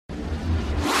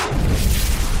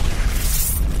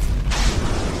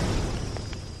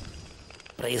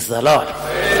Price the lord.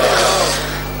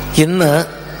 ഇന്ന്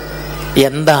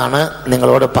എന്താണ്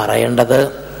നിങ്ങളോട് പറയേണ്ടത്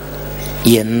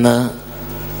എന്ന്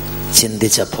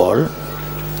ചിന്തിച്ചപ്പോൾ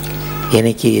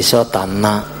എനിക്ക് ഈശോ തന്ന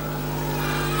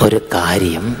ഒരു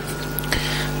കാര്യം,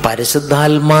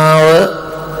 പരിശുദ്ധാത്മാവ്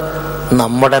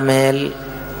നമ്മുടെ മേൽ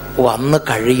വന്നു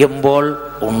കഴിയുമ്പോൾ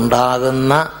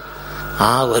ഉണ്ടാകുന്ന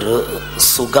ആ ഒരു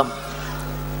സുഖം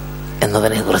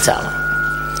എന്നതിനെ കുറിച്ചാണ്.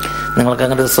 നിങ്ങൾക്ക്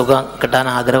അങ്ങനെ ഒരു സുഖം കിട്ടാൻ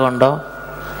ആഗ്രഹമുണ്ടോ?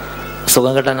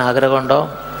 സുഖം കിട്ടാൻ ആഗ്രഹമുണ്ടോ?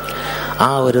 ആ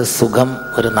ഒരു സുഖം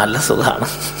ഒരു നല്ല സുഖമാണ്.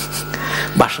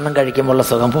 ഭക്ഷണം കഴിക്കുമ്പോഴുള്ള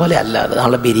സുഖം പോലെ അല്ല അത്.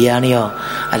 നമ്മളെ ബിരിയാണിയോ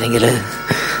അല്ലെങ്കിൽ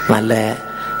നല്ല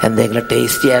എന്തെങ്കിലും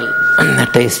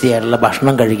ടേസ്റ്റി ആയിട്ടുള്ള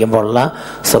ഭക്ഷണം കഴിക്കുമ്പോഴുള്ള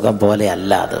സുഖം പോലെ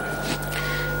അല്ല അത്.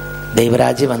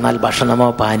 ദൈവരാജ്യം എന്നാൽ ഭക്ഷണമോ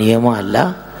പാനീയമോ അല്ല,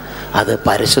 അത്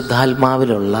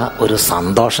പരിശുദ്ധാത്മാവിലുള്ള ഒരു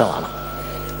സന്തോഷമാണ്.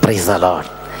 Price the lord.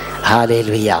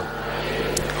 ഹല്ലേലൂയ.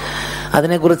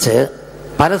 അതിനെക്കുറിച്ച്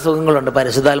പല സുഖങ്ങളുണ്ട്.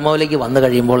 പരിശുദ്ധാത്മാവിലേക്ക് വന്നു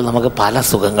കഴിയുമ്പോൾ നമുക്ക് പല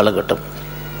സുഖങ്ങൾ കിട്ടും.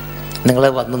 നിങ്ങൾ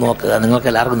വന്ന് നോക്കുക. നിങ്ങൾക്ക്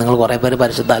എല്ലാവർക്കും, നിങ്ങൾ കുറേ പേര്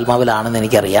പരിശുദ്ധാത്മാവിലാണെന്ന്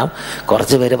എനിക്കറിയാം,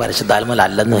 കുറച്ച് പേര്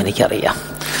പരിശുദ്ധാത്മാവിലല്ലെന്നും എനിക്കറിയാം.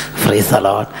 Price the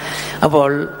lord. അപ്പോൾ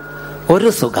ഒരു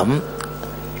സുഖം,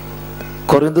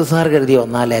 കൊരിന്ത്യക്കാർക്ക് എഴുതിയ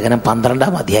 1-ാം ലേഖനം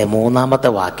 12-ാം അധ്യായം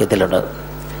 3-ാമത്തെ വാക്യത്തിലുണ്ട്.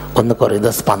 1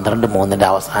 കൊരിന്ത്യർ 12:3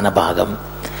 അവസാന ഭാഗം.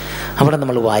 അവിടെ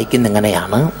നമ്മൾ വായിക്കുന്ന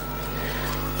ഇങ്ങനെയാണ്: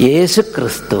 യേശു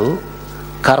ക്രിസ്തു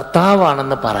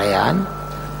കർത്താവാണെന്ന് പറയാൻ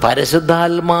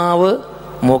പരിശുദ്ധാത്മാവ്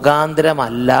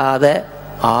മുഖാന്തരമല്ലാതെ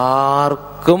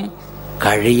ആർക്കും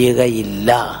കഴിയുകയില്ല.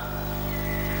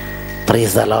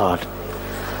 Price the lord.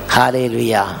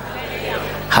 Hallelujah,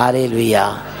 hallelujah.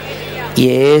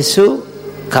 യേശു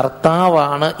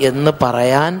കർത്താവാണ് എന്ന്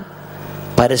പറയാൻ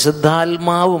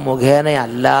പരിശുദ്ധാത്മാവ്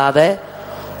മുഖേനയല്ലാതെ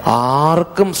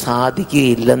ആർക്കും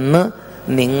സാധിക്കുകയില്ലെന്ന്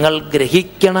നിങ്ങൾ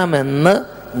ഗ്രഹിക്കണമെന്ന്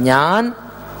ഞാൻ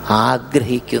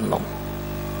ആഗ്രഹിക്കുന്നു.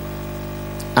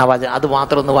 അത്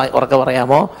മാത്രം ഒന്ന് ഉറക്കെ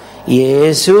പറയാമോ?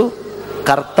 യേശു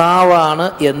കർത്താവാണ്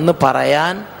എന്ന്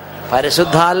പറയാൻ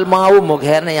പരിശുദ്ധാത്മാവ്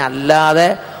മുഖേനയല്ലാതെ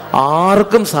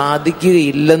ആർക്കും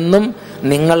സാധിക്കുകയില്ലെന്നും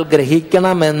നിങ്ങൾ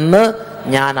ഗ്രഹിക്കണമെന്ന്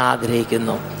ഞാൻ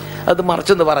ആഗ്രഹിക്കുന്നു. അത്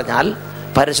മറിച്ചെന്ന് പറഞ്ഞാൽ,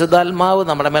 പരിശുദ്ധാത്മാവ്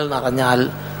നമ്മുടെ മേൽ നിറഞ്ഞാൽ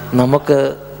നമുക്ക്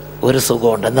ഒരു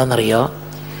സുഖമുണ്ട്. എന്താണെന്നറിയോ?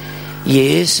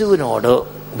 യേശുവിനോട്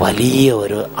വലിയ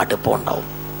ഒരു അടുപ്പമുണ്ടാവും.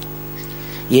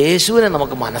 യേശുവിനെ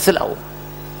നമുക്ക് മനസ്സിലാവും.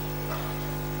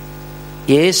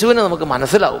 യേശുവിനെ നമുക്ക്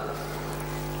മനസ്സിലാവും.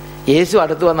 യേശു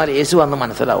അടുത്ത് വന്നാൽ യേശു വന്ന്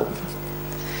മനസ്സിലാവും.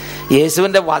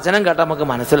 യേശുവിൻ്റെ വചനം കേട്ടാൽ നമുക്ക്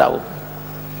മനസ്സിലാവും.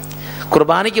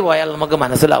 കുർബാനയ്ക്ക് പോയാൽ നമുക്ക്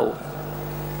മനസ്സിലാവും.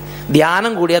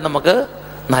 ധ്യാനം കൂടിയാൽ നമുക്ക്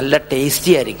നല്ല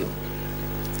ടേസ്റ്റി ആയിരിക്കും,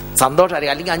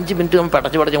 സന്തോഷമായിരിക്കും. അല്ലെങ്കിൽ 5 മിനിറ്റ് നമ്മൾ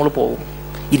പടച്ച് നമ്മൾ പോകും,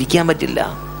 ഇരിക്കാൻ പറ്റില്ല.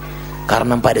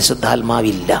 കാരണം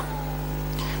പരിശുദ്ധാത്മാവില്ല.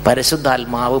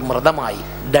 പരിശുദ്ധാത്മാവ് മൃതമായി,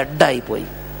 ഡെഡായി പോയി.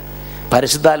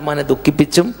 പരിശുദ്ധാത്മാവിനെ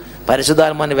ദുഃഖിപ്പിച്ചും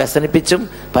പരിശുദ്ധാത്മാവിനെ വ്യസനിപ്പിച്ചും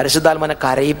പരിശുദ്ധാത്മാവിനെ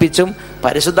കരയിപ്പിച്ചും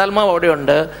പരിശുദ്ധാത്മാവ്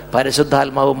അവിടെയുണ്ട്.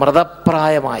 പരിശുദ്ധാത്മാവ്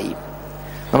മൃതപ്രായമായി.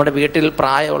 നമ്മുടെ വീട്ടിൽ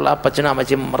പ്രായമുള്ള അപ്പച്ചനും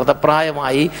അമ്മച്ചിയും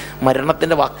മൃതപ്രായമായി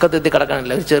മരണത്തിൻ്റെ വക്കത്തെത്തി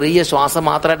കിടക്കണില്ലേ, ഒരു ചെറിയ ശ്വാസം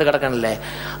മാത്രമായിട്ട് കിടക്കണില്ലേ,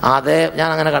 അതേ ഞാൻ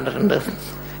അങ്ങനെ കണ്ടിട്ടുണ്ട്.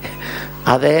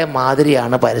 അതേ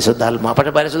മാതിരിയാണ് പരിശുദ്ധാത്മാവ്.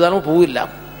 പക്ഷെ പരിശുദ്ധാത്മാവ് പോവില്ല.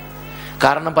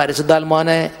 കാരണം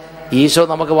പരിശുദ്ധാത്മാവിനെ ഈശോ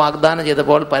നമുക്ക് വാഗ്ദാനം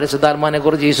ചെയ്തപ്പോൾ പരിശുദ്ധാത്മാവിനെ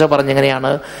കുറിച്ച് ഈശോ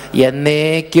പറഞ്ഞെങ്ങനെയാണ്: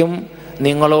 എന്നേക്കും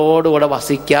നിങ്ങളോടുകൂടെ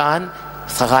വസിക്കാൻ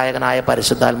സഹായകനായ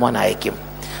പരിശുദ്ധാത്മാവിനെ അയക്കും.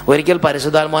 ഒരിക്കൽ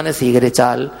പരിശുദ്ധാത്മാവിനെ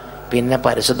സ്വീകരിച്ചാൽ പിന്നെ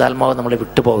പരിശുദ്ധാത്മാവ് നമ്മളെ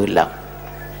വിട്ടുപോകില്ല.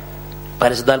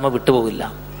 പരിശുദ്ധാത്മാവ് വിട്ടുപോകില്ല.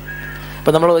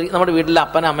 ഇപ്പം നമ്മുടെ വീട്ടിലെ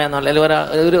അപ്പന അമ്മയെന്നോ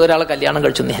അല്ലെങ്കിൽ ഒരാളെ കല്യാണം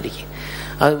കഴിച്ചു എന്നായിരിക്കും.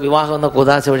 അത് വിവാഹം എന്ന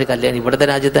കൂതാശ വഴി കല്യാണം. ഇവിടുത്തെ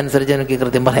രാജ്യത്തനുസരിച്ച് എനിക്ക്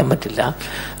കൃത്യം പറയാൻ പറ്റില്ല.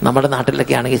 നമ്മുടെ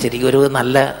നാട്ടിലൊക്കെ ആണെങ്കിൽ ശരിക്കും ഒരു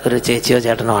നല്ല ഒരു ചേച്ചിയോ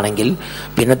ചേട്ടനോ ആണെങ്കിൽ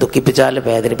പിന്നെ ദുഃഖിപ്പിച്ചാലും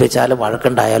വേദനിപ്പിച്ചാലും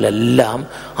വഴക്കുണ്ടായാലും എല്ലാം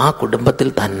ആ കുടുംബത്തിൽ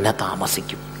തന്നെ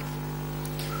താമസിക്കും.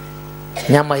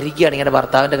 ഞാൻ മരിക്കുകയാണെങ്കിൽ എൻ്റെ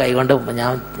ഭർത്താവിൻ്റെ കൈകൊണ്ട്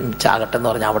ഞാൻ ചാകട്ടെ എന്ന്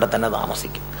പറഞ്ഞാൽ അവിടെ തന്നെ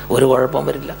താമസിക്കും. ഒരു കുഴപ്പം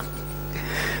വരില്ല.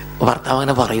 ഭർത്താവ്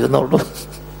അങ്ങനെ പറയുന്നുള്ളൂ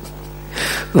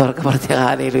എന്നൊക്കെ പറഞ്ഞ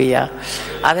ഹല്ലേലൂയ.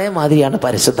 അതേമാതിരിയാണ്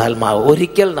പരിശുദ്ധാത്മാവ്.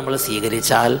 ഒരിക്കൽ നമ്മൾ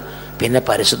സ്വീകരിച്ചാൽ പിന്നെ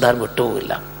പരിശുദ്ധാത്മാവ്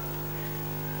വിട്ടുപോകില്ല.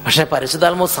 പക്ഷെ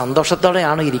പരിശുദ്ധാത്മാവ്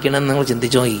സന്തോഷത്തോടെയാണ് ഇരിക്കണമെന്ന് നിങ്ങൾ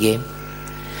ചിന്തിച്ചു നോക്കുകയും.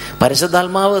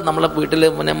 പരിശുദ്ധാത്മാവ് നമ്മളെ വീട്ടിൽ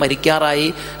മുന്നേ മരിക്കാറായി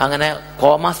അങ്ങനെ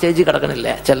കോമ സ്റ്റേജിൽ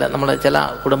കിടക്കണില്ലേ ചില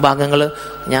കുടുംബാംഗങ്ങൾ.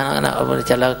 ഞാൻ അങ്ങനെ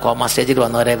ചില കോമ സ്റ്റേജിൽ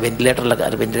വന്നവരെ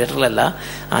വെന്റിലേറ്ററിലല്ല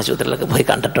ആശുപത്രിയിലൊക്കെ പോയി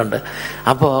കണ്ടിട്ടുണ്ട്.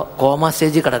 അപ്പോൾ കോമ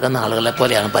സ്റ്റേജിൽ കിടക്കുന്ന ആളുകളെ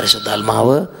പോലെയാണ്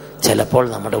പരിശുദ്ധാത്മാവ് ചിലപ്പോൾ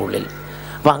നമ്മുടെ ഉള്ളിൽ.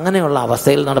 അപ്പം അങ്ങനെയുള്ള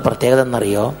അവസ്ഥയിൽ നമ്മുടെ പ്രത്യേകത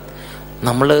എന്നറിയോ?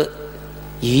 നമ്മൾ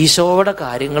ഈശോയുടെ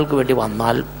കാര്യങ്ങൾക്ക് വേണ്ടി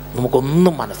വന്നാൽ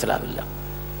നമുക്കൊന്നും മനസ്സിലാവില്ല.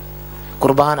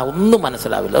 കുർബാന ഒന്നും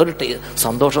മനസ്സിലാവില്ല. ഒരു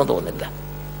സന്തോഷം തോന്നില്ല.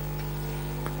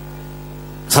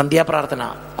 സന്ധ്യാപ്രാർത്ഥന,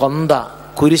 കൊന്ത,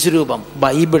 കുരിശുരൂപം,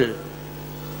 ബൈബിൾ,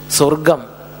 സ്വർഗം,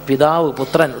 പിതാവ്,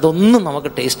 പുത്രൻ, ഇതൊന്നും നമുക്ക്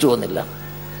ടേസ്റ്റ് തോന്നില്ല.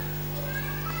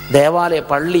 ദേവാലയ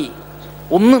പള്ളി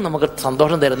ഒന്നും നമുക്ക്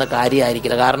സന്തോഷം തരുന്ന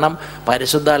കാര്യമായിരിക്കില്ല. കാരണം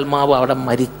പരിശുദ്ധാത്മാവ് അവിടെ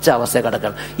മരിച്ച അവസ്ഥ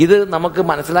കിടക്കണം. ഇത് നമുക്ക്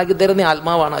മനസ്സിലാക്കി തരുന്ന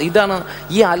ആത്മാവാണ്.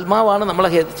 ഈ ആത്മാവാണ് നമ്മളെ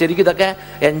ശരിക്കും ഇതൊക്കെ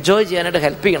എൻജോയ് ചെയ്യാനായിട്ട്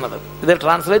ഹെൽപ്പ് ചെയ്യണത്. ഇത്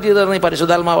ട്രാൻസ്ലേറ്റ് ചെയ്ത് തരുന്ന ഈ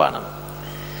പരിശുദ്ധാത്മാവാണ്.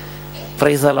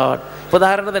 Praise the Lord.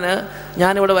 ഉദാഹരണത്തിന്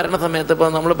ഞാനിവിടെ വരുന്ന സമയത്ത് ഇപ്പോൾ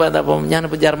നമ്മളിപ്പോൾ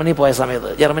ഞാനിപ്പോൾ ജർമ്മനി പോയ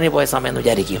സമയം എന്ന്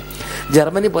വിചാരിക്കും.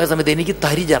 ജർമ്മനി പോയ സമയത്ത് എനിക്ക്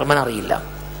ജർമ്മൻ അറിയില്ല.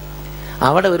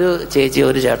 അവിടെ ഒരു ചേച്ചി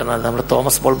ഒരു ചേട്ടനാണ്, നമ്മുടെ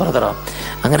തോമസ് പോൾ ബ്രദറോ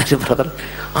അങ്ങനെ ഒരു ബ്രദർ.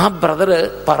 ആ ബ്രദർ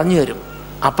പറഞ്ഞു തരും.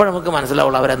 അപ്പോൾ നമുക്ക്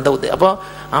മനസ്സിലാവുള്ളൂ അവരെന്താ ഉദ്ദേശം. അപ്പോൾ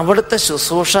അവിടുത്തെ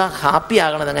ശുശ്രൂഷ ഹാപ്പി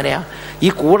ആകണത് എങ്ങനെയാണ്? ഈ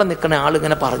കൂടെ നിൽക്കുന്ന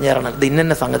ആളിങ്ങനെ പറഞ്ഞു തരണം, ഇത്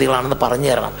ഇന്ന സംഗതികളാണെന്ന് പറഞ്ഞു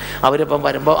തരണം. അവരിപ്പം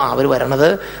വരുമ്പോൾ അവർ വരണത്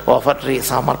ഓഫർ ട്രീ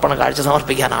സമർപ്പണ കാഴ്ച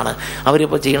സമർപ്പിക്കാനാണ്,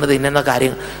 അവരിപ്പോൾ ചെയ്യണത് ഇന്ന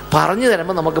കാര്യങ്ങൾ പറഞ്ഞു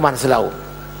തരുമ്പോൾ നമുക്ക് മനസ്സിലാവും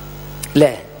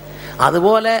അല്ലേ?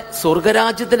 അതുപോലെ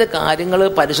സ്വർഗരാജ്യത്തിൻ്റെ കാര്യങ്ങൾ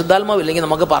പരിശുദ്ധാത്മാവില്ലെങ്കിൽ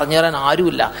നമുക്ക് പറഞ്ഞു തരാൻ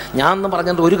ആരുമില്ല. ഞാനൊന്നും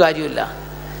പറഞ്ഞിട്ട് ഒരു കാര്യമില്ല.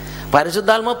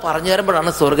 പരിശുദ്ധാത്മാവ് പറഞ്ഞു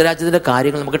തരുമ്പോഴാണ് സ്വർഗരാജ്യത്തിൻ്റെ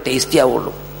കാര്യങ്ങൾ നമുക്ക് ടേസ്റ്റി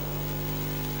ആവുള്ളൂ.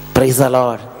 Price the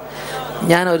Lord.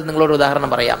 നിങ്ങളോട് ഉദാഹരണം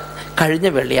പറയാം. കഴിഞ്ഞ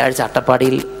വെള്ളിയാഴ്ച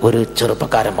അട്ടപ്പാടിയിൽ ഒരു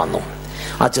ചെറുപ്പക്കാരൻ വന്നു.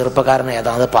 ആ ചെറുപ്പക്കാരന്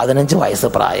ഏതാണ്ട് 15 വയസ്സ്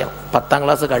പ്രായം, 10ാം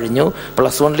ക്ലാസ് കഴിഞ്ഞു,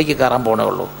 +1ലേക്ക് കയറാൻ പോണേ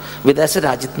ഉള്ളൂ. വിദേശ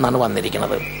രാജ്യത്തു നിന്നാണ്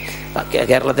വന്നിരിക്കുന്നത്.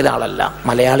 കേരളത്തിലെ ആളല്ല,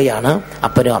 മലയാളിയാണ്,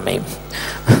 അപ്പനും അമ്മയും.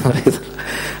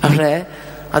 പക്ഷേ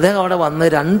അദ്ദേഹം അവിടെ വന്ന്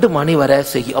 2 മണി വരെ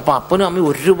ചെയ്യും. അപ്പം അപ്പനും അമ്മയും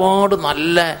ഒരുപാട്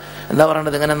നല്ല എന്താ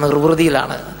പറയണത്, ഇങ്ങനെ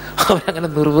നിർവൃതിയിലാണ്. അവരങ്ങനെ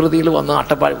നിർവൃതിയിൽ വന്ന്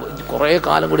അട്ടപ്പാടി കുറേ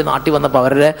കാലം കൂടി നാട്ടിൽ വന്നപ്പോൾ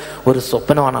അവരുടെ ഒരു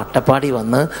സ്വപ്നമാണ് അട്ടപ്പാടി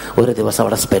വന്ന് ഒരു ദിവസം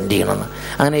അവിടെ സ്പെൻഡ് ചെയ്യണമെന്ന്.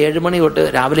 അങ്ങനെ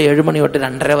രാവിലെ 7 മണി തൊട്ട്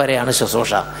 2:30 വരെയാണ്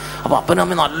ശുശ്രൂഷ. അപ്പോൾ അപ്പനും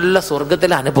അമ്മയും നല്ല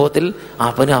സ്വർഗത്തിലെ അനുഭവത്തിൽ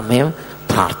അപ്പനും അമ്മയും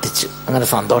പ്രാർത്ഥിച്ചു. അങ്ങനെ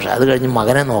സന്തോഷം. അത് കഴിഞ്ഞ്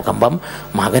മകനെ നോക്കുമ്പം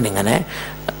മകൻ ഇങ്ങനെ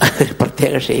ഒരു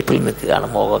പ്രത്യേക ഷേപ്പിൽ നിൽക്കുകയാണ്,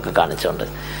 മുഖമൊക്കെ കാണിച്ചുകൊണ്ട്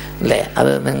അല്ലേ.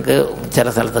 അത് നിങ്ങൾക്ക് ചില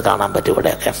സ്ഥലത്ത് കാണാൻ പറ്റും.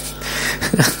 ഇവിടെയൊക്കെ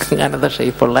അങ്ങനത്തെ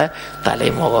ഷേപ്പുള്ള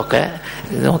തലയും മുഖമൊക്കെ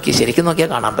ശരിക്കും നോക്കിയാൽ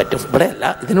കാണാൻ പറ്റും. ഇവിടെയല്ല,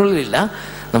 ഇതിനുള്ളിലില്ല,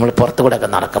 നമ്മൾ പുറത്തുകൂടെ ഒക്കെ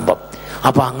നടക്കുമ്പം.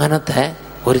 അപ്പം അങ്ങനത്തെ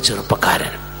ഒരു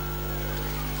ചെറുപ്പക്കാരൻ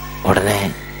ഉടനെ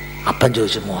അപ്പൻ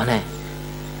ചോദിച്ചു, മോനെ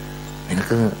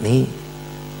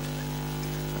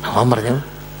അവൻ പറഞ്ഞു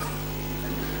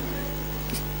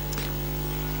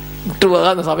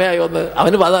വിട്ടുപോകാൻ സമയമായോ എന്ന്.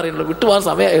 അവന് പദം അറിയുള്ളൂ, വിട്ടുപോകാൻ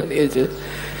സമയമായോ എന്ന് ചോദിച്ചു.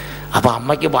 അപ്പം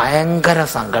അമ്മയ്ക്ക് ഭയങ്കര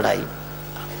സങ്കടമായി.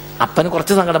 അപ്പന്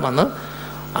കുറച്ച് സങ്കടം വന്ന്.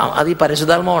 അത് ഈ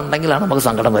പരിശുദ്ധാത്മാവ് ഉണ്ടെങ്കിലാണ് നമുക്ക്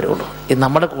സങ്കടം വരുള്ളൂ. ഇത്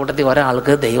നമ്മുടെ കൂട്ടത്തിൽ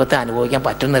ഒരാൾക്ക് ദൈവത്തെ അനുഭവിക്കാൻ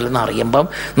പറ്റുന്നില്ലെന്ന് അറിയുമ്പം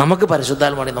നമുക്ക്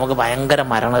പരിശുദ്ധാത്മാവ് നമുക്ക് ഭയങ്കര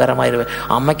മരണകരമായ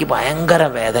അമ്മയ്ക്ക് ഭയങ്കര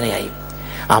വേദനയായി.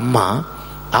 അമ്മ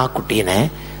ആ കുട്ടീനെ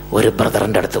ഒരു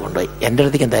ബ്രദറിൻ്റെ അടുത്ത് കൊണ്ടുപോയി. എൻ്റെ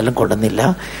അടുത്തേക്ക് എന്തായാലും കൊണ്ടുവന്നില്ല,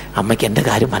 അമ്മയ്ക്ക് എൻ്റെ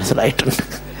കാര്യം മനസ്സിലായിട്ടുണ്ട്,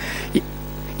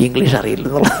 ഇംഗ്ലീഷ്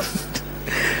അറിയില്ലെന്നുള്ള.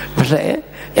 പക്ഷേ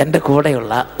എൻ്റെ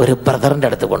കൂടെയുള്ള ഒരു ബ്രദറിൻ്റെ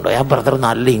അടുത്ത് കൊണ്ടുപോയി. ആ ബ്രദർ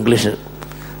നല്ല ഇംഗ്ലീഷ്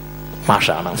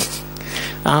മാഷാണ്.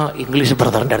 ആ ഇംഗ്ലീഷ്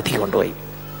ബ്രദറിൻ്റെ അടുത്തേക്ക് കൊണ്ടുപോയി.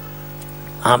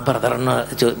 ആ ബ്രദർ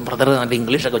നല്ല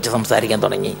ഇംഗ്ലീഷൊക്കെ വെച്ച് സംസാരിക്കാൻ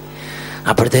തുടങ്ങി.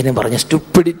 അപ്പോഴത്തേനും പറഞ്ഞു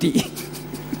സ്റ്റുപ്പിഡിറ്റി.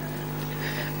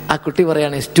 ആ കുട്ടി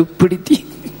പറയാണ് സ്റ്റുപ്പിഡിറ്റി.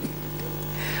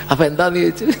 അപ്പം എന്താന്ന്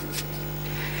ചോദിച്ചു.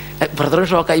 ബ്രദർ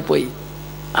ഷോക്കായി പോയി.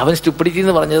 അവൻ സ്റ്റുപ്പിഡിറ്റി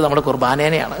എന്ന് പറഞ്ഞത് നമ്മുടെ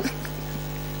കുർബാനേനെയാണ്.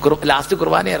 ലാസ്റ്റ്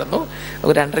കുർബാനയായിരുന്നു.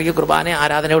 2:30 കുർബാന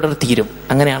ആരാധനയോടെ തീരും.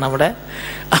 അങ്ങനെയാണ് അവിടെ.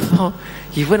 അപ്പോൾ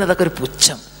ഇവനതൊക്കെ ഒരു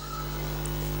പുച്ഛം.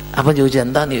 അപ്പം ചോദിച്ചു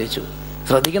എന്താന്ന് ചോദിച്ചു.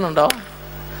 ശ്രദ്ധിക്കുന്നുണ്ടോ?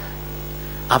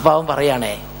 അപ്പം അവൻ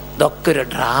പറയാണേ ഇതൊക്കെ ഒരു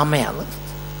ഡ്രാമയാണ്.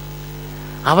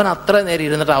 അവൻ അത്ര നേരം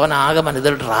ഇരുന്നിട്ട് അവൻ ആകെ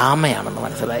ഇതൊരു ഡ്രാമയാണെന്ന്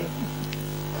മനസ്സിലായി.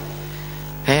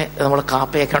 നമ്മൾ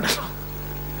കാപ്പയൊക്കെ ഉണ്ടല്ലോ.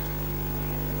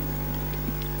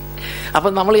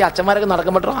 അപ്പം നമ്മൾ ഈ അച്ഛന്മാരൊക്കെ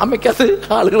നടക്കുമ്പോൾ ഡ്രാമയ്ക്കകത്ത്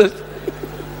ആളുകൾ,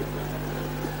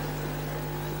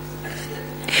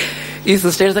 ഈ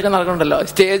സിസ്റ്റേഴ്സൊക്കെ നടക്കണുണ്ടല്ലോ,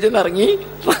 സ്റ്റേജിൽ നിന്ന് ഇറങ്ങി.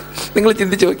 നിങ്ങൾ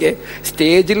ചിന്തിച്ച് നോക്കിയേ,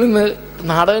 സ്റ്റേജിൽ നിന്ന്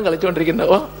നാടകം കളിച്ചുകൊണ്ടിരിക്കുന്ന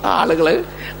ആളുകൾ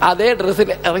അതേ ഡ്രസ്സിൽ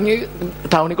ഇറങ്ങി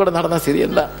ടൗണിൽ കൂടെ നടന്ന സ്ഥിതി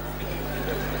എന്താ?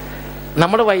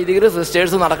 നമ്മുടെ വൈദികർ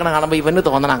സിസ്റ്റേഴ്സ് നടക്കണ കാണുമ്പോൾ ഇവന്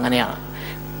തോന്നണം അങ്ങനെയാണ്.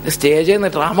 സ്റ്റേജിൽ നിന്ന്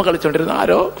ഡ്രാമ കളിച്ചുകൊണ്ടിരുന്ന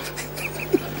ആരോ.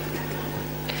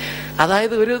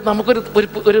 അതായത് നമുക്കൊരു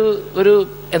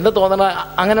എന്താ തോന്നണ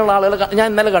അങ്ങനെയുള്ള ആളുകൾ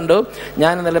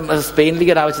ഞാൻ ഇന്നലെ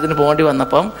സ്പെയിനിലേക്ക് ഒരു ആവശ്യത്തിന് പോകേണ്ടി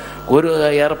വന്നപ്പം ഒരു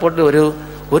എയർപോർട്ടിൽ ഒരു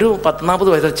 40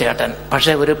 വയസ്സുള്ള ചേട്ടൻ,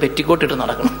 പക്ഷെ ഒരു പെറ്റിക്കോട്ട് ഇട്ട്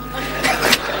നടക്കണം.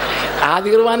 ആദ്യ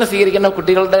കുർബാന സ്വീകരിക്കുന്ന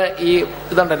കുട്ടികളുടെ ഈ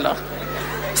ഇതുണ്ടല്ലോ,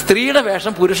 സ്ത്രീയുടെ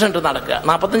വേഷം പുരുഷൻ ഇട്ട് നടക്കുക.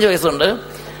 45 വയസ്സുണ്ട്.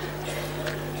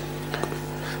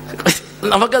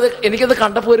 എനിക്കത്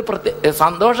കണ്ടപ്പോൾ ഒരു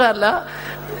സന്തോഷമല്ല,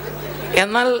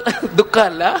 എന്നാൽ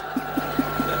ദുഃഖമല്ല,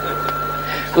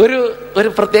 ഒരു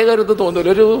പ്രത്യേക ഒരു ഇത് തോന്നൂല.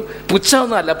 ഒരു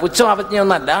പുച്ഛമൊന്നുമല്ല,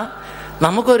 അവജ്ഞയൊന്നുമല്ല.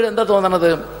 നമുക്കൊരു എന്താ തോന്നണത്,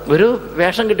 ഒരു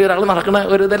വേഷം കിട്ടിയ ഒരാൾ നടക്കണ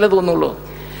ഒരു ഇതല്ലേ തോന്നുള്ളൂ.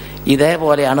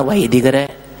 ഇതേപോലെയാണ് വൈദികരെ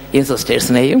ഈ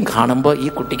സിസ്റ്റേഴ്സിനെയും കാണുമ്പോൾ ഈ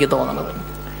കുട്ടിക്ക് തോന്നണത്.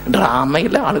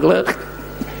 ഡ്രാമയില്ല, ആളുകൾ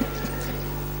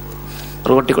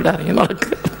റോട്ടിൽ കൂടെ ഇറങ്ങി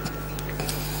നടക്കുക.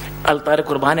 ആൾക്കാർ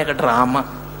കുർബാനയൊക്കെ ഡ്രാമ,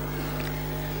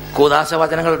 കൂദാശ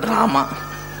വചനങ്ങൾ ഡ്രാമ,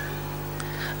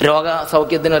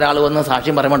 രോഗസൗഖ്യത്തിന് ഒരാൾ വന്ന്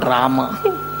സാക്ഷ്യം പറയുമ്പോൾ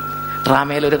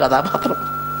ഡ്രാമയിലൊരു കഥാപാത്രം.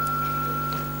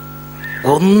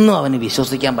 ഒന്നും അവന്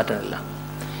വിശ്വസിക്കാൻ പറ്റുന്നില്ല.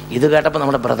 ഇത് കേട്ടപ്പോൾ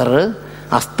നമ്മുടെ ബ്രദർ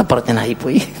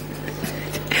അസ്തപ്രജ്ഞനായിപ്പോയി.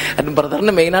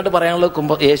 ബ്രദറിന് മെയിനായിട്ട്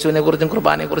പറയാനുള്ളത് യേശുവിനെ കുറിച്ചും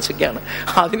കുർബാനയെ കുറിച്ചൊക്കെയാണ്.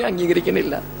 അതിനെ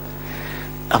അംഗീകരിക്കുന്നില്ല.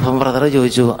 അപ്പം ബ്രദർ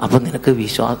ചോദിച്ചു, അപ്പം നിനക്ക്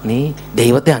നീ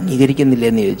ദൈവത്തെ അംഗീകരിക്കുന്നില്ലേ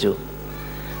എന്ന് ചോദിച്ചു.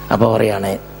 അപ്പോൾ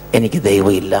പറയാണ്, എനിക്ക്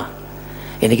ദൈവമില്ല,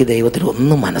 എനിക്ക് ദൈവത്തിൽ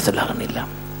ഒന്നും മനസ്സിലാകണില്ല.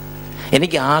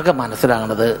 എനിക്ക് ആകെ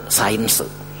മനസ്സിലാകുന്നത് സയൻസ്,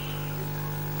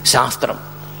 ശാസ്ത്രം,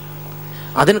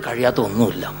 അതിന് കഴിയാത്ത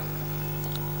ഒന്നുമില്ല,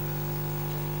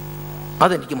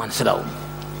 അതെനിക്ക് മനസ്സിലാവും.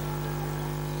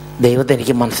 ദൈവത്തെ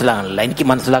എനിക്ക് മനസ്സിലാകണില്ല, എനിക്ക്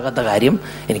മനസ്സിലാക്കാത്ത കാര്യം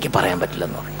എനിക്ക് പറയാൻ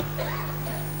പറ്റില്ലെന്ന് പറഞ്ഞു.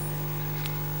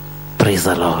 Praise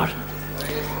the lord.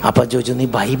 അപ്പം ചോദിച്ചു, നീ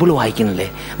ബൈബിൾ വായിക്കുന്നില്ലേ?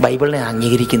 ബൈബിളിനെ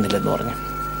അംഗീകരിക്കുന്നില്ലെന്ന് പറഞ്ഞു.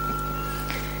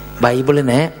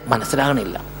 ബൈബിളിനെ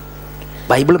മനസ്സിലാകണില്ല,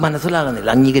 ബൈബിൾ മനസ്സിലാകുന്നില്ല,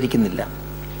 അംഗീകരിക്കുന്നില്ല.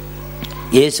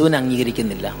 യേശുവിനെ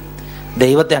അംഗീകരിക്കുന്നില്ല,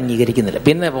 ദൈവത്തെ അംഗീകരിക്കുന്നില്ല.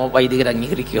 പിന്നെ വൈദികരെ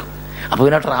അംഗീകരിക്കുമോ? അപ്പോൾ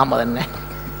പിന്നെ ഡ്രാമ തന്നെ.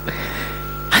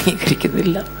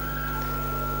 അംഗീകരിക്കുന്നില്ല.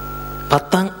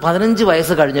 15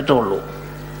 വയസ്സ് കഴിഞ്ഞിട്ടേ ഉള്ളൂ.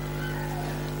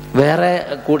 വേറെ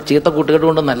ചീത്ത കൂട്ടുകെട്ട്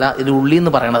കൊണ്ടൊന്നല്ല, ഇത് ഉള്ളി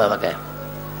എന്ന് പറയണത്. അതൊക്കെ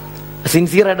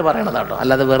സിൻസിയറായിട്ട് പറയണതാട്ടോ,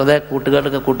 അല്ലാതെ വെറുതെ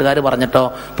കൂട്ടുകാർ പറഞ്ഞിട്ടോ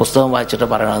പുസ്തകം വായിച്ചിട്ടോ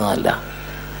പറയണതൊന്നുമല്ല.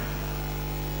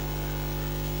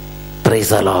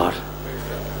 Praise the lord.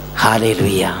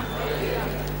 ഹല്ലേലൂയ.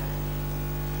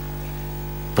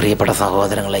 പ്രിയപ്പെട്ട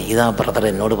സഹോദരങ്ങളെ, ഇതാ ബ്രദർ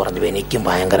എന്നോട് പറഞ്ഞു, എനിക്കും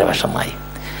ഭയങ്കര വിഷമായി.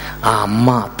 ആ അമ്മ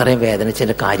അത്രയും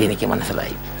വേദനിച്ചതിൻ്റെ കാര്യം എനിക്ക്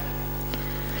മനസ്സിലായി.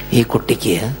 ഈ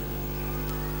കുട്ടിക്ക്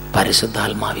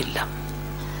പരിശുദ്ധാത്മാവില്ല.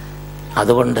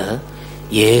 അതുകൊണ്ട്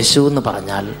യേശു എന്ന്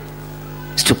പറഞ്ഞാൽ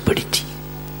സ്റ്റുപ്പിഡിറ്റി,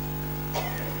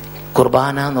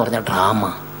 കുർബാന എന്ന് പറഞ്ഞാൽ ഡ്രാമ,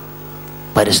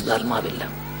 പരിശുദ്ധാത്മാവില്ല.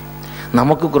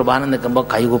 നമുക്ക് കുർബാന നിൽക്കുമ്പോൾ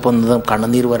കൈകൂപ്പുന്നതും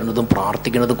കണ്ണുനീർ വരുന്നതും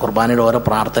പ്രാർത്ഥിക്കുന്നതും കുർബാനയുടെ ഓരോ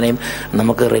പ്രാർത്ഥനയും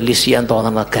നമുക്ക് റിലീസ് ചെയ്യാൻ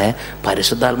തോന്നുന്നതൊക്കെ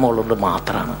പരിശുദ്ധാത്മാവുള്ളത്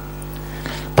മാത്രമാണ്.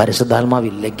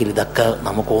 പരിശുദ്ധാത്മാവില്ലെങ്കിൽ ഇതൊക്കെ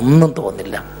നമുക്കൊന്നും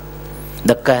തോന്നില്ല.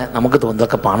 ഇതൊക്കെ നമുക്ക്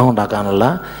തോന്നുന്നതൊക്കെ പണം ഉണ്ടാക്കാനുള്ള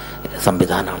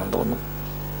സംവിധാനമാണെന്ന് തോന്നും.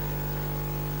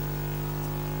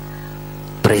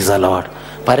 Praise the Lord.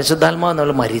 പരിശുദ്ധാത്മാവ്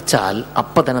നമ്മൾ മരിച്ചാൽ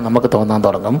അപ്പം തന്നെ നമുക്ക് തോന്നാൻ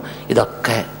തുടങ്ങും,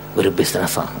 ഇതൊക്കെ ഒരു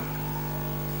ബിസിനസ്സാണ്,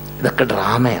 ഇതൊക്കെ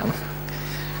ഡ്രാമയാണ്,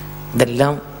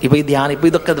 ഇതെല്ലാം ഇപ്പം ഈ ധ്യാനം, ഇപ്പം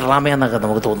ഇതൊക്കെ ഡ്രാമയാന്നൊക്കെ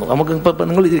നമുക്ക് തോന്നും. നമുക്ക് ഇപ്പം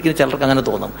നിങ്ങൾ ഇരിക്കുന്ന ചിലർക്ക് അങ്ങനെ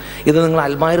തോന്നും. ഇത് നിങ്ങൾ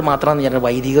അൽമായർ മാത്രമാണെന്ന് ഞാൻ,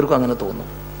 വൈദികർക്കും അങ്ങനെ തോന്നും.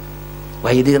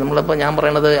 വൈദികർ നമ്മളിപ്പോൾ ഞാൻ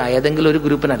പറയണത് ഏതെങ്കിലും ഒരു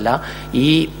ഗ്രൂപ്പിനല്ല, ഈ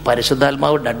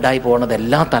പരിശുദ്ധാത്മാവ് ഡെഡായി പോകുന്നത്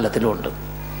എല്ലാ തലത്തിലും ഉണ്ട്.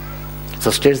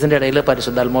 സിസ്റ്റേഴ്സിൻ്റെ ഇടയിൽ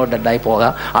പരിശുദ്ധാത്മാവ് ഡെഡായി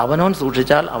പോകാം. അവനവൻ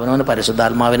സൂക്ഷിച്ചാൽ അവനവന്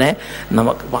പരിശുദ്ധാത്മാവിനെ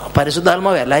നമുക്ക്,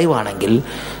 പരിശുദ്ധാത്മാവ് ലൈവ് ആണെങ്കിൽ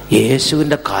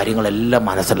യേശുവിൻ്റെ കാര്യങ്ങളെല്ലാം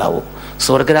മനസ്സിലാവും,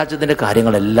 സ്വർഗരാജ്യത്തിൻ്റെ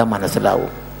കാര്യങ്ങളെല്ലാം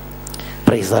മനസ്സിലാവും.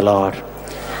 Praise the lord.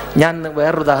 ഞാൻ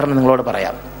വേറൊരു ഉദാഹരണം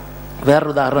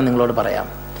നിങ്ങളോട് പറയാം.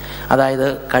 അതായത്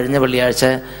കഴിഞ്ഞ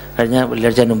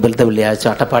വെള്ളിയാഴ്ച മുമ്പിലത്തെ വെള്ളിയാഴ്ച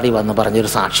അട്ടപ്പാടി വന്ന് പറഞ്ഞൊരു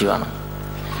സാക്ഷ്യമാണ്.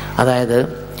 അതായത്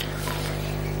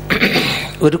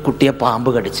ഒരു കുട്ടിയെ പാമ്പ്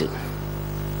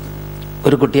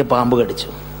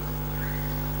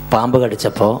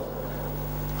കടിച്ചപ്പോൾ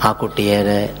ആ കുട്ടിയെ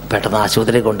പെട്ടെന്ന്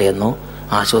ആശുപത്രിയിൽ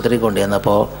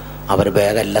കൊണ്ടുവന്നപ്പോൾ അവർ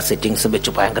വേഗം എല്ലാ സെറ്റിങ്സും വെച്ചു,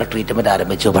 ഭയങ്കര ട്രീറ്റ്മെൻറ്റ്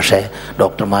ആരംഭിച്ചു. പക്ഷേ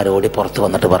ഡോക്ടർമാർ ഓടി പുറത്ത്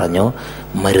വന്നിട്ട് പറഞ്ഞു,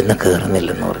 മരുന്ന്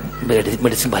കയറുന്നില്ലെന്ന് പറഞ്ഞു,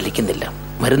 മെഡിസിൻ ഫലിക്കുന്നില്ല,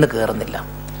 മരുന്ന് കയറുന്നില്ല.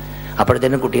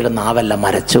 അപ്പോഴത്തേനും കുട്ടിയുടെ നാവെല്ലാം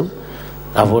മരച്ചു,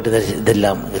 അപ്പോൾ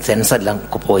ഇതെല്ലാം സെൻസെല്ലാം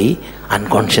പോയി,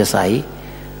 അൺകോൺഷ്യസ് ആയി.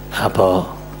 അപ്പോൾ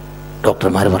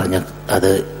ഡോക്ടർമാർ പറഞ്ഞു,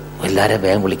 അത് എല്ലാവരെയും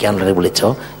വേഗം വിളിക്കാനുള്ളവരെ വിളിച്ചോ,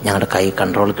 ഞങ്ങളുടെ കൈ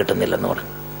കൺട്രോൾ കിട്ടുന്നില്ലെന്ന്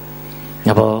പറഞ്ഞു.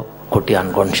 അപ്പോൾ കുട്ടി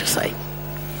അൺകോൺഷ്യസ് ആയി.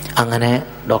 അങ്ങനെ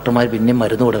ഡോക്ടർമാർ പിന്നെയും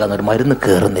മരുന്ന് കൊടുക്കാൻ, ഒരു മരുന്ന്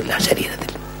കയറുന്നില്ല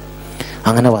ശരീരത്തിൽ.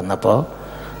 അങ്ങനെ വന്നപ്പോൾ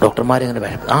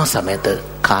ഡോക്ടർമാരിങ്ങനെ, ആ സമയത്ത്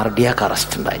കാർഡിയാക്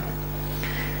അറസ്റ്റ് ഉണ്ടായി.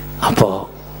 അപ്പോൾ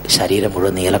ശരീരം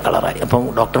മുഴുവൻ നീല കളറായി. അപ്പം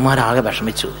ഡോക്ടർമാരാകെ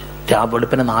വിഷമിച്ചു.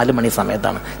 വെളുപ്പിന് 4 മണി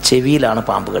സമയത്താണ്, ചെവിയിലാണ്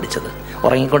പാമ്പ് കടിച്ചത്.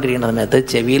 ഉറങ്ങിക്കൊണ്ടിരിക്കുന്ന സമയത്ത്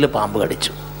ചെവിയിൽ പാമ്പ്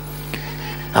കടിച്ചു.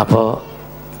 അപ്പോൾ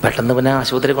പെട്ടെന്ന് പിന്നെ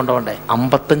ആശുപത്രി കൊണ്ടുപോകണ്ടേ,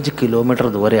 55 കിലോമീറ്റർ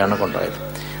ദൂരെയാണ് കൊണ്ടുപോയത്.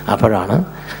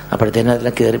 അപ്പോഴത്തേനും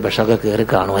അതെല്ലാം കയറി, വിഷമൊക്കെ കയറി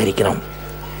കാണുമായിരിക്കണം.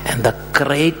 എന്താ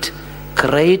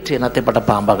ക്രേറ്റ് ഇനത്തിൽപ്പെട്ട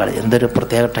പാമ്പാ കടിച്ചത്. എന്തൊരു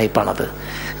പ്രത്യേക ടൈപ്പാണത്,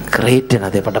 ക്രേറ്റ്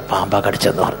ഇനത്തിൽപ്പെട്ട പാമ്പാ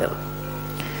കടിച്ചതെന്ന് പറഞ്ഞത്.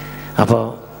 അപ്പോൾ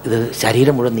ഇത്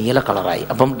ശരീരം മുഴുവൻ നീല കളറായി.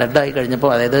 അപ്പം ഡെഡായി കഴിഞ്ഞപ്പോൾ,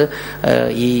 അതായത്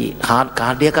ഈ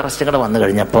കാർഡിയക് അറസ്റ്റ് കൂടെ വന്നു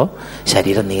കഴിഞ്ഞപ്പോൾ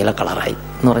ശരീരം നീല കളറായി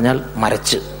എന്ന് പറഞ്ഞാൽ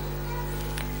മരച്ച്.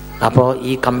 അപ്പോൾ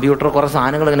ഈ കമ്പ്യൂട്ടർ കുറേ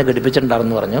സാധനങ്ങൾ ഇങ്ങനെ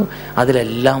ഘടിപ്പിച്ചിട്ടുണ്ടായിരുന്നു പറഞ്ഞു,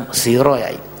 അതിലെല്ലാം 0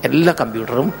 ആയി, എല്ലാ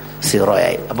കമ്പ്യൂട്ടറും 0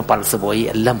 ആയി. അപ്പോൾ പൾസ് പോയി,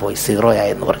 എല്ലാം പോയി, 0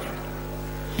 ആയി എന്ന് പറഞ്ഞു.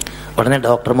 ഉടനെ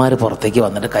ഡോക്ടർമാർ പുറത്തേക്ക്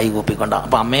വന്നിട്ട് കൈ കൂപ്പിക്കൊണ്ടാണ്.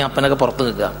 അപ്പോൾ അമ്മയും അപ്പനൊക്കെ പുറത്ത്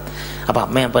നിൽക്കുക. അപ്പോൾ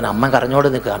അമ്മ കരഞ്ഞോട്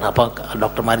നിൽക്കുകയാണ്. അപ്പോൾ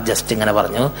ഡോക്ടർമാർ ജസ്റ്റ് ഇങ്ങനെ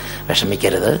പറഞ്ഞു,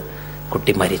 വിഷമിക്കരുത്,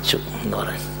 കുട്ടി മരിച്ചു എന്ന്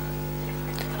പറഞ്ഞു.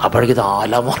 അപ്പോഴേക്കിത്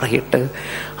അലമുറയിട്ട്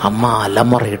അമ്മ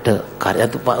അലമുറയിട്ട്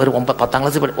ഒരു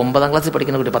 9ാം ക്ലാസ്സിൽ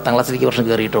പഠിക്കുന്ന കുട്ടി, 10ാം ക്ലാസ്സിലേക്ക് വർഷം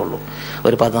കയറിയിട്ടുള്ളൂ,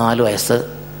 ഒരു 14 വയസ്സ്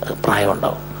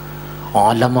പ്രായമുണ്ടാവും.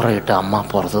 അലമുറയിട്ട് അമ്മ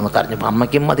പുറത്തുനിന്ന് കരഞ്ഞു.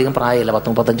 അമ്മയ്ക്കും അധികം പ്രായമില്ല,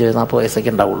 35-40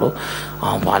 വയസ്സൊക്കെ ഉണ്ടാവുള്ളൂ.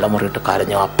 അലമുറയിട്ട്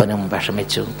കരഞ്ഞു. അപ്പനും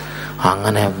വിഷമിച്ചു.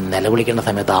 അങ്ങനെ നിലവിളിക്കേണ്ട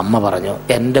സമയത്ത് അമ്മ പറഞ്ഞു,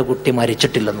 എൻ്റെ കുട്ടി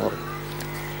മരിച്ചിട്ടില്ലെന്ന് പറഞ്ഞു.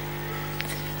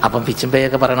 അപ്പം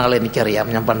പിച്ചുമ്പയൊക്കെ പറയുന്ന ആൾ എനിക്കറിയാം,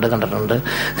 ഞാൻ പണ്ട് കണ്ടിട്ടുണ്ട്.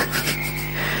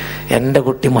 എൻ്റെ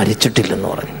കുട്ടി മരിച്ചിട്ടില്ലെന്ന്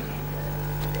പറഞ്ഞു.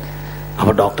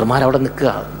 അപ്പോൾ ഡോക്ടർമാരവിടെ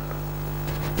നിൽക്കുക,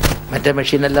 മറ്റേ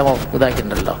മെഷീനെല്ലാം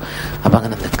ഇതാക്കിയിട്ടുണ്ടല്ലോ. അപ്പം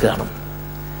അങ്ങനെ നിൽക്കുകയാണ്.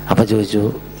 അപ്പം ചോദിച്ചു,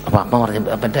 അപ്പം അമ്മ പറഞ്ഞു,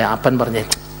 എൻ്റെ അപ്പൻ പറഞ്ഞ്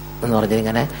എന്ന് പറഞ്ഞ്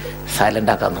ഇങ്ങനെ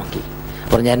സൈലൻ്റ് ആക്കാൻ നോക്കി.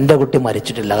 പറഞ്ഞു, എൻ്റെ കുട്ടി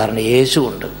മരിച്ചിട്ടില്ല, കാരണം യേശു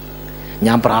ഉണ്ട്,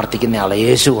 ഞാൻ പ്രാർത്ഥിക്കുന്ന ആളെ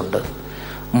യേശു ഉണ്ട്.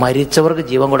 മരിച്ചവർക്ക്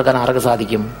ജീവൻ കൊടുക്കാൻ ആർക്ക്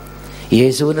സാധിക്കും?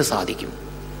 യേശുവിന് സാധിക്കും.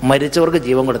 മരിച്ചവർക്ക്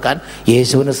ജീവൻ കൊടുക്കാൻ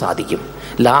യേശുവിന് സാധിക്കും.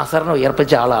 ലാസറിനെ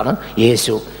ഉയർപ്പിച്ച ആളാണ്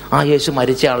യേശു. ആ യേശു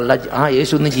മരിച്ച ആളല്ല, ആ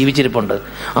യേശു ഇന്ന് ജീവിച്ചിരിപ്പുണ്ട്.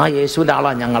 ആ യേശുവിൻ്റെ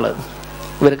ആളാണ് ഞങ്ങൾ.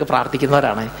 ഇവരൊക്കെ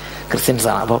പ്രാർത്ഥിക്കുന്നവരാണ്,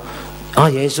 ക്രിസ്ത്യൻസാണ്. അപ്പോൾ ആ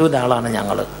യേശുവിൻ്റെ ആളാണ്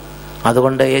ഞങ്ങൾ.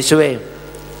 അതുകൊണ്ട് യേശുവേ,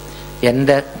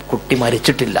 എൻ്റെ കുട്ടി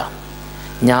മരിച്ചിട്ടില്ല,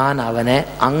 ഞാൻ അവനെ,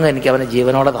 അങ്ങ് എനിക്ക് അവനെ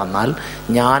ജീവനോടെ തന്നാൽ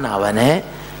ഞാൻ അവനെ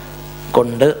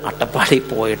കൊണ്ട് അട്ടപ്പാടി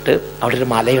പോയിട്ട് അവിടെ ഒരു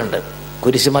മലയുണ്ട്,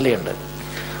 കുരിശുമലയുണ്ട്.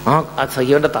 ആ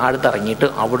സയ്യോൻ്റെ താഴത്ത് ഇറങ്ങിയിട്ട്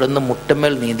അവിടുന്ന്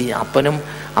മുട്ടുമേൽ നീന്തി, അപ്പനും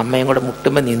അമ്മയും കൂടെ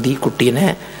മുട്ടുമേൽ നീന്തി കുട്ടീനെ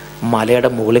മലയുടെ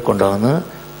മുകളിൽ കൊണ്ടുവന്ന്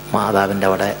മാതാവിൻ്റെ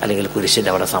അവിടെ അല്ലെങ്കിൽ കുരിശിൻ്റെ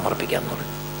അവിടെ സമർപ്പിക്കാൻ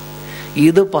പറഞ്ഞു.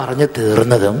 ഇത് പറഞ്ഞ്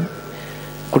തീർന്നതും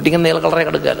കുട്ടിക്ക് നീല കളറായി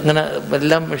കിടക്കുക, ഇങ്ങനെ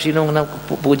എല്ലാം മെഷീനും ഇങ്ങനെ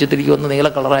പൂജ്യത്തിലേക്ക് വന്ന് നീല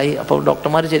കളറായി. അപ്പോൾ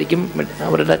ഡോക്ടർമാർ ശരിക്കും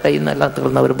അവരുടെ കയ്യിൽ നിന്നെല്ലാം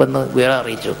തീർന്ന് അവർ വന്ന് വേറെ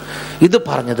അറിയിച്ചു. ഇത്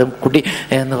പറഞ്ഞതും കുട്ടി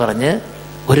എന്ന് പറഞ്ഞ്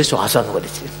ഒരു ശ്വാസം അങ്ങ്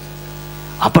വലിച്ച്.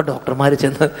 അപ്പം ഡോക്ടർമാർ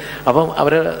ചെന്ന്, അപ്പം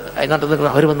അതിനകത്ത്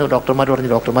അവർ വന്ന്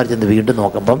ഡോക്ടർമാർ ചെന്ന് വീണ്ടും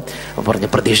നോക്കുമ്പം പറഞ്ഞ്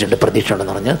പ്രതീക്ഷ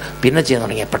ഉണ്ടെന്ന് പറഞ്ഞ് പിന്നെ ചെയ്യാൻ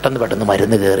തുടങ്ങി. പെട്ടെന്ന്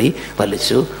മരുന്ന് കയറി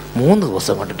വലിച്ചു. 3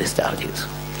 ദിവസം കൊണ്ട് ഡിസ്ചാർജ് ചെയ്തു.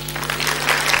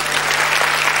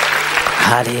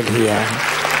 ഹല്ലേലൂയ.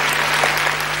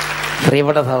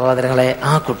 പ്രിയപ്പെട്ട സഹോദരങ്ങളെ,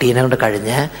 ആ കുട്ടീനെ കൊണ്ട്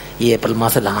കഴിഞ്ഞ് ഈ ഏപ്രിൽ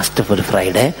മാസം ലാസ്റ്റ് ഒരു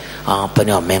ഫ്രൈഡേ ആ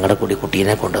അപ്പനും അമ്മയും കൂടെ കൂടി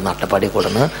കുട്ടീനെ കൊണ്ടുവന്ന് അട്ടപ്പാടി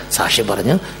കൊണ്ടുവന്ന് സാക്ഷ്യം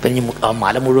പറഞ്ഞു. പിന്നെ ആ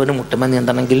മല മുഴുവനും മുട്ടുമേ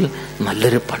നീന്തണമെങ്കിൽ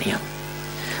നല്ലൊരു പണിയാണ്.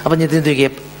 അപ്പം ഞാൻ ചിന്തിക്കുക,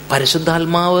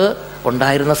 പരിശുദ്ധാത്മാവ്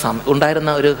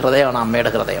ഉണ്ടായിരുന്ന ഒരു ഹൃദയമാണ്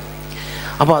അമ്മയുടെ ഹൃദയം.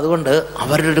 അപ്പോൾ അതുകൊണ്ട്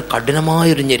അവരുടെ ഒരു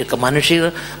കഠിനമായൊരു ഞെരുക്കം,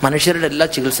 മനുഷ്യരുടെ എല്ലാ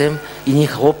ചികിത്സയും ഇനി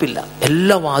ഹോപ്പില്ല,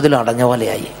 എല്ലാ വാതിലും അടഞ്ഞ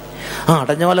പോലെയായി. ആ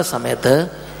അടഞ്ഞ പോലെ സമയത്ത്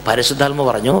പരിശുദ്ധാത്മ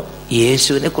പറഞ്ഞു,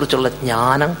 യേശുവിനെ കുറിച്ചുള്ള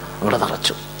ജ്ഞാനം അവിടെ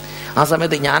നിറച്ചു. ആ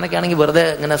സമയത്ത് ഞാനൊക്കെ ആണെങ്കിൽ വെറുതെ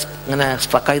ഇങ്ങനെ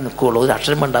സ്ട്രക്കായി നിൽക്കുകയുള്ളൂ, ഒരു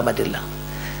അക്ഷരം മിണ്ടാൻ പറ്റില്ല.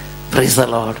 Price the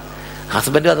Lord.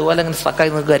 ഹസ്ബൻഡും അതുപോലെ അങ്ങനെ സ്ട്രക്കായി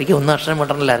നിൽക്കുമായിരിക്കും, ഒന്നും അക്ഷരം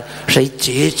മിണ്ടണില്ലായിരുന്നു. പക്ഷേ ഈ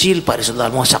ചേച്ചിയിൽ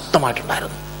പരിശുദ്ധാത്മാവ്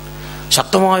ശക്തമായിട്ടുണ്ടായിരുന്നു.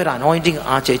 ശക്തമായൊരു അനോയിന്റിങ്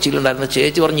ആ ചേച്ചിയിലുണ്ടായിരുന്നു.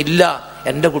 ചേച്ചി പറഞ്ഞില്ല,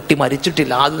 എൻ്റെ കുട്ടി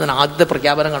മരിച്ചിട്ടില്ല. ആദ്യത്തെ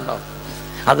പ്രഖ്യാപനം കണ്ടോ?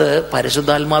 അത്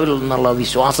പരിശുദ്ധാത്മാവിൽ നിന്നുള്ള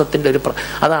വിശ്വാസത്തിൻ്റെ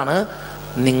അതാണ്.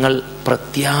 നിങ്ങൾ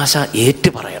പ്രത്യാശ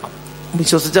ഏറ്റുപറയണം.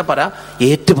 വിശ്വസിച്ചാൽ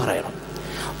ഏറ്റുപറയണം.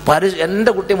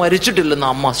 എൻ്റെ കുട്ടി മരിച്ചിട്ടില്ലെന്ന്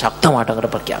അമ്മ ശക്തമായിട്ട് അങ്ങനെ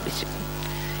പ്രഖ്യാപിച്ചു.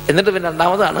 എന്നിട്ട് പിന്നെ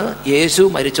രണ്ടാമതാണ്, യേശു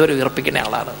മരിച്ചവരെ ഉയർപ്പിക്കുന്ന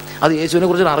ആളാണ്. അത് യേശുവിനെ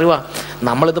കുറിച്ചൊരു അറിവാണ്.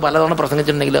 നമ്മളിത് പലതവണ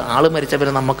പ്രസംഗിച്ചിട്ടുണ്ടെങ്കിൽ ആൾ മരിച്ച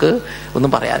പിന്നെ നമുക്ക്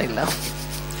ഒന്നും പറയാനില്ല.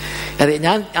 അതെ,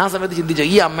 ഞാൻ ആ സമയത്ത് ചിന്തിച്ചു,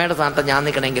 ഈ അമ്മയുടെ സ്ഥാനത്ത് ഞാൻ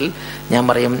നിൽക്കണമെങ്കിൽ ഞാൻ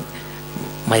പറയും,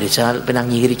 മരിച്ചാൽ പിന്നെ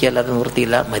അംഗീകരിക്കുക, അല്ലാതെ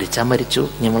നിവൃത്തിയില്ല. മരിച്ചാൽ മരിച്ചു,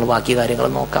 നമ്മൾ ബാക്കി കാര്യങ്ങൾ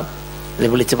നോക്കാം.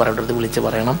 വിളിച്ച് പറയേണ്ടത് വിളിച്ച്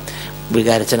പറയണം,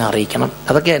 വികാരച്ചനെ അറിയിക്കണം,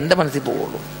 അതൊക്കെ എൻ്റെ മനസ്സിൽ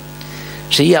പോവുള്ളൂ.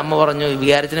 പക്ഷേ ഈ അമ്മ പറഞ്ഞു,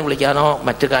 വികാരത്തിനെ വിളിക്കാനോ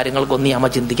മറ്റു കാര്യങ്ങൾക്കൊന്നും ഈ അമ്മ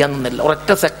ചിന്തിക്കാൻ നിന്നില്ല. ഒരൊറ്റ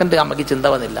സെക്കൻഡ് അമ്മയ്ക്ക് ചിന്ത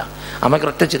വന്നില്ല. അമ്മയ്ക്ക്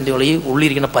ഒരൊറ്റ ചിന്തയുള്ളൂ, ഈ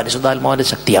ഉള്ളിരിക്കുന്ന പരിശുദ്ധാത്മാവിൻ്റെ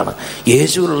ശക്തിയാണ്,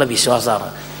 യേശുവിലുള്ള വിശ്വാസമാണ്.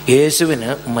 യേശുവിന്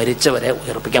മരിച്ചവരെ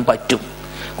ഉയർപ്പിക്കാൻ പറ്റും.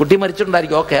 കുട്ടി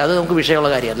മരിച്ചിട്ടുണ്ടായിരിക്കും, ഓക്കെ, അത് നമുക്ക്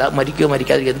വിഷയമുള്ള കാര്യമല്ല. മരിക്കുകയോ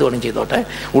മരിക്കാതിരിക്കുക എന്ത് വേണം ചെയ്തോട്ടെ,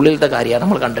 ഉള്ളിലത്തെ കാര്യമാണ്,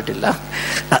 നമ്മൾ കണ്ടിട്ടില്ല.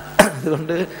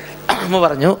 അതുകൊണ്ട് അമ്മ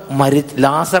പറഞ്ഞു,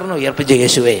 ലാസറിനെ ഉയർപ്പിച്ച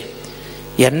യേശുവേ,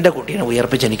 എൻ്റെ കുട്ടീനെ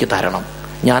ഉയർപ്പിച്ച് എനിക്ക് തരണം.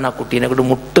 ഞാൻ ആ കുട്ടീനെ കൊണ്ട്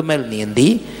മുട്ടുമേൽ നീന്തി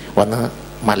വന്ന്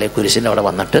മലക്കുരിശിൻ്റെ അവിടെ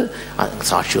വന്നിട്ട്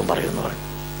സാക്ഷ്യവും പറയുമെന്ന് പറഞ്ഞു.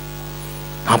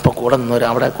 അപ്പം കൂടെ നിന്നൊരു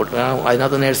അവിടെ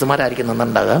അതിനകത്ത് നേഴ്സുമാരായിരിക്കും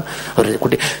നിന്നുണ്ടാകുക. ഒരു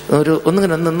കുട്ടി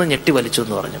ഒന്നിങ്ങനെ നിന്ന് ഞെട്ടി വലിച്ചു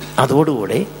എന്ന് പറഞ്ഞു.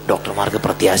 അതോടുകൂടി ഡോക്ടർമാർക്ക്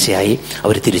പ്രത്യാശയായി.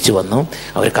 അവർ തിരിച്ചു വന്നു,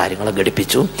 അവർ കാര്യങ്ങൾ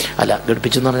ഘടിപ്പിച്ചു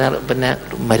എന്ന് പറഞ്ഞാൽ പിന്നെ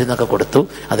മരുന്നൊക്കെ കൊടുത്തു.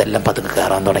 അതെല്ലാം പതുക്കെ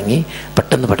കയറാൻ തുടങ്ങി.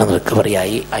 പെട്ടെന്ന്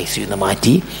റിക്കവറിയായി. ICUന്ന്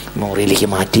മാറ്റി, മുറിയിലേക്ക്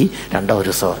മാറ്റി. 2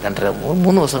 ദിവസം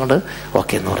 2.5-3 ദിവസം കൊണ്ട്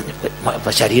ഓക്കെ എന്ന് പറഞ്ഞു.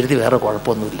 അപ്പം ശരീരത്തിൽ വേറെ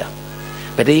കുഴപ്പമൊന്നുമില്ല.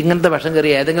 പിന്നെ ഇങ്ങനത്തെ വിഷം കയറി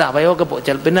ഏതെങ്കിലും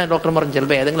അവയവമൊക്കെ പിന്നെ ഡോക്ടർ പറഞ്ഞു,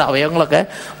 ചിലപ്പോൾ ഏതെങ്കിലും അവയവങ്ങളൊക്കെ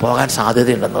പോകാൻ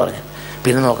സാധ്യതയുണ്ടെന്ന് പറഞ്ഞു.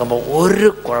 പിന്നെ നോക്കുമ്പോൾ ഒരു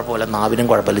കുഴപ്പമില്ല, നാവിനും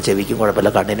കുഴപ്പമില്ല, ചെവിക്കും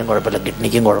കുഴപ്പമില്ല, കണ്ണിനും കുഴപ്പമില്ല,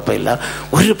 കിഡ്നിക്കും കുഴപ്പമില്ല,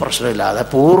 ഒരു പ്രശ്നമില്ലാതെ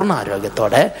പൂർണ്ണ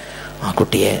ആരോഗ്യത്തോടെ ആ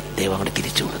കുട്ടിയെ ദൈവം അങ്ങോട്ട്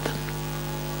തിരിച്ചു കൊടുത്തു.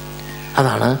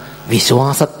 അതാണ്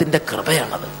വിശ്വാസത്തിൻ്റെ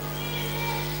കൃപയാണത്.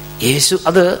 യേശു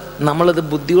അത് നമ്മളിത്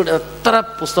ബുദ്ധിയോടെ എത്ര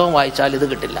പുസ്തകം വായിച്ചാലും ഇത്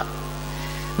കിട്ടില്ല.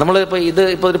 നമ്മളിപ്പോൾ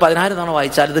ഇപ്പോൾ ഒരു 16 തവണ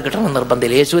വായിച്ചാൽ ഇത് കിട്ടണം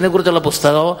നിർബന്ധമില്ല. യേശുവിനെ കുറിച്ചുള്ള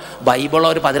പുസ്തകമോ ബൈബിളോ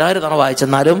ഒരു 16 തവണ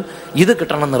വായിച്ചെന്നാലും ഇത്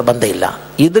കിട്ടണം നിർബന്ധമില്ല.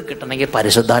 ഇത് കിട്ടണമെങ്കിൽ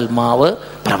പരിശുദ്ധാത്മാവ്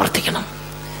പ്രവർത്തിക്കണം.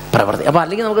 അപ്പോൾ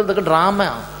അല്ലെങ്കിൽ നമുക്ക് ഇതൊക്കെ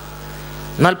ഡ്രാമയാണ്.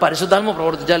 എന്നാൽ പരിശുദ്ധാത്മാവ്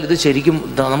പ്രവർത്തിച്ചാൽ ഇത് ശരിക്കും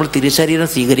നമ്മൾ തിരുശരീരം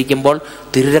സ്വീകരിക്കുമ്പോൾ,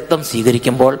 തിരുരക്തം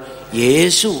സ്വീകരിക്കുമ്പോൾ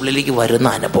യേശു ഉള്ളിലേക്ക് വരുന്ന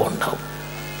അനുഭവം ഉണ്ടാവും.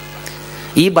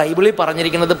 ഈ ബൈബിളിൽ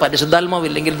പറഞ്ഞിരിക്കുന്നത് പരിശുദ്ധാത്മാവ്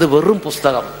ഇല്ലെങ്കിൽ ഇത് വെറും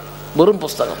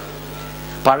പുസ്തകം,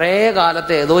 പഴയ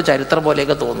കാലത്തെ ഏതോ ചരിത്രം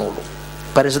പോലെയൊക്കെ തോന്നുള്ളൂ.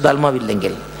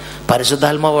 പരിശുദ്ധാത്മാവില്ലെങ്കിൽ,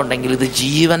 പരിശുദ്ധാത്മാവ് ഉണ്ടെങ്കിൽ ഇത്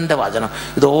ജീവന്റെ വചനം.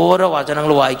 ഇത് ഓരോ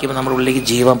വചനങ്ങൾ വായിക്കുമ്പോൾ നമ്മുടെ ഉള്ളിലേക്ക്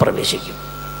ജീവൻ പ്രവേശിക്കും.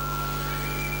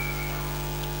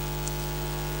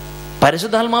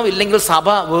 പരിശുദ്ധാത്മാവ് ഇല്ലെങ്കിൽ സഭ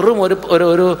വെറും ഒരു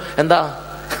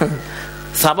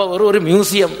സഭ വെറും ഒരു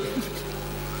മ്യൂസിയം,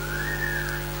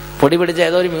 പൊടി പിടിച്ച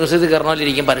ഏതോ ഒരു മ്യൂസിയത്തിൽ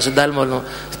കയറണോലിരിക്കും.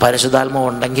 പരിശുദ്ധാത്മാവ്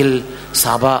ഉണ്ടെങ്കിൽ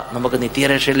സഭ നമുക്ക്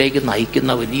നിത്യരക്ഷയിലേക്ക്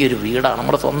നയിക്കുന്ന വലിയൊരു വീടാണ്,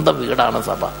 നമ്മുടെ സ്വന്തം വീടാണ്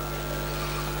സഭ.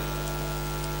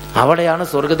 അവിടെയാണ്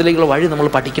സ്വർഗത്തിലേക്കുള്ള വഴി നമ്മൾ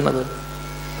പഠിക്കുന്നത്.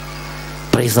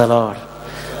 Praise the lord,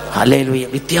 hallelujah.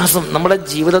 വ്യത്യാസം, നമ്മുടെ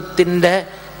ജീവിതത്തിന്റെ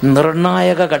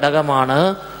നിർണായക ഘടകമാണ്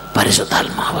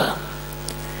പരിശുദ്ധാത്മാവ്.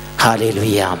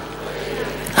 Hallelujah,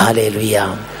 hallelujah,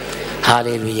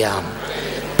 hallelujah.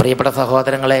 പ്രിയപ്പെട്ട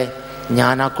സഹോദരങ്ങളെ,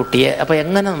 ഞാൻ ആ കുട്ടിയെ, അപ്പം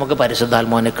എങ്ങനെ നമുക്ക്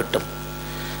പരിശുദ്ധാത്മാവിനെ കിട്ടും?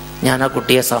 ഞാൻ ആ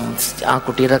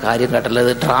കുട്ടിയുടെ കാര്യം കേട്ടല്ലോ.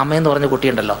 ഇത് ഡ്രാമയെന്ന് പറഞ്ഞ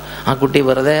കുട്ടിയുണ്ടല്ലോ, ആ കുട്ടി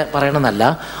വെറുതെ പറയണമെന്നല്ല,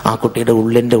 ആ കുട്ടിയുടെ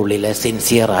ഉള്ളിലെ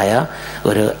സിൻസിയറായ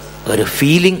ഒരു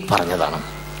ഫീലിംഗ് പറഞ്ഞതാണ്.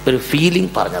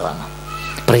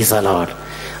 Praise the lord.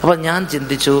 അപ്പം ഞാൻ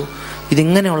ചിന്തിച്ചു,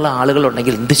 ഇതിങ്ങനെയുള്ള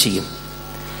ആളുകളുണ്ടെങ്കിൽ എന്ത് ചെയ്യും?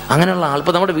 അങ്ങനെയുള്ള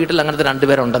ഇപ്പോൾ നമ്മുടെ വീട്ടിൽ അങ്ങനത്തെ 2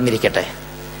 പേരുണ്ടെന്നിരിക്കട്ടെ,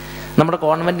 നമ്മുടെ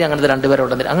കോൺവെന്റിൽ അങ്ങനത്തെ 2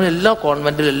 പേരുണ്ടെന്നിരിക്കും. അങ്ങനെ എല്ലാ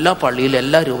കോൺവെന്റിലും, എല്ലാ പള്ളിയിലും,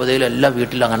 എല്ലാ രൂപതയിലും, എല്ലാ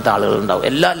വീട്ടിലും അങ്ങനത്തെ ആളുകളുണ്ടാവും.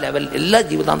 എല്ലാ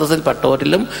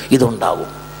ജീവിതാന്തസ്സിൽപ്പെട്ടവരിലും ഇതുണ്ടാവും.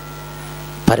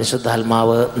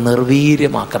 പരിശുദ്ധാത്മാവ്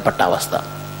നിർവീര്യമാക്കപ്പെട്ട അവസ്ഥ.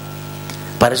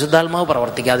 പരിശുദ്ധാത്മാവ്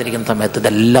പ്രവർത്തിക്കാതിരിക്കുന്ന സമയത്ത്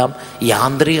ഇതെല്ലാം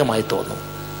യാന്ത്രികമായി തോന്നും.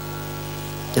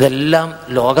 ഇതെല്ലാം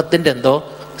ലോകത്തിൻ്റെ എന്തോ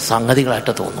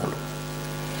സംഗതികളായിട്ട് തോന്നുള്ളൂ.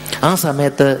 ആ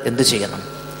സമയത്ത് എന്ത് ചെയ്യണം?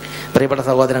 പ്രിയപ്പെട്ട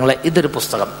സഹോദരങ്ങളെ, ഇതൊരു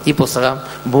പുസ്തകം. ഈ പുസ്തകം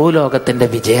ഭൂലോകത്തിൻ്റെ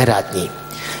വിജയരാജ്ഞി.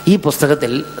 ഈ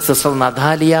പുസ്തകത്തിൽ സിസ്റ്റർ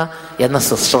നഥാലിയ എന്ന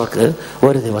സിസ്റ്റർക്ക്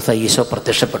ഒരു ദിവസം ഈശോ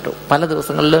പ്രത്യക്ഷപ്പെട്ടു. പല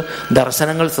ദിവസങ്ങളിൽ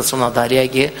ദർശനങ്ങൾ സിസ്റ്റർ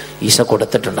നഥാലിയയ്ക്ക് ഈശോ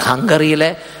കൊടുത്തിട്ടുണ്ട്. ഹംഗറിയിലെ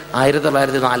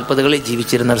 1940കളിൽ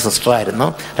ജീവിച്ചിരുന്ന ഒരു സിസ്റ്ററായിരുന്നു.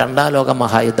 2ാം ലോക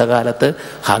മഹായുദ്ധകാലത്ത്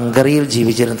ഹംഗറിയിൽ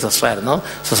ജീവിച്ചിരുന്ന സിസ്റ്ററായിരുന്നു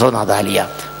സിസ്റ്റർ നഥാലിയ.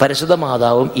 പരിശുദ്ധ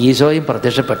മാതാവും ഈശോയും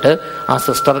പ്രത്യക്ഷപ്പെട്ട് ആ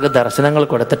സിസ്റ്റർക്ക് ദർശനങ്ങൾ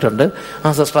കൊടുത്തിട്ടുണ്ട്.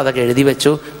 ആ സിസ്റ്റർ അതൊക്കെ എഴുതി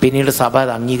വെച്ചു. പിന്നീട് സഭ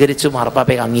അത് അംഗീകരിച്ചു,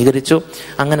 മാർപ്പാപ്പയെ അംഗീകരിച്ചു.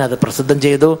 അങ്ങനെ അത് പ്രസിദ്ധം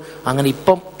ചെയ്തു. അങ്ങനെ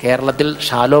ഇപ്പം കേരളത്തിൽ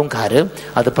ഷാലോംകാർ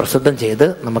അത് പ്രസിദ്ധം ചെയ്ത്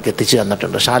നമുക്ക് എത്തിച്ചു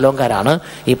തന്നിട്ടുണ്ട്. ഷാലോംകാരാണ്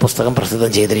ഈ പുസ്തകം പ്രസിദ്ധം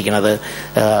ചെയ്തിരിക്കുന്നത്.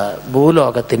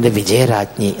 ഭൂലോകത്തിൻ്റെ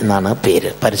വിജയരാജ്ഞി എന്നാണ് പേര്.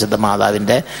 പരിശുദ്ധ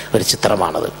മാതാവിൻ്റെ ഒരു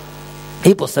ചിത്രമാണത്.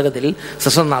 ഈ പുസ്തകത്തിൽ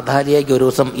സിസ്റ്റർ നഥാലിയയ്ക്ക് ഒരു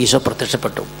ദിവസം ഈശോ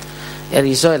പ്രത്യക്ഷപ്പെട്ടു.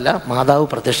 ഈശോ അല്ല, മാതാവ്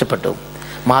പ്രത്യക്ഷപ്പെട്ടു.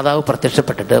 മാതാവ്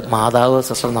പ്രത്യക്ഷപ്പെട്ടിട്ട് മാതാവ്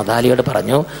സിസ്റ്റർ നഥാലിയോട്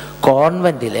പറഞ്ഞു,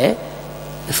 കോൺവെന്റിലെ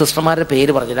സിസ്റ്റർമാരുടെ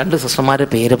പേര് പറഞ്ഞു, 2 സിസ്റ്റർമാരുടെ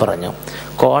പേര് പറഞ്ഞു.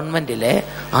 കോൺവെന്റിലെ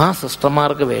ആ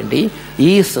സിസ്റ്റർമാർക്ക് വേണ്ടി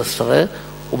ഈ സിസ്റ്റർ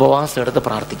ഉപവാസം എടുത്ത്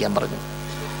പ്രാർത്ഥിക്കാൻ പറഞ്ഞു,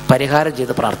 പരിഹാരം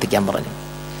ചെയ്ത് പ്രാർത്ഥിക്കാൻ പറഞ്ഞു,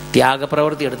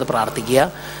 ത്യാഗപ്രവൃത്തി എടുത്ത് പ്രാർത്ഥിക്കുക.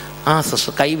 ആ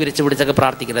സിസ്റ്റർ കൈ വിരിച്ച് പിടിച്ചൊക്കെ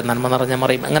പ്രാർത്ഥിക്കില്ലേ, നന്മ നിറഞ്ഞ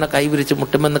മറിയും, അങ്ങനെ കൈ വിരിച്ച്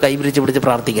മുട്ടുമെന്ന് കൈ വിരിച്ച് പിടിച്ച്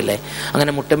പ്രാർത്ഥിക്കില്ലേ,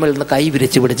 അങ്ങനെ മുട്ടുമ്മിൽ നിന്ന് കൈ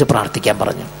വിരിച്ച് പിടിച്ച് പ്രാർത്ഥിക്കാൻ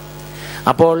പറഞ്ഞു.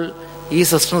 അപ്പോൾ ഈ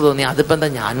സിസ്റ്ററിന് തോന്നി, അതിപ്പോൾ എന്താ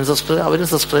ഞാനും സിസ്റ്റർ അവരും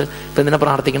സിസ്റ്റർ, ഇപ്പം എന്തിനാ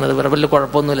പ്രാർത്ഥിക്കുന്നത്? വേറെ വലിയ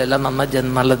കുഴപ്പമൊന്നുമില്ല, എല്ലാം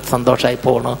നല്ല സന്തോഷമായി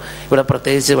പോകണു, ഇവിടെ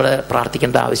പ്രത്യേകിച്ച് ഇവിടെ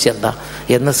പ്രാർത്ഥിക്കേണ്ട ആവശ്യം എന്താ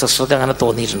എന്ന് സിസ്റ്റർക്ക് അങ്ങനെ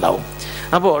തോന്നിയിട്ടുണ്ടാവും.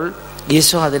 അപ്പോൾ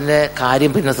ഈശോ അതിൻ്റെ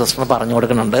കാര്യം പിന്നെ സിസ്റ്ററിന് പറഞ്ഞു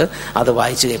കൊടുക്കുന്നുണ്ട്. അത്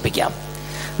വായിച്ച് കേൾപ്പിക്കാം.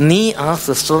 നീ ആ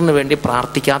സിസ്റ്ററിന് വേണ്ടി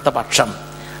പ്രാർത്ഥിക്കാത്ത പക്ഷം,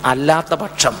 അല്ലാത്ത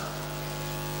പക്ഷം,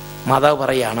 മാതാവ്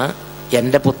പറയാണ്,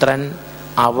 എൻ്റെ പുത്രൻ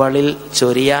അവളിൽ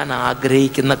ചൊരിയാൻ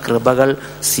ആഗ്രഹിക്കുന്ന കൃപകൾ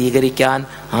സ്വീകരിക്കാൻ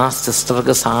ആ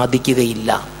സിസ്റ്റർക്ക്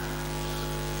സാധിക്കുകയില്ല.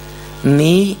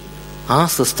 നീ ആ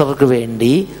സിസ്റ്റർക്ക്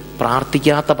വേണ്ടി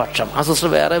പ്രാർത്ഥിക്കാത്ത പക്ഷം, ആ സിസ്റ്റർ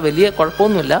വേറെ വലിയ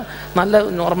കുഴപ്പമൊന്നുമില്ല, നല്ല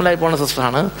നോർമലായി പോകുന്ന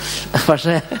സിസ്റ്ററാണ്.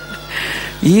 പക്ഷേ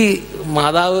ഈ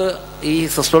മാതാവ് ഈ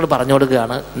സിസ്റ്ററോട് പറഞ്ഞു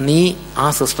കൊടുക്കുകയാണ്, നീ ആ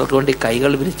സിസ്റ്റർക്ക് വേണ്ടി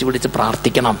കൈകൾ വിരിച്ച് പിടിച്ച്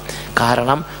പ്രാർത്ഥിക്കണം.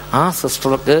 കാരണം ആ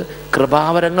സിസ്റ്റർക്ക്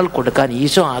കൃപാവരങ്ങൾ കൊടുക്കാൻ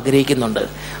ഈശോ ആഗ്രഹിക്കുന്നുണ്ട്.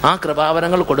 ആ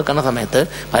കൃപാവരങ്ങൾ കൊടുക്കുന്ന സമയത്ത്,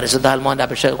 പരിശുദ്ധാത്മാവിൻ്റെ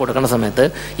അഭിഷേകം കൊടുക്കുന്ന സമയത്ത്,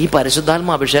 ഈ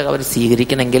പരിശുദ്ധാത്മ അഭിഷേകം അവർ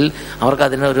സ്വീകരിക്കണമെങ്കിൽ അവർക്ക്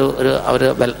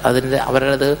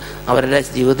അവരുടെ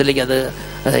ജീവിതത്തിലേക്ക് അത്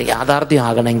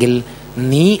യാഥാർത്ഥ്യമാകണമെങ്കിൽ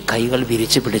നീ കൈകൾ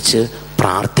വിരിച്ച് പിടിച്ച്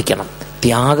പ്രാർത്ഥിക്കണം,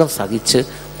 ത്യാഗം സഹിച്ച്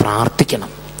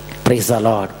പ്രാർത്ഥിക്കണം. Price the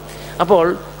lord. അപ്പോൾ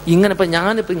ഇങ്ങനെ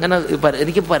ഇങ്ങനെ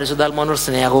എനിക്ക് പരിശുദ്ധാത്മാവിനോട്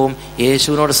സ്നേഹവും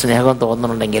യേശുവിനോട് സ്നേഹവും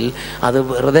തോന്നുന്നുണ്ടെങ്കിൽ അത്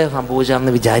വെറുതെ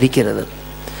സംഭവിച്ചാണെന്ന് വിചാരിക്കരുത്.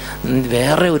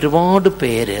 വേറെ ഒരുപാട്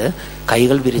പേര്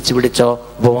കൈകൾ വിരിച്ചു പിടിച്ചോ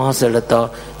ഉപവാസം എടുത്തോ,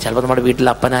 ചിലപ്പോൾ നമ്മുടെ വീട്ടിൽ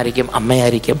അപ്പനായിരിക്കും,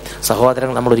 അമ്മയായിരിക്കും,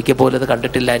 സഹോദരങ്ങൾ നമ്മൾ ഒരിക്കൽ പോലും അത്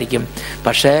കണ്ടിട്ടില്ലായിരിക്കും.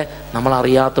 പക്ഷേ നമ്മൾ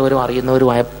അറിയാത്തവരും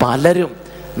അറിയുന്നവരുമായ പലരും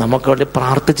നമുക്ക് വേണ്ടി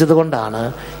പ്രാർത്ഥിച്ചത് കൊണ്ടാണ്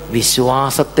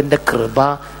വിശ്വാസത്തിൻ്റെ കൃപ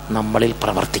നമ്മളിൽ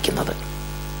പ്രവർത്തിക്കുന്നത്.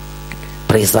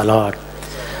 Price the Lord.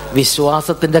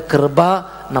 വിശ്വാസത്തിൻ്റെ കൃപ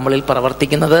നമ്മളിൽ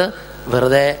പ്രവർത്തിക്കുന്നത്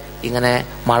വെറുതെ ഇങ്ങനെ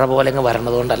മഴ പോലെ ഇങ്ങ്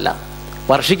വരണത് കൊണ്ടല്ല.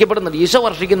 വർഷിക്കപ്പെടുന്നുണ്ട്, ഈശോ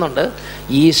വർഷിക്കുന്നുണ്ട്.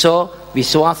 ഈശോ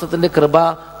വിശ്വാസത്തിൻ്റെ കൃപ,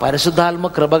 പരിശുദ്ധാത്മ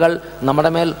കൃപകൾ നമ്മുടെ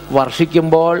മേൽ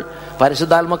വർഷിക്കുമ്പോൾ,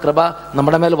 പരിശുദ്ധാത്മ കൃപ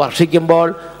നമ്മുടെ മേൽ വർഷിക്കുമ്പോൾ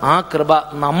ആ കൃപ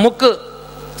നമുക്ക്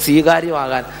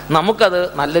സ്വീകാര്യമാകാൻ, നമുക്കത്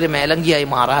നല്ലൊരു മേലങ്കിയായി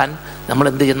മാറാൻ നമ്മൾ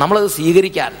എന്ത് ചെയ്യും? നമ്മളത്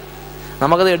സ്വീകരിക്കാൻ,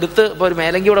 നമുക്കത് എടുത്ത്, ഇപ്പോൾ ഒരു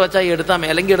മേലങ്കി ഇവിടെ വെച്ചാൽ എടുത്ത് ആ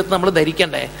മേലങ്കി എടുത്ത് നമ്മൾ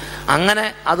ധരിക്കണ്ടേ? അങ്ങനെ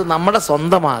അത് നമ്മുടെ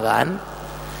സ്വന്തമാകാൻ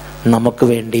നമുക്ക്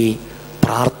വേണ്ടി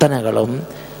പ്രാർത്ഥനകളും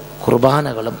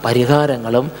കുർബാനകളും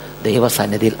പരിഹാരങ്ങളും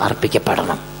ദൈവസന്നിധിയിൽ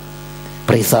അർപ്പിക്കപ്പെടണം.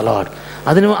 Price the Lord.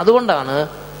 അതുകൊണ്ടാണ്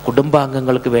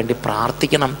കുടുംബാംഗങ്ങൾക്ക് വേണ്ടി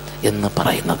പ്രാർത്ഥിക്കണം എന്ന്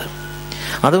പറയുന്നത്.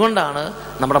 അതുകൊണ്ടാണ്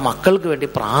നമ്മുടെ മക്കൾക്ക് വേണ്ടി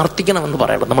പ്രാർത്ഥിക്കണമെന്ന്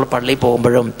പറയുന്നത്. നമ്മൾ പള്ളിയിൽ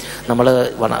പോകുമ്പോഴും, നമ്മൾ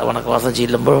വണക്കവാസം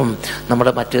ചെല്ലുമ്പോഴും,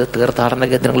 നമ്മുടെ മറ്റ് തീർത്ഥാടന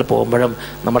കേന്ദ്രങ്ങളിൽ പോകുമ്പോഴും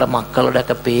നമ്മുടെ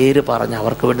മക്കളുടെയൊക്കെ പേര് പറഞ്ഞ്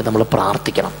അവർക്ക് വേണ്ടി നമ്മൾ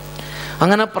പ്രാർത്ഥിക്കണം.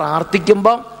 അങ്ങനെ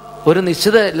പ്രാർത്ഥിക്കുമ്പം ഒരു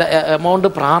നിശ്ചിത എമൗണ്ട്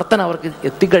പ്രാർത്ഥന അവർക്ക്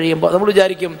എത്തിക്കഴിയുമ്പോൾ നമ്മൾ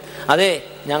വിചാരിക്കും, അതെ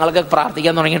ഞങ്ങളൊക്കെ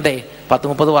പ്രാർത്ഥിക്കാൻ തുടങ്ങിയിട്ടേ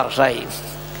 10-30 വർഷമായി.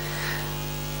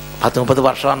 10-30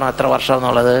 വർഷമാണോ എത്ര വർഷം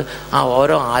എന്നുള്ളത് ആ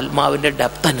ഓരോ ആത്മാവിൻ്റെ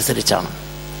ഡെപ്ത് അനുസരിച്ചാണ്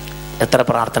എത്ര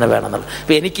പ്രാർത്ഥന വേണമെന്നുള്ളത്.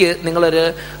 ഇപ്പം എനിക്ക് നിങ്ങളൊരു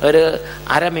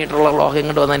 1/2 മീറ്ററുള്ള ലോഹ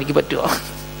ഇങ്ങോട്ട് വന്നാൽ എനിക്ക് പറ്റുമോ?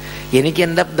 എനിക്ക്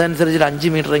എൻ്റെ ഇതനുസരിച്ച്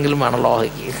 5 മീറ്ററെങ്കിലും വേണം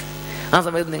ലോഹയ്ക്ക്. ആ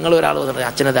സമയത്ത് നിങ്ങളൊരാൾ വന്നിട്ട്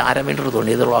അച്ഛനത് 1/2 മീറ്റർ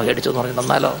തോന്നി ഇത് ലോഹ അടിച്ചു എന്ന് പറഞ്ഞിട്ട്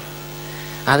തന്നാലോ?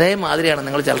 അതേമാതിരിയാണ്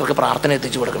നിങ്ങൾ ചിലർക്ക് പ്രാർത്ഥന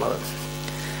എത്തിച്ചു കൊടുക്കുന്നത്.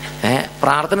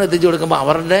 പ്രാർത്ഥന എത്തിച്ചു കൊടുക്കുമ്പോൾ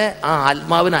അവരുടെ ആ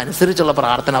ആത്മാവിനനുസരിച്ചുള്ള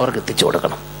പ്രാർത്ഥന അവർക്ക് എത്തിച്ചു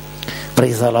കൊടുക്കണം.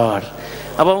 Price the lord.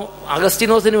 അപ്പം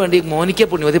അഗസ്റ്റിനോസിന് വേണ്ടി മോനിക്ക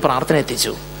പുണ്യവതി പ്രാർത്ഥന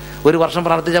എത്തിച്ചു. 1 വർഷം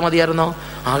പ്രാർത്ഥിച്ചാൽ മതിയായിരുന്നോ?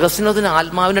 അഗസ്റ്റിനോസിന്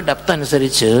ആത്മാവിൻ്റെ ഡെപ്ത്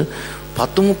അനുസരിച്ച്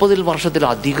 10-30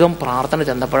 വർഷത്തിലധികം പ്രാർത്ഥന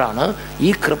ചെന്നപ്പോഴാണ് ഈ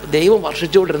ദൈവം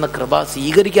വർഷിച്ചുകൊണ്ടിരുന്ന കൃപ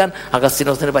സ്വീകരിക്കാൻ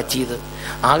അഗസ്റ്റിനോസിന് പറ്റിയത്.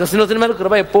 അഗസ്റ്റിനോസിന് മേൽ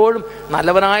കൃപ എപ്പോഴും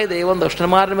നല്ലവനായ ദൈവം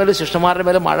ദുഷ്ടന്മാരുടെ മേലും ശിഷ്ടന്മാരുടെ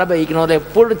മേലും മഴ പെയ്യിക്കണ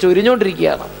എപ്പോഴും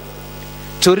ചൊരിഞ്ഞുകൊണ്ടിരിക്കുകയാണ്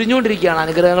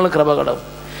അനുഗ്രഹങ്ങളും കൃപകളും.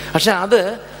 പക്ഷെ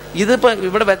ഇതിപ്പോൾ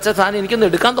ഇവിടെ വെച്ച സാധനം എനിക്കൊന്ന്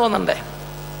എടുക്കാൻ തോന്നണ്ടേ?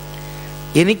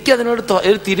 എനിക്കതിനോട്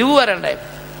ഒരു തിരിവ് വരണ്ടേ?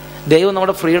 ദൈവം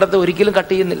നമ്മുടെ ഫ്രീഡത്തെ ഒരിക്കലും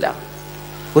കട്ട് ചെയ്യുന്നില്ല.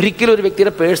 ഒരിക്കലും ഒരു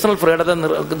വ്യക്തിയുടെ പേഴ്സണൽ ഫ്രീഡത്തെ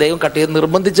ദൈവം കട്ട് ചെയ്ത്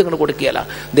നിർബന്ധിച്ച് ഇങ്ങനെ കൊടുക്കുകയല്ല.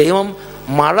 ദൈവം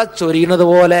മഴ ചൊരിയുന്നത്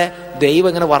പോലെ ദൈവം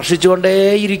ഇങ്ങനെ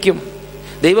വർഷിച്ചുകൊണ്ടേയിരിക്കും.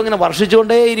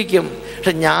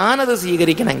 പക്ഷെ ഞാനത്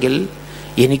സ്വീകരിക്കണമെങ്കിൽ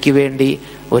എനിക്ക് വേണ്ടി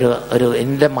ഒരു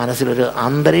എൻ്റെ മനസ്സിലൊരു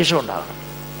അന്തരീക്ഷം ഉണ്ടാകണം.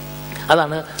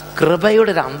 അതാണ്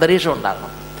കൃപയുടെ ഒരു അന്തരീക്ഷം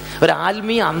ഉണ്ടാകണം, ഒരു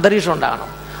ആത്മീയ അന്തരീക്ഷം ഉണ്ടാകണം.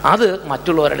 അത്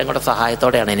മറ്റുള്ളവരുടെ കൂടെ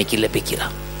സഹായത്തോടെയാണ് എനിക്ക് ലഭിക്കുക.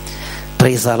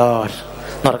 Price the lord.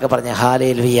 എന്നൊക്കെ പറഞ്ഞ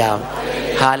ഹല്ലേലൂയ.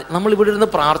 നമ്മളിവിടെ ഇരുന്ന്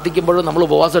പ്രാർത്ഥിക്കുമ്പോഴും, നമ്മൾ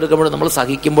ഉപവാസം എടുക്കുമ്പോഴും, നമ്മൾ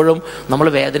സഹിക്കുമ്പോഴും, നമ്മൾ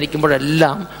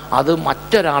വേദനിക്കുമ്പോഴെല്ലാം അത്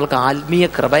മറ്റൊരാൾക്ക് ആത്മീയ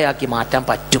കൃപയാക്കി മാറ്റാൻ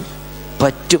പറ്റും.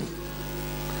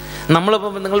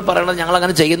 നമ്മളിപ്പോൾ നിങ്ങൾ പറയണത്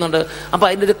ഞങ്ങളങ്ങനെ ചെയ്യുന്നുണ്ട്. അപ്പോൾ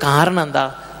അതിൻ്റെ ഒരു കാരണം എന്താ?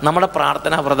 നമ്മുടെ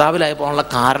പ്രാർത്ഥന വൃഥാവിലായി പോകാനുള്ള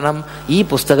കാരണം ഈ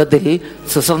പുസ്തകത്തിൽ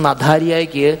സിസ്റ്റർ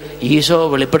നഥാലിയയ്ക്ക് ഈശോ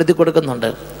വെളിപ്പെടുത്തി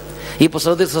കൊടുക്കുന്നുണ്ട്. ഈ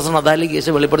പുസ്തകത്തിൽ സിസ്റ്റർ നഥാലിയയ്ക്ക്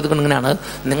ഈശോ വെളിപ്പെടുത്തിക്കൊണ്ട് ഇങ്ങനെയാണ്: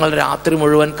 നിങ്ങൾ രാത്രി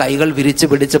മുഴുവൻ കൈകൾ വിരിച്ച്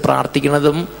പിടിച്ച്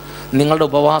പ്രാർത്ഥിക്കുന്നതും നിങ്ങളുടെ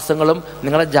ഉപവാസങ്ങളും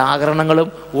നിങ്ങളുടെ ജാഗരണങ്ങളും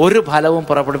ഒരു ഫലവും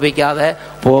പുറപ്പെടുവിക്കാതെ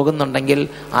പോകുന്നുണ്ടെങ്കിൽ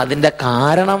അതിൻ്റെ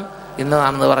കാരണം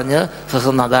ഇന്നതാണെന്ന് പറഞ്ഞ്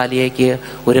സിസ്റ്റർ നഥാലിയയ്ക്ക്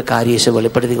ഒരു കാര്യം ഈശോ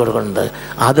വെളിപ്പെടുത്തി കൊടുക്കുന്നുണ്ട്.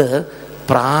 അത്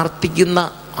പ്രാർത്ഥിക്കുന്ന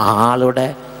ആളുടെ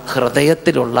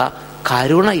ഹൃദയത്തിലുള്ള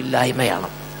കരുണയില്ലായ്മയാണ്.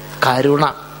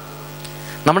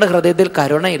 നമ്മുടെ ഹൃദയത്തിൽ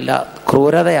കരുണയില്ല,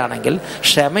 ക്രൂരതയാണെങ്കിൽ,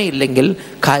 ക്ഷമയില്ലെങ്കിൽ,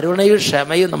 കരുണയും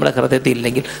ക്ഷമയും നമ്മുടെ ഹൃദയത്തിൽ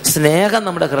ഇല്ലെങ്കിൽ, സ്നേഹം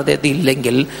നമ്മുടെ ഹൃദയത്തിൽ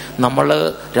ഇല്ലെങ്കിൽ, നമ്മൾ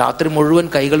രാത്രി മുഴുവൻ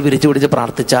കൈകൾ വിരിച്ചു പിടിച്ച്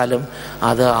പ്രാർത്ഥിച്ചാലും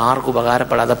അത് ആർക്കും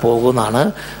ഉപകാരപ്പെടാതെ പോകുമെന്നാണ്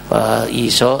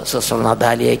ഈശോ സിസ്റ്റർ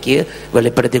നഥാലിയയ്ക്ക്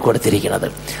വെളിപ്പെടുത്തി കൊടുത്തിരിക്കുന്നത്.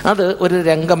 അത് ഒരു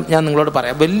രംഗം ഞാൻ നിങ്ങളോട്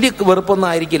പറയാം. വലിയ വെറുപ്പൊന്നും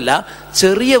ആയിരിക്കില്ല,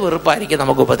 ചെറിയ വെറുപ്പായിരിക്കും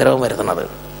നമുക്ക് ഉപദ്രവം വരുത്തുന്നത്.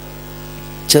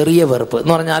 ചെറിയ വെറുപ്പ്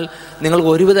എന്ന് പറഞ്ഞാൽ നിങ്ങൾക്ക്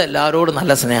ഒരുവിധം എല്ലാവരോടും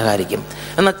നല്ല സ്നേഹമായിരിക്കും.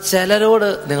 എന്നാൽ ചിലരോട്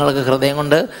നിങ്ങൾക്ക് ഹൃദയം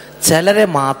കൊണ്ട്, ചിലരെ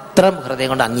മാത്രം ഹൃദയം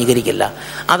കൊണ്ട് അംഗീകരിക്കില്ല.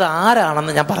 അത്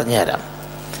ആരാണെന്ന് ഞാൻ പറഞ്ഞു തരാം.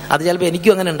 അത് ചിലപ്പോൾ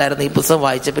എനിക്കും അങ്ങനെ ഉണ്ടായിരുന്നു. ഈ പുസ്തകം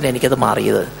വായിച്ചപ്പോൾ എനിക്കത്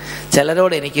മാറിയത്.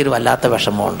 ചിലരോട് എനിക്കൊരു വല്ലാത്ത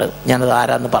വിഷമമുണ്ട്. ഞാനത്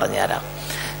ആരാന്ന് പറഞ്ഞു തരാം.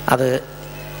 അത്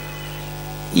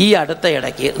ഈ അടുത്ത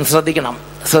ഇടയ്ക്ക്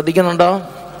ശ്രദ്ധിക്കുന്നുണ്ടോ?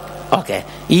 ഓക്കെ.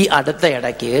 ഈ അടുത്ത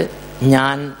ഇടയ്ക്ക്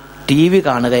ഞാൻ TV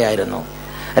കാണുകയായിരുന്നു.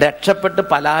 രക്ഷപ്പെട്ട്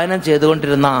പലായനം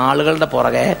ചെയ്തുകൊണ്ടിരുന്ന ആളുകളുടെ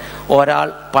പുറകെ ഒരാൾ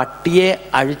പട്ടിയെ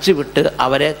അഴിച്ചുവിട്ട്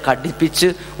അവരെ കടിപ്പിച്ച്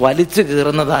വലിച്ചു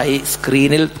കീറുന്നതായി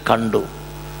സ്ക്രീനിൽ കണ്ടു.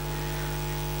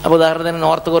 അപ്പോൾ ഉദാഹരണത്തിന്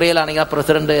നോർത്ത് കൊറിയയിലാണെങ്കിൽ ആ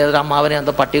പ്രസിഡന്റ് ഏതൊരു അമ്മാവനെ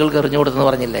എന്തോ പട്ടികൾക്ക് എറിഞ്ഞു കൊടുത്തെന്ന്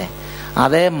പറഞ്ഞില്ലേ?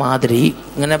 അതേമാതിരി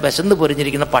ഇങ്ങനെ വിശന്ന്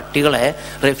പൊരിഞ്ഞിരിക്കുന്ന പട്ടികളെ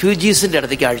റെഫ്യൂജീസിൻ്റെ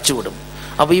അടുത്തേക്ക് അഴിച്ചുവിടും.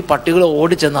 അപ്പോൾ ഈ പട്ടികൾ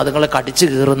ഓടിച്ചെന്ന് അതുങ്ങളെ കടിച്ചു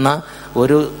കീറുന്ന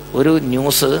ഒരു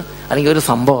ന്യൂസ് അല്ലെങ്കിൽ ഒരു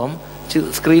സംഭവം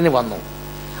സ്ക്രീനിൽ വന്നു.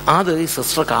 അത് ഈ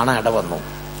സിസ്റ്റർ കാണാൻ ഇട വന്നു.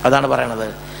 അതാണ് പറയണത്,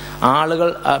 ആളുകൾ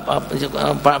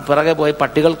പിറകെ പോയി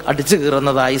പട്ടികൾ അടിച്ചു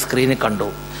കീറുന്നതായി സ്ക്രീനിൽ കണ്ടു.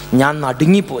 ഞാൻ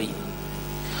നടുങ്ങിപ്പോയി.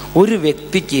 ഒരു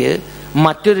വ്യക്തിക്ക്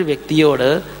മറ്റൊരു വ്യക്തിയോട്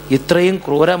ഇത്രയും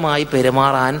ക്രൂരമായി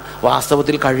പെരുമാറാൻ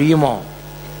വാസ്തവത്തിൽ കഴിയുമോ?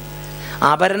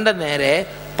 അപരന്റെ നേരെ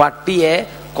പട്ടിയെ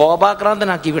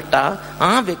കോപാക്രാന്തനാക്കി വിട്ട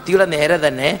ആ വ്യക്തിയുടെ നേരെ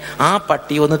തന്നെ ആ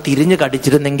പട്ടി ഒന്ന് തിരിഞ്ഞു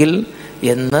കടിച്ചിരുന്നെങ്കിൽ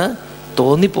എന്ന്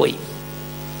തോന്നിപ്പോയി.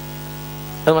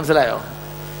 അത് മനസ്സിലായോ?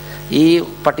 ഈ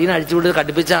പട്ടീനെ അഴിച്ചുവിട്ട്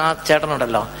കടിപ്പിച്ച ആ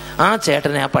ചേട്ടനുണ്ടല്ലോ, ആ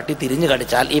ചേട്ടനെ ആ പട്ടി തിരിഞ്ഞു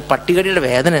കടിച്ചാൽ ഈ പട്ടികടിയുടെ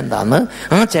വേദന എന്താന്ന്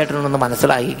ആ ചേട്ടനൊന്ന്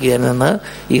മനസ്സിലാക്കിയെന്ന്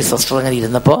ഈ സിസ്റ്റർ അങ്ങനെ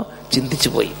ഇരുന്നപ്പോൾ ചിന്തിച്ചു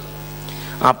പോയി.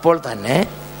 അപ്പോൾ തന്നെ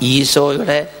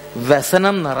ഈശോയുടെ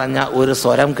വ്യസനം നിറഞ്ഞ ഒരു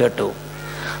സ്വരം കേട്ടു.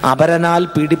 അപരനാൽ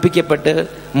പീഡിപ്പിക്കപ്പെട്ട്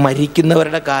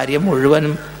മരിക്കുന്നവരുടെ കാര്യം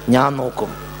മുഴുവനും ഞാൻ നോക്കും.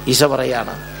 ഈശോ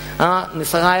പറയാണ്, ആ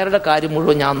നിസ്സഹായരുടെ കാര്യം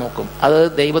മുഴുവൻ ഞാൻ നോക്കും. അത്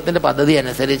ദൈവത്തിൻ്റെ പദ്ധതി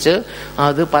അനുസരിച്ച്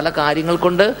അത് പല കാര്യങ്ങൾ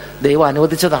കൊണ്ട് ദൈവം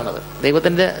അനുവദിച്ചതാണത്.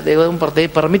 ദൈവം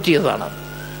പ്രത്യേകം പെർമിറ്റ് ചെയ്തതാണ്.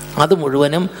 അത്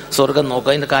മുഴുവനും സ്വർഗം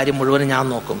നോക്കും. അതിൻ്റെ കാര്യം മുഴുവനും ഞാൻ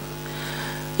നോക്കും.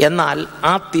 എന്നാൽ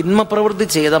ആ തിന്മ പ്രവൃത്തി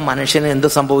ചെയ്ത മനുഷ്യന് എന്ത്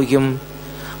സംഭവിക്കും?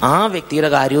 ആ വ്യക്തിയുടെ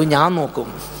കാര്യവും ഞാൻ നോക്കും.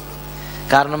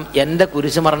 കാരണം എൻ്റെ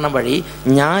കുരിശുമരണം വഴി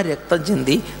ഞാൻ രക്തം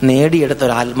ചിന്തി നേടിയെടുത്ത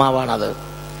ഒരു ആത്മാവാണത്.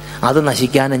 അത്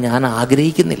നശിക്കാനും ഞാൻ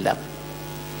ആഗ്രഹിക്കുന്നില്ല.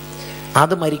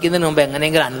 അത് മരിക്കുന്നതിന് മുമ്പ്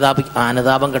എങ്ങനെയെങ്കിലും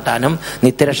അനുതാപം കിട്ടാനും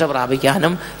നിത്യരക്ഷ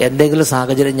പ്രാപിക്കാനും എന്തെങ്കിലും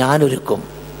സാഹചര്യം ഞാൻ ഒരുക്കും.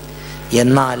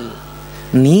 എന്നാൽ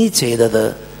നീ ചെയ്തത്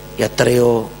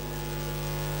എത്രയോ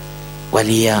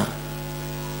വലിയ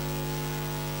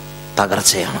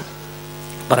തകർച്ചയാണ്.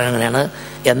 പറയണതാണ്,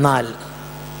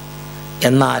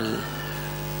 എന്നാൽ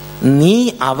നീ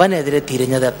അവനെതിരെ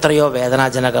തിരിഞ്ഞത് എത്രയോ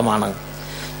വേദനാജനകമാണ്.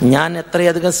 ഞാൻ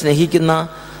എത്രയധികം സ്നേഹിക്കുന്ന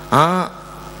ആ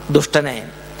ദുഷ്ടനെ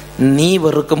നീ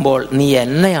വെറുക്കുമ്പോൾ നീ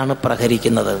എന്നെയാണ്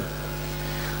പ്രഹരിക്കുന്നത്.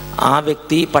 ആ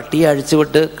വ്യക്തി പട്ടിയെ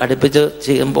അഴിച്ചുവിട്ട് കടിപ്പിച്ച്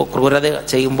ചെയ്യുമ്പോൾ, ക്രൂരത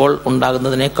ചെയ്യുമ്പോൾ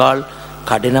ഉണ്ടാകുന്നതിനേക്കാൾ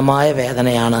കഠിനമായ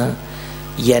വേദനയാണ്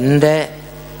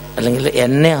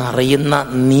എന്നെ അറിയുന്ന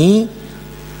നീ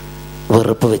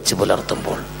വെറുപ്പ് വെച്ച്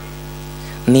പുലർത്തുമ്പോൾ.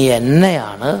 നീ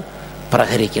എന്നെയാണ്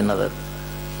പ്രഹരിക്കുന്നത്.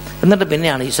 എന്നിട്ട്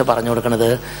പിന്നെയാണ് ഈശോ പറഞ്ഞു കൊടുക്കുന്നത്,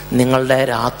 നിങ്ങളുടെ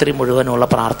രാത്രി മുഴുവനുള്ള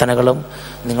പ്രാർത്ഥനകളും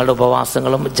നിങ്ങളുടെ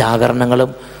ഉപവാസങ്ങളും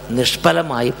ജാഗരണങ്ങളും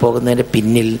നിഷ്ഫലമായി പോകുന്നതിന്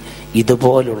പിന്നിൽ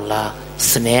ഇതുപോലുള്ള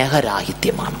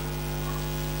സ്നേഹരാഹിത്യമാണ്.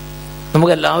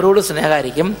 നമുക്ക് എല്ലാവരോടും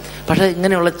സ്നേഹമായിരിക്കും, പക്ഷെ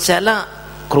ഇങ്ങനെയുള്ള ചില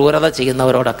ക്രൂരത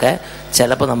ചെയ്യുന്നവരോടൊക്കെ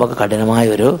ചിലപ്പോൾ നമുക്ക്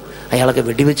കഠിനമായൊരു അയാളൊക്കെ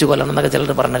വെടിവെച്ച് കൊല്ലണം എന്നൊക്കെ ചിലർ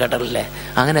പറഞ്ഞു കേട്ടില്ലേ,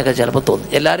 അങ്ങനെയൊക്കെ ചിലപ്പോൾ തോന്നും.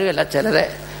 എല്ലാവരും അല്ല,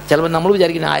 ചിലപ്പോൾ നമ്മൾ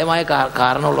വിചാരിക്കും ന്യായമായ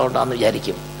കാരണമുള്ളതുകൊണ്ടാണെന്ന്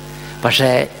വിചാരിക്കും.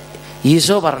 പക്ഷേ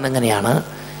ഈശോ പറഞ്ഞെങ്ങനെയാണ്,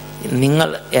 നിങ്ങൾ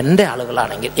എൻ്റെ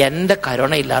ആളുകളാണെങ്കിൽ എൻ്റെ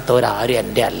കരുണയില്ലാത്തവരാരും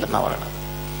എൻ്റെ അല്ലെന്നാണ് പറയുന്നത്.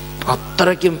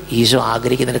 അത്രയ്ക്കും ഈശോ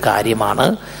ആഗ്രഹിക്കുന്നൊരു കാര്യമാണ്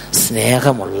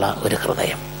സ്നേഹമുള്ള ഒരു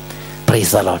ഹൃദയം.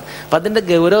 Praise the lord. അപ്പം അതിൻ്റെ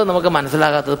ഗൗരവം നമുക്ക്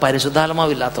മനസ്സിലാകാത്തത്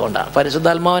പരിശുദ്ധാത്മാവ് ഇല്ലാത്തതുകൊണ്ടാണ്.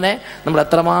 പരിശുദ്ധാത്മാവിനെ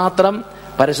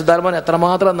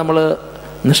എത്രമാത്രം നമ്മൾ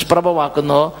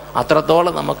നിഷ്പ്രഭമാക്കുന്നോ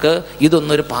അത്രത്തോളം നമുക്ക്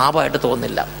ഇതൊന്നൊരു പാപമായിട്ട്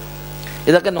തോന്നില്ല.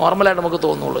 ഇതൊക്കെ നോർമലായിട്ട് നമുക്ക്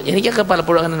തോന്നുള്ളൂ. എനിക്കൊക്കെ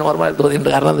പലപ്പോഴും അങ്ങനെ നോർമലായിട്ട്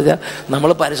തോന്നിയിട്ടുണ്ട്. കാരണം എന്താ വെച്ചാൽ നമ്മൾ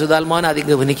പരിശുദ്ധാത്മാവിനെ അധികം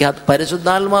ഗവനിക്കാത്ത,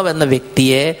 പരിശുദ്ധാത്മാവ് എന്ന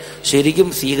വ്യക്തിയെ ശരിക്കും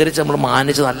സ്വീകരിച്ച് നമ്മൾ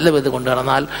മാനിച്ച് നല്ല വിധം കൊണ്ടു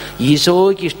നടന്നാൽ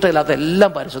ഈശോയ്ക്ക് ഇഷ്ടമില്ലാത്ത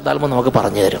എല്ലാം പരിശുദ്ധാത്മാവ് നമുക്ക്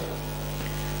പറഞ്ഞു തരും.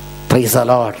 Praise the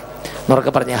lord.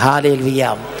 എന്നൊക്കെ പറഞ്ഞ് ഹല്ലേലൂയ.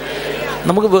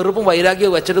 നമുക്ക് വെറുപ്പും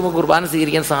വൈരാഗ്യവും വെച്ചിട്ട് നമുക്ക് കുർബാന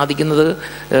സ്വീകരിക്കാൻ സാധിക്കുന്നത്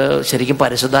ശരിക്കും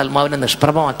പരിശുദ്ധാത്മാവിനെ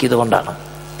നിഷ്പ്രഭമാക്കിയത് കൊണ്ടാണ്.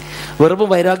 വെറുപ്പും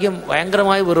വൈരാഗ്യം,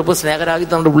 ഭയങ്കരമായ വെറുപ്പ്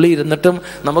സ്നേഹരാഹിത്യം നമ്മുടെ ഉള്ളിൽ ഇരുന്നിട്ടും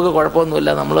നമുക്ക് കുഴപ്പമൊന്നുമില്ല,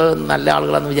 നമ്മൾ നല്ല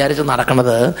ആളുകളെന്ന് വിചാരിച്ച്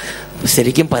നടക്കുന്നത്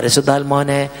ശരിക്കും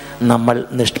പരിശുദ്ധാത്മാവിനെ നമ്മൾ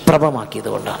നിഷ്പ്രഭമാക്കിയത്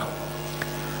കൊണ്ടാണ്.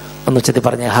 ഒന്ന് ഉച്ചത്തിൽ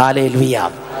പറഞ്ഞ് ഹല്ലേലൂയ.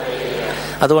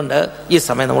 അതുകൊണ്ട് ഈ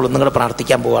സമയം നമ്മൾ ഒന്നും കൂടെ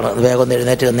പ്രാർത്ഥിക്കാൻ പോവുകയാണ്. വേഗം ഒന്ന്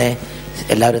എഴുന്നേറ്റ് തന്നെ,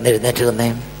 എല്ലാവരും ഒന്ന് എഴുന്നേറ്റ് തന്നെ.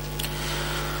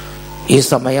 ഈ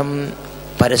സമയം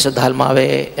പരിശുദ്ധാത്മാവേ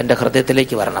എൻ്റെ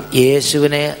ഹൃദയത്തിലേക്ക് വരണം.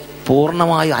 യേശുവിനെ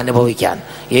പൂർണ്ണമായി അനുഭവിക്കാൻ,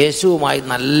 യേശുവുമായി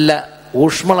നല്ല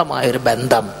ഊഷ്മളമായൊരു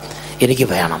ബന്ധം എനിക്ക്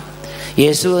വേണം.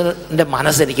 യേശുവിൻ്റെ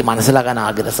മനസ്സെനിക്ക് മനസ്സിലാക്കാൻ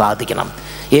സാധിക്കണം.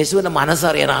 യേശുവിൻ്റെ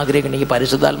മനസ്സറിയാൻ ആഗ്രഹിക്കണമെങ്കിൽ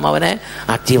പരിശുദ്ധാത്മാവിനെ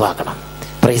ആക്റ്റീവാക്കണം.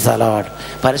 Price the Lord.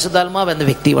 പരിശുദ്ധാത്മാവ് എന്ന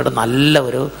വ്യക്തിയോട് നല്ല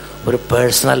ഒരു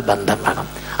പേഴ്സണൽ ബന്ധം വേണം.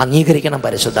 അംഗീകരിക്കണം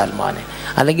പരിശുദ്ധാത്മാവിനെ.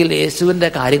 അല്ലെങ്കിൽ യേശുവിൻ്റെ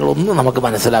കാര്യങ്ങളൊന്നും നമുക്ക്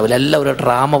മനസ്സിലാവില്ല, എല്ലാം ഒരു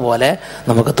ഡ്രാമ പോലെ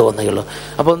നമുക്ക് തോന്നുകയുള്ളൂ.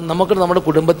 അപ്പോൾ നമുക്ക് നമ്മുടെ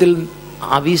കുടുംബത്തിൽ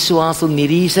അവിശ്വാസം,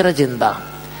 നിരീശ്വര ചിന്ത,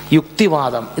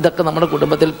 യുക്തിവാദം, ഇതൊക്കെ നമ്മുടെ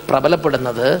കുടുംബത്തിൽ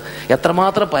പ്രബലപ്പെടുന്നത്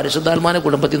എത്രമാത്രം പരിശുദ്ധാത്മാവിനെ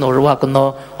കുടുംബത്തിൽ നിന്ന് ഒഴിവാക്കുന്നോ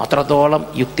അത്രത്തോളം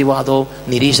യുക്തിവാദവും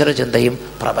നിരീശ്വര ചിന്തയും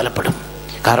പ്രബലപ്പെടും.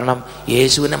 കാരണം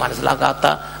യേശുവിനെ മനസ്സിലാക്കാത്ത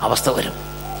അവസ്ഥ വരും.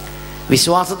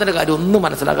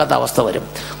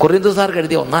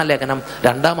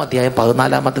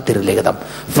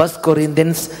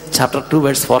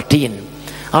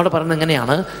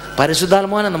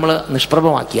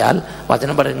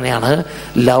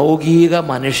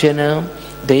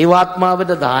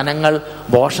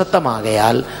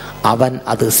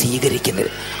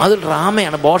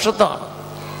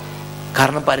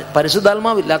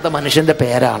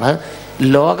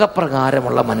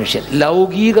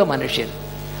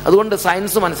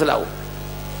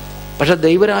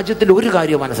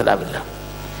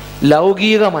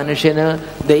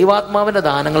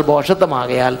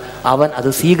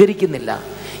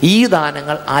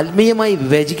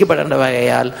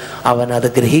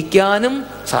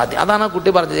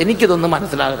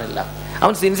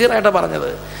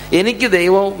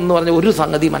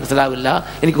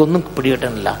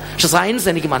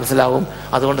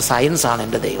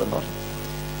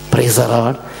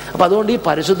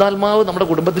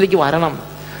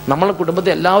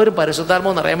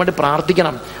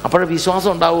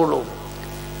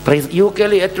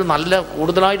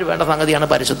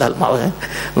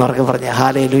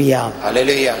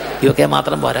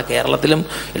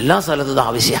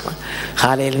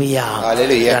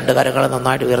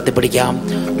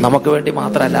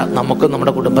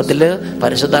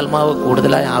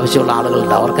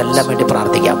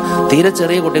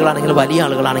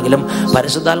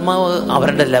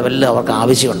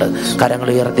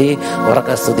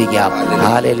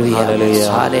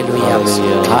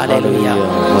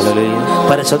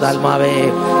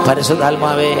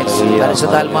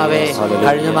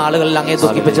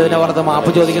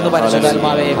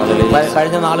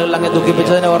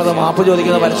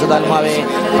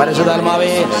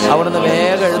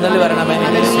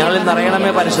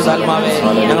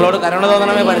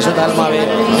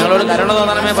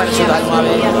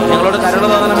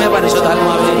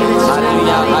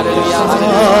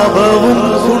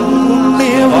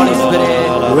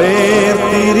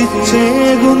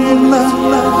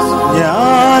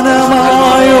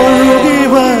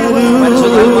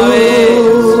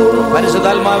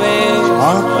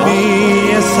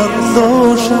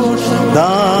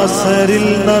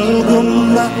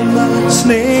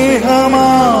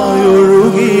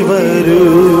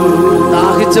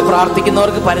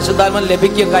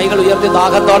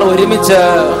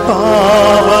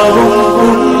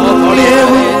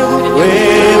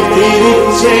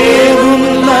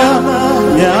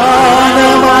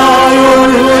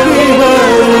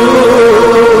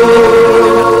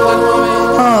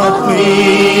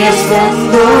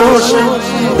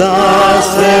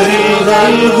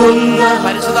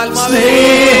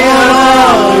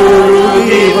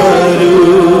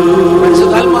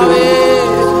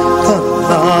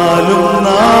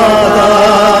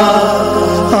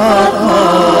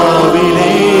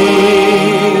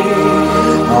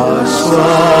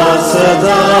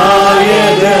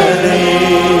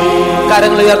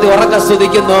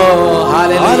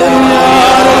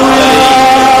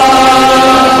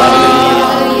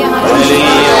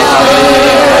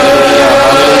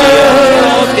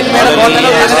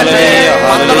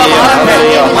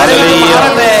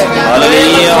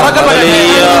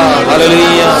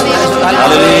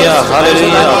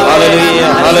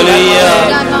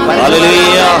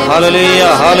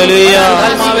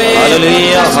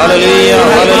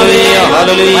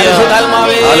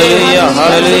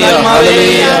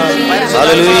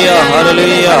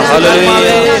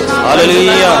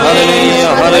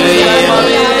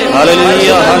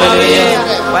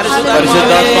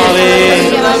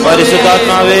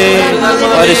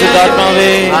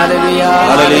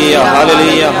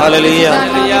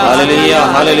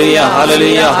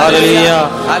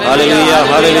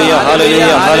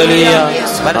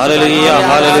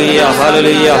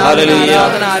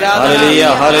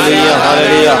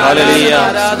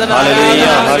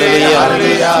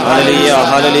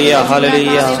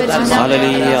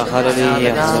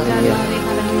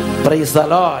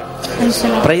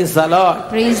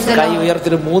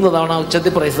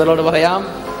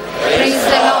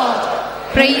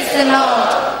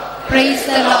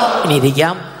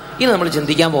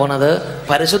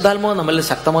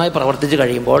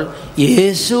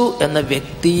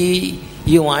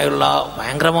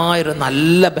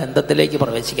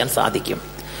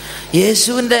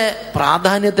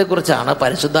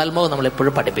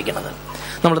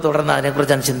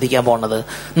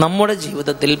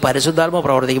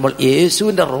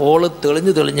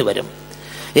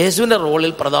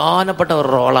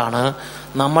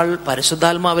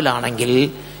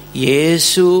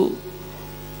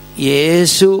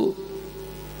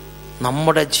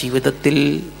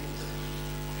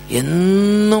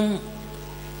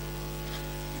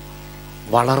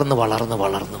 വളർന്ന് വളർന്ന്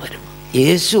വളർന്ന് വരും.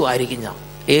 യേശു ആയിരിക്കും ഞാൻ.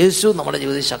 യേശു നമ്മുടെ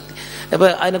ജീവിത ശക്തി. അപ്പോൾ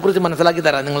അതിനെക്കുറിച്ച് മനസ്സിലാക്കി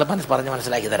തരാം, നിങ്ങൾ പറഞ്ഞ്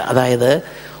മനസ്സിലാക്കി തരാം. അതായത്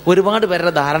ഒരുപാട്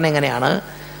പേരുടെ ധാരണ എങ്ങനെയാണ്,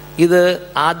 ഇത്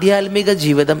ആധ്യാത്മിക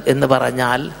ജീവിതം എന്ന്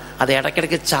പറഞ്ഞാൽ അത്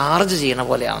ഇടയ്ക്കിടയ്ക്ക് ചാർജ് ചെയ്യണ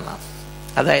പോലെയാണെന്നാണ്.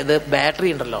 അതായത് ബാറ്ററി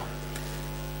ഉണ്ടല്ലോ,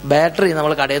 ബാറ്ററി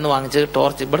നമ്മൾ കടയിൽ നിന്ന് വാങ്ങിച്ച്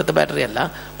ടോർച്ച്, ഇവിടുത്തെ ബാറ്ററി അല്ല,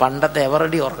 പണ്ടത്തെ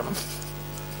എവറഡി ഓർക്കണം.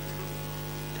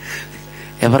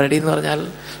 എവറഡി എന്ന് പറഞ്ഞാൽ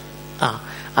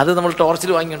അത് നമ്മൾ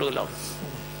ടോർച്ചിൽ വാങ്ങിക്കൊണ്ടുമല്ലോ.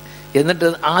 എന്നിട്ട്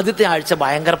ആദ്യത്തെ ആഴ്ച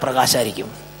ഭയങ്കര പ്രകാശമായിരിക്കും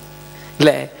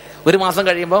അല്ലേ? ഒരു മാസം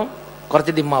കഴിയുമ്പോൾ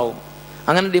കുറച്ച് ഡിമ്മാവും.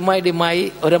 അങ്ങനെ ഡിമ്മായി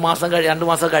ഒരു മാസം 2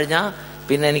 മാസം കഴിഞ്ഞാൽ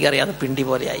പിന്നെ എനിക്കറിയാതെ പിണ്ടി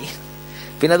പോലെയായി.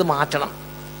 പിന്നെ അത് മാറ്റണം,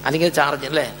 അല്ലെങ്കിൽ ചാർജ്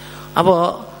അല്ലേ. അപ്പോൾ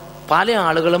പല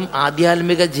ആളുകളും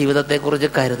ആധ്യാത്മിക ജീവിതത്തെക്കുറിച്ച്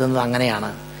കരുതുന്നത് അങ്ങനെയാണ്,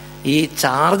 ഈ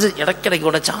ചാർജ്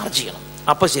ഇടയ്ക്കിടയ്ക്കൂടെ ചാർജ് ചെയ്യണം,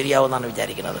 അപ്പോൾ ശരിയാവുമെന്നാണ്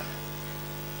വിചാരിക്കുന്നത്.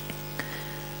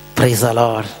 Praise the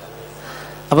lord.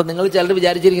 അപ്പം നിങ്ങൾ ചിലർ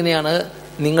വിചാരിച്ചിരിക്കുന്നതാണ്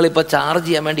നിങ്ങളിപ്പോൾ ചാർജ്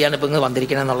ചെയ്യാൻ വേണ്ടിയാണ് ഇപ്പോൾ ഇങ്ങ്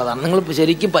വന്നിരിക്കുന്നത് എന്നുള്ളതാണ്. നിങ്ങൾ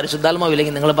ശരിക്കും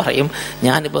പരിശുദ്ധാത്മാവില്ലെങ്കിൽ നിങ്ങൾ പറയും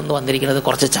ഞാനിപ്പോൾ ഒന്ന് വന്നിരിക്കുന്നത്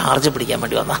കുറച്ച് ചാർജ് പിടിക്കാൻ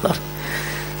വേണ്ടി വന്നതാണ്.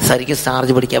 ശരിക്കും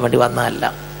ചാർജ് പിടിക്കാൻ വേണ്ടി വന്നതല്ല.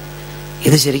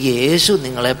 ഇത് ശരിക്കും യേശു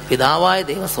നിങ്ങളെ പിതാവായ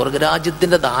ദൈവം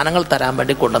സ്വർഗരാജ്യത്തിൻ്റെ ദാനങ്ങൾ തരാൻ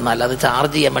വേണ്ടി കൊണ്ടുവന്നല്ല, അത്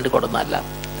ചാർജ് ചെയ്യാൻ വേണ്ടി കൊണ്ടുവന്നല്ല.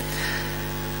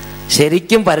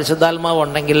 ശരിക്കും പരിശുദ്ധാത്മാവ്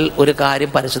ഉണ്ടെങ്കിൽ ഒരു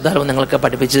കാര്യം പരിശുദ്ധാത്മാവ് നിങ്ങൾക്ക്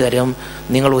പഠിപ്പിച്ചു തരും.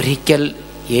 നിങ്ങൾ ഒരിക്കൽ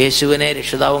യേശുവിനെ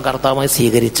രക്ഷിതാവും കർത്താവുമായി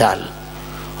സ്വീകരിച്ചാൽ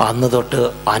അന്ന് തൊട്ട്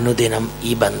അനുദിനം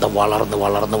ഈ ബന്ധം വളർന്ന്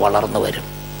വളർന്ന് വളർന്ന് വരും.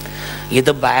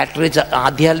 ഇത് ബാറ്ററി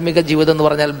ആധ്യാത്മിക ജീവിതം എന്ന്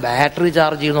പറഞ്ഞാൽ ബാറ്ററി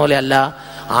ചാർജ് ചെയ്യുന്ന പോലെയല്ല.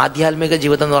 ആധ്യാത്മിക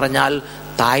ജീവിതം എന്ന് പറഞ്ഞാൽ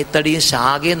തായ്തടിയും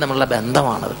ശാഖയും തമ്മിലുള്ള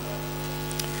ബന്ധമാണത്.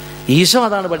 ഈശോ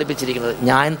അതാണ് പഠിപ്പിച്ചിരിക്കുന്നത്.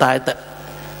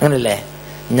 അങ്ങനല്ലേ,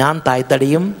 ഞാൻ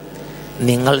തായ്തടിയും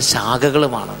നിങ്ങൾ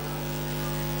ശാഖകളുമാണ്.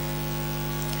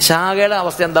 ശാഖയുടെ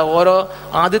അവസ്ഥ എന്താ? ഓരോ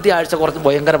ആദ്യത്തെ ആഴ്ച കുറച്ച്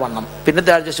ഭയങ്കര വണ്ണം,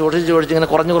 പിന്നത്തെ ആഴ്ച ചോദിച്ച് ഇങ്ങനെ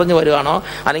കുറഞ്ഞു വരുവാണോ,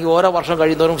 അല്ലെങ്കിൽ ഓരോ വർഷം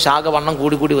കഴിയുന്നവരും ശാഖ വണ്ണം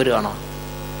കൂടി വരുവാണോ?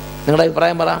 നിങ്ങളുടെ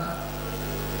അഭിപ്രായം പറ.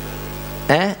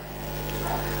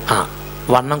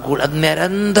 വണ്ണം കൂടി, അത്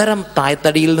നിരന്തരം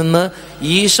തായ്തടിയിൽ നിന്ന്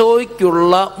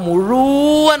ഈശോയ്ക്കുള്ള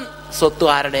മുഴുവൻ സ്വത്ത്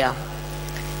ആരുടെയാ?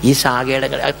 ഈ ശാഖയുടെ.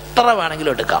 എത്ര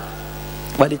വേണമെങ്കിലും എടുക്കാം,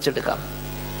 വലിച്ചെടുക്കാം.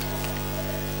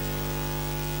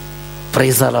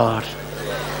 Price the Lord.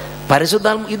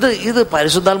 ഇത്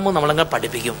പരിശുദ്ധാത്മാവ് നമ്മളങ്ങനെ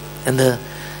പഠിപ്പിക്കും. എന്ത്?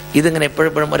 ഇതിങ്ങനെ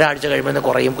എപ്പോഴും ഒരാഴ്ച കഴിയുമ്പോൾ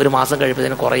കുറയും, ഒരു മാസം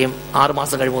കഴിയുമ്പോഴത്തേന് കുറയും, 6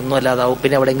 മാസം കഴിയുമ്പോൾ ഒന്നും അല്ലാതാവും.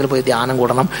 പിന്നെ എവിടെയെങ്കിലും പോയി ധ്യാനം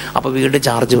കൂടണം, അപ്പോൾ വീണ്ടും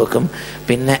ചാർജ് വെക്കും.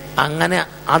 പിന്നെ അങ്ങനെ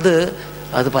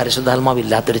അത് പരിശുദ്ധാത്മാവ്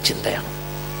ഇല്ലാത്തൊരു ചിന്തയാണ്.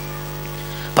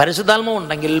 പരിശുദ്ധാത്മാവ്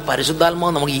ഉണ്ടെങ്കിൽ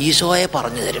പരിശുദ്ധാത്മാവ് നമുക്ക് ഈശോയെ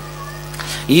പറഞ്ഞു തരും.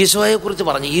 ഈശോയെക്കുറിച്ച്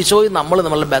ഈശോയും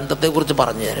നമ്മളുടെ ബന്ധത്തെക്കുറിച്ച്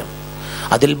പറഞ്ഞു തരും.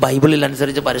 അതിൽ ബൈബിളിൽ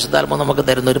അനുസരിച്ച് പരിശുദ്ധാത്മാവ് നമുക്ക്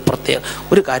തരുന്ന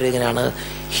ഒരു കാര്യം എങ്ങനെയാണ്?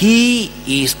 He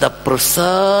is the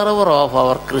preserver of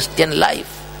our Christian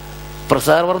life.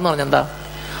 Preserver എന്ന് പറഞ്ഞാൽ എന്താ?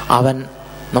 അവൻ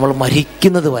നമ്മൾ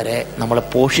മരിക്കുന്നത് വരെ നമ്മളെ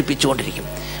പോഷിപ്പിച്ചുകൊണ്ടിരിക്കും.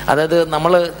 അതായത്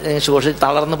നമ്മൾ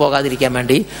തളർന്നു പോകാതിരിക്കാൻ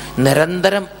വേണ്ടി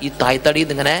നിരന്തരം ഈ തായ്തടിയിൽ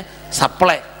ഇങ്ങനെ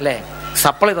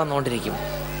സപ്ലൈ തന്നുകൊണ്ടിരിക്കും.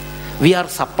 വി ആർ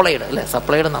സപ്ലൈഡ് അല്ലേ?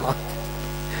 സപ്ലൈഡ് എന്നാണോ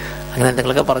അങ്ങനെ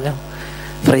എന്തെങ്കിലുമൊക്കെ പറഞ്ഞോ?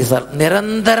 ഫ്രീസർ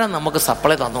നിരന്തരം നമുക്ക്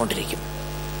സപ്ലൈ തന്നുകൊണ്ടിരിക്കും.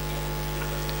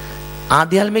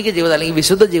 ആധ്യാത്മിക ജീവിതം അല്ലെങ്കിൽ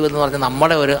വിശുദ്ധ ജീവിതം എന്ന് പറഞ്ഞാൽ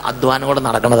നമ്മുടെ ഒരു അധ്വാനം കൂടെ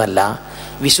നടക്കുന്നതല്ല.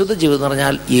 വിശുദ്ധ ജീവിതം എന്ന്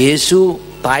പറഞ്ഞാൽ യേശു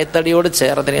തായ്തടിയോട്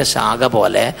ചേർന്ന ശാഖ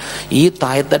പോലെ ഈ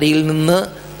തായ്തടിയിൽ നിന്ന്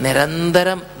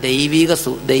നിരന്തരം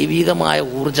ദൈവികമായ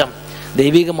ഊർജം,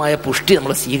 ദൈവികമായ പുഷ്ടി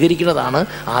നമ്മൾ സ്വീകരിക്കുന്നതാണ്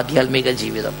ആധ്യാത്മിക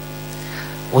ജീവിതം.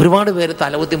 ഒരുപാട് പേര്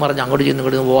തലകുത്തി മറിഞ്ഞ് അങ്ങോട്ട് ചെയ്യുന്നു,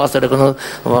 ഇങ്ങോട്ട് ഉപവാസം എടുക്കുന്നു,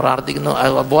 പ്രാർത്ഥിക്കുന്നു.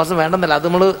 ഉപവാസം വേണ്ടെന്നല്ല, അത്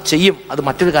നമ്മൾ ചെയ്യും, അത്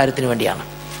മറ്റൊരു കാര്യത്തിന് വേണ്ടിയാണ്.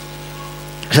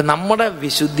 പക്ഷെ നമ്മുടെ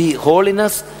വിശുദ്ധി,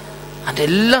 ഹോളിനെസ് അതിൻ്റെ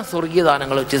എല്ലാ സ്വർഗീയ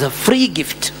ദാനങ്ങളും ഇറ്റ്സ് എ ഫ്രീ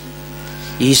ഗിഫ്റ്റ്.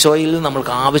 ഈശോയിൽ നിന്ന്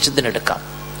നമ്മൾക്ക് ആവശ്യത്തിന് എടുക്കാം,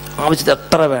 ആവശ്യത്തിന്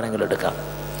എത്ര വേണമെങ്കിലും എടുക്കാം.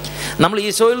 നമ്മൾ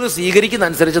ഈശോയിൽ നിന്ന് സ്വീകരിക്കുന്ന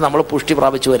അനുസരിച്ച് നമ്മൾ പുഷ്ടി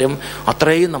പ്രാപിച്ചു വരും.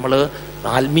 അത്രയും നമ്മൾ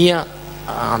ആത്മീയ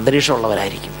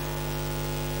അന്തരീക്ഷമുള്ളവരായിരിക്കും.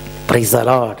 Price the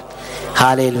lord.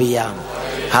 Hallelujah,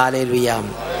 hallelujah,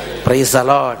 praise the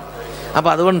lord.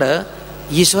 അപ്പോൾ അതുകൊണ്ട്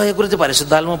ഈശോയെക്കുറിച്ച്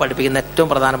പരിശുദ്ധാത്മാവ് പഠിപ്പിക്കുന്ന ഏറ്റവും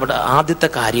പ്രധാനപ്പെട്ട ആദ്യത്തെ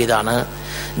കാര്യം ഇതാണ്: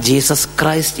 Jesus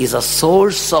Christ is A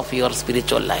source of your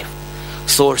spiritual life.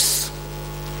 Source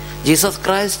Jesus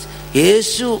Christ,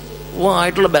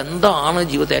 യേശുവായിട്ടുള്ള ബന്ധമാണ്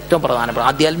ജീവിതത്തിൽ ഏറ്റവും പ്രധാനപ്പെട്ടത്.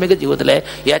 ആധ്യാത്മിക ജീവിതത്തിലെ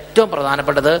ഏറ്റവും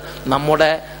പ്രധാനപ്പെട്ടത് നമ്മുടെ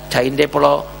ടൈം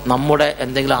ടേബിളോ നമ്മുടെ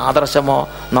എന്തെങ്കിലും ആദർശമോ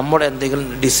നമ്മുടെ എന്തെങ്കിലും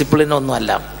ഡിസിപ്ലിനോ ഒന്നും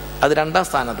അല്ല. അത് രണ്ടാം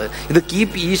സ്ഥാനത്ത്. ഇത്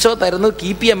ഈശോ തരുന്നത്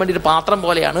കീപ്പ് ചെയ്യാൻ വേണ്ടി ഒരു പാത്രം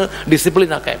പോലെയാണ്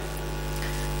ഡിസിപ്ലിനൊക്കെ.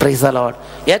 Price the Lord.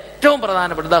 ഏറ്റവും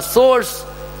പ്രധാനപ്പെട്ടത് the source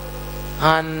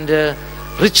and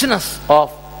richness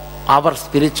of our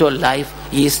spiritual life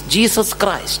is Jesus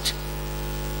Christ.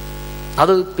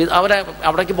 അത്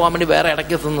അവിടേക്ക് പോകാൻ വേണ്ടി വേറെ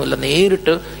ഇടയ്ക്കൊന്നുമില്ല,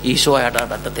 നേരിട്ട് ഈശോ ആയിട്ടാണ്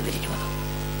ബന്ധത്തിലിരിക്കുന്നത്.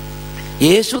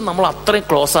 യേശു നമ്മൾ അത്രയും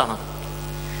ക്ലോസ് ആണ്.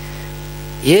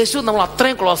 യേശു നമ്മൾ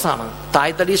അത്രയും ക്ലോസ് ആണ്,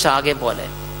 തായ്തടി ശാഖയെ പോലെ.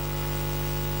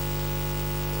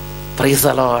 Price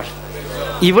the Lord.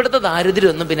 ഇവിടുത്തെ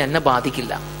ദാരിദ്ര്യമൊന്നും പിന്നെ എന്നെ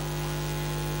ബാധിക്കില്ല.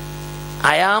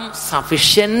 I am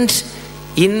sufficient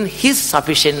in his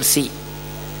sufficiency.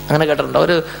 അങ്ങനെ കേട്ടിട്ടുണ്ടോ?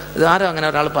 ആരോ അങ്ങനെ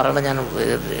ഒരാൾ പറയണത് ഞാൻ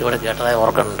ഇവിടെ കേട്ടതായി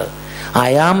ഓർക്കുന്നുണ്ട്.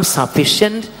 I am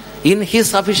sufficient in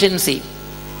his sufficiency.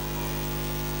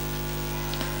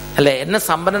 അല്ലെ, എന്നെ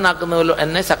സമ്പന്നനാക്കുന്നവരിലൂടെ,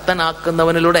 എന്നെ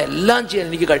ശക്തനാക്കുന്നവനിലൂടെ എല്ലാം ചെയ്യാൻ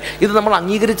എനിക്ക് കഴിയും. ഇത് നമ്മൾ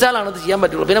അംഗീകരിച്ചാലാണ് ഇത് ചെയ്യാൻ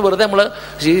പറ്റുള്ളൂ. പിന്നെ വെറുതെ നമ്മൾ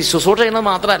ശുശ്രൂഷ ചെയ്യുന്നത്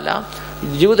മാത്രമല്ല,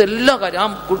 ജീവിതം എല്ലാ കാര്യം, ആ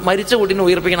മരിച്ച കുട്ടീനെ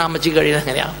ഉയർപ്പിക്കണം അമ്മച്ചിക്ക് കഴിയുന്നത്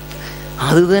എങ്ങനെയാണ്?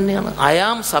 അത് തന്നെയാണ്. I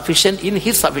am sufficient in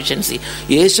his sufficiency.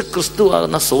 യേശു ക്രിസ്തു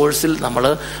ആകുന്ന സോഴ്സിൽ നമ്മൾ,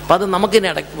 അപ്പം അത്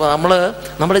നമ്മൾ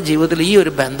നമ്മുടെ ജീവിതത്തിൽ ഈ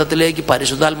ഒരു ബന്ധത്തിലേക്ക്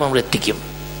പരിശുദ്ധാത്മ നമ്മൾ എത്തിക്കും.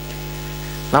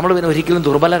 നമ്മൾ പിന്നെ ഒരിക്കലും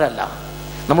ദുർബലരല്ല,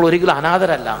 നമ്മൾ ഒരിക്കലും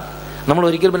അനാഥരല്ല, നമ്മൾ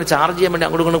ഒരിക്കലും പിന്നെ ചാർജ് ചെയ്യാൻ വേണ്ടി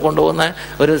അങ്ങോട്ട് ഇങ്ങോട്ട് കൊണ്ടുപോകുന്ന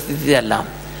ഒരു സ്ഥിതിയല്ല.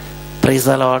 Price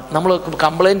the Lord. നമ്മൾ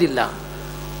കംപ്ലൈൻ്റ് ഇല്ല,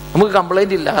 നമുക്ക്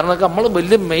കംപ്ലൈൻ്റ് ഇല്ല. കാരണം നമ്മൾ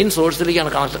വലിയ മെയിൻ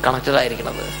സോഴ്സിലേക്കാണ് കണക്റ്റഡ്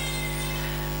ആയിരിക്കുന്നത്.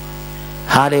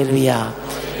 Hallelujah.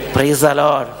 Praise the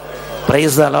lord.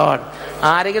 Praise the Lord.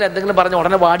 ആരെങ്കിലും എന്തെങ്കിലും പറഞ്ഞ്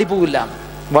ഉടനെ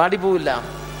വാടിപ്പോവില്ല.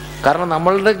 കാരണം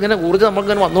നമ്മളുടെ ഇങ്ങനെ ഊർജ്ജം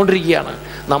നമ്മൾക്കിങ്ങനെ വന്നുകൊണ്ടിരിക്കുകയാണ്.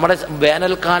 നമ്മുടെ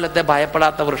വേനൽക്കാലത്തെ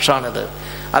ഭയപ്പെടാത്ത വൃക്ഷമാണിത്.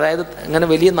 അതായത് ഇങ്ങനെ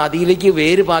വലിയ നദിയിലേക്ക്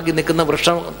വേര് പാകി നിൽക്കുന്ന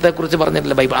വൃക്ഷത്തെക്കുറിച്ച്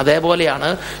പറഞ്ഞിട്ടില്ല ബൈബിൾ. അതേപോലെയാണ്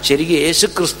ശരിക്കും യേശു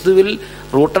ക്രിസ്തുവിൽ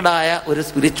റൂട്ടഡായ ഒരു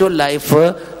സ്പിരിച്വൽ ലൈഫ്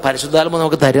പരിശുദ്ധാത്മ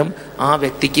നമുക്ക് തരും. ആ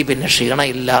വ്യക്തിക്ക് പിന്നെ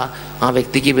ക്ഷീണമില്ല, ആ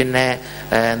വ്യക്തിക്ക് പിന്നെ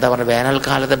എന്താ പറയുക,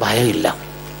 വേനൽക്കാലത്തെ ഭയമില്ല.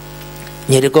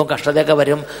 ഞെരുക്കവും കഷ്ടതയൊക്കെ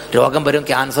വരും, രോഗം വരും,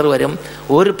 ക്യാൻസർ വരും,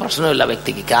 ഒരു പ്രശ്നമില്ല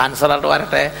വ്യക്തിക്ക്. ക്യാൻസറായിട്ട്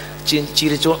വരട്ടെ,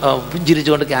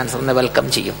 പുഞ്ചിരിച്ചുകൊണ്ട് ക്യാൻസറിനെ വെൽക്കം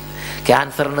ചെയ്യും.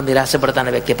 ക്യാൻസറിനെ നിരാശപ്പെടുത്താൻ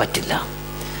ആ വ്യക്തിയെ പറ്റില്ല.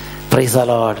 Price the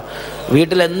Lord.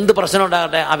 വീട്ടിൽ എന്ത് പ്രശ്നം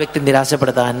ഉണ്ടാകട്ടെ ആ വ്യക്തി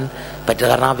നിരാശപ്പെടുത്താൻ പറ്റില്ല.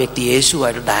 കാരണം ആ വ്യക്തി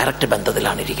യേശുവായിട്ട് ഡയറക്റ്റ്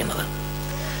ബന്ധത്തിലാണ് ഇരിക്കുന്നത്.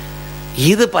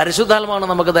 ഇത് പരിശുദ്ധാത്മാവാണ്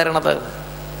നമുക്ക് തരണത്.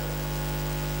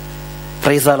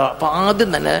 Price the lord. അപ്പം ആദ്യം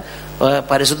തന്നെ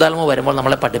പരിശുദ്ധാത്മ വരുമ്പോൾ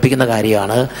നമ്മളെ പഠിപ്പിക്കുന്ന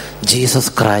കാര്യമാണ്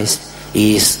Jesus Christ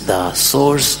is the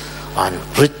source and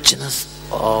richness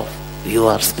of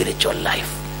your spiritual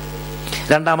life.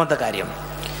 രണ്ടാമത്തെ കാര്യം,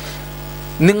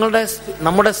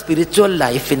 നമ്മുടെ സ്പിരിച്വൽ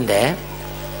ലൈഫിൻ്റെ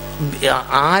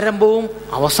ആരംഭവും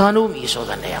അവസാനവും ഈശോ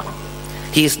തന്നെയാണ്.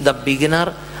 He is the beginner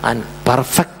and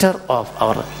perfecter of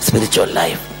our spiritual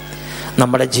life.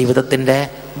 നമ്മുടെ ജീവിതത്തിൻ്റെ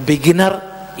ബിഗിനർ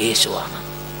യേശുവാണ്.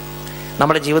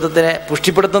 നമ്മുടെ ജീവിതത്തിനെ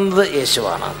പുഷ്ടിപ്പെടുത്തുന്നത്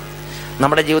യേശുവാണ്.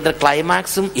 നമ്മുടെ ജീവിതത്തിലെ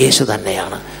ക്ലൈമാക്സും യേശു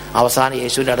തന്നെയാണ്. അവസാനം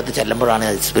യേശുവിൻ്റെ അടുത്ത് ചെല്ലുമ്പോഴാണ്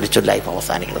സ്പിരിച്വൽ ലൈഫ്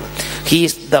അവസാനിക്കുന്നത്. He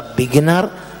is the beginner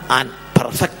and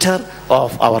perfecter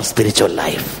of our spiritual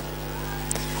life.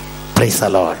 Price the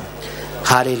lord.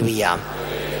 Hallelujah.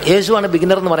 യേശുവാണ്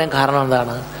ബിഗിനർ എന്ന് പറയാൻ കാരണം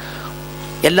എന്താണ്?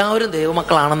 എല്ലാവരും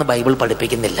ദൈവമക്കളാണെന്ന് ബൈബിൾ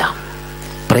പഠിപ്പിക്കുന്നില്ല.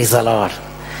 Price the lord.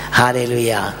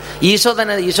 Hallelujah. Isho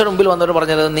തന്നെ ഈശോയുടെ മുമ്പിൽ വന്നവർ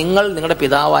പറഞ്ഞത് നിങ്ങളുടെ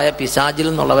പിതാവായ പിശാചിൽ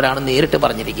നിന്നുള്ളവരാണ് നേരിട്ട്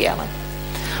പറഞ്ഞിരിക്കുകയാണ്.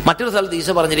 മറ്റൊരു സ്ഥലത്ത്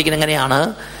ഈശോ പറഞ്ഞിരിക്കുന്നത് എങ്ങനെയാണ്?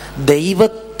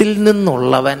 ദൈവത്തിൽ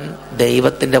നിന്നുള്ളവൻ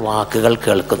ദൈവത്തിൻ്റെ വാക്കുകൾ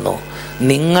കേൾക്കുന്നു.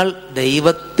 നിങ്ങൾ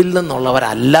ദൈവത്തിൽ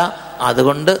നിന്നുള്ളവരല്ല,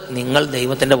 അതുകൊണ്ട് നിങ്ങൾ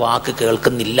ദൈവത്തിൻ്റെ വാക്ക്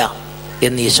കേൾക്കുന്നില്ല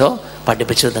എന്ന് ഈശോ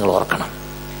പഠിപ്പിച്ചത് നിങ്ങൾ ഓർക്കണം.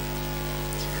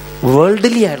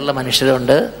 വേൾഡ്ലി ആയിട്ടുള്ള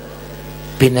മനുഷ്യരുണ്ട്,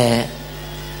 പിന്നെ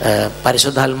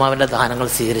പരിശുദ്ധാത്മാവിൻ്റെ ദാനങ്ങൾ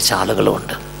സ്വീകരിച്ച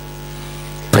ആളുകളുമുണ്ട്.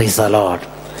 Price the lord.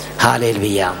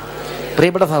 ഹല്ലേലൂയ.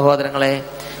 പ്രിയപ്പെട്ട സഹോദരങ്ങളെ,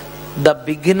 the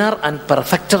beginner and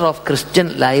perfecter of Christian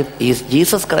life is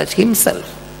Jesus Christ himself.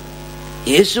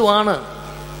 യേശുവാണ്.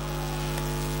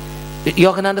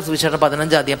 യോഹന്നാന്റെ സുവിശേഷം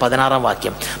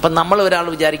 15:16. അപ്പം നമ്മൾ ഒരാൾ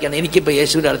വിചാരിക്കുകയാണ് എനിക്കിപ്പോൾ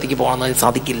യേശുവിൻ്റെ അടുത്തേക്ക് പോകണമെന്ന്.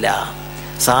 സാധിക്കില്ല.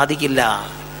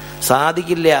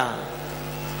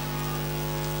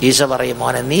 ഈശോ പറയും,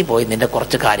 മോനെ നീ പോയി നിന്റെ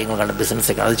കുറച്ച് കാര്യങ്ങൾ കണ്ട്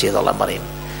ബിസിനസ്സൊക്കെ അത് ചെയ്തോളാൻ പറയും.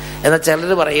 എന്നാൽ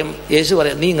ചിലർ പറയും, യേശു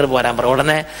പറയും നീ ഇങ്ങോട്ട് പോരാൻ പറയും.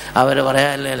 ഉടനെ അവർ പറയാം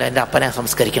എൻ്റെ അപ്പനെ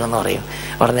സംസ്കരിക്കണം എന്ന് പറയും.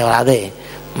 ഉടനെ അതെ,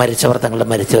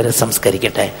 മരിച്ചവരെ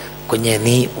സംസ്കരിക്കട്ടെ, കുഞ്ഞെ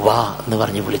നീ വാ എന്ന്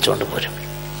പറഞ്ഞ് വിളിച്ചുകൊണ്ട് പോരും.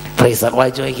 പ്രൈസ്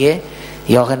വായിച്ചു നോക്കിയേ,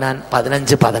 യോഹന്നാൻ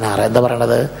 15:16 എന്താ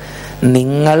പറയണത്?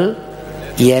 നിങ്ങൾ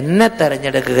എന്നെ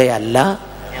തിരഞ്ഞെടുക്കുകയല്ല,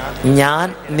 ഞാൻ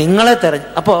നിങ്ങളെ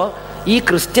അപ്പോൾ ഈ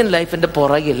ക്രിസ്ത്യൻ ലൈഫിൻ്റെ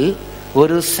പുറകിൽ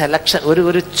ഒരു സെലക്ഷൻ,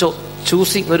 ഒരു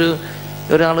ചൂസിങ്,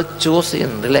 ഒരാൾ ചൂസ്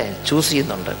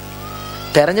ചെയ്യുന്നുണ്ട്,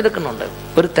 തിരഞ്ഞെടുക്കുന്നുണ്ട്.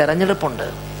 ഒരു തിരഞ്ഞെടുപ്പുണ്ട്.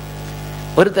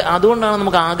 അതുകൊണ്ടാണ്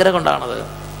നമുക്ക് ആഗ്രഹം ഉണ്ടാകുന്നത്.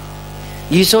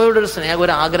 ഈശോയുടെ ഒരു സ്നേഹം,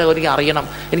 ഒരു ആഗ്രഹം, എനിക്ക് അറിയണം,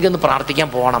 എനിക്കൊന്ന് പ്രാർത്ഥിക്കാൻ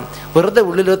പോകണം. വെറുതെ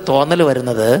ഉള്ളിലൊരു തോന്നൽ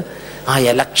വരുന്നത് ആ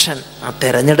എലക്ഷൻ, ആ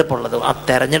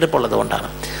തെരഞ്ഞെടുപ്പുള്ളത് കൊണ്ടാണ്.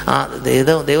 ആ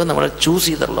ദൈവം നമ്മളെ ചൂസ്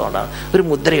ചെയ്തിട്ടുള്ളതുകൊണ്ടാണ്. ഒരു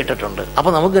മുദ്രയിട്ടിട്ടുണ്ട്.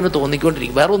 അപ്പോൾ നമുക്ക് തന്നെ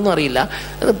തോന്നിക്കൊണ്ടിരിക്കും, വേറെ ഒന്നും അറിയില്ല,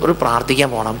 ഒരു പ്രാർത്ഥിക്കാൻ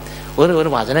പോകണം, ഒരു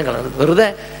വചനം കളയണം. വെറുതെ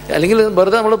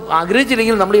നമ്മൾ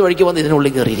ആഗ്രഹിച്ചില്ലെങ്കിൽ നമ്മൾ ഈ വഴിക്ക് വന്ന്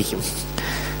ഇതിനുള്ളിൽ കയറിയിരിക്കും.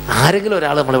 ആരെങ്കിലും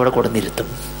ഒരാൾ നമ്മളിവിടെ കൊടുന്നിരുത്തും.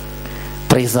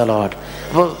 Praise the lord.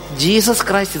 അപ്പോൾ Jesus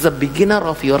Christ is a beginner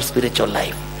of your spiritual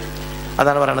life.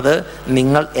 അതാണ് പറയണത്,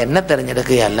 നിങ്ങൾ എന്നെ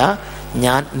തിരഞ്ഞെടുക്കുകയല്ല,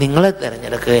 ഞാൻ നിങ്ങളെ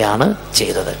തിരഞ്ഞെടുക്കുകയാണ്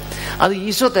ചെയ്തത്. അത്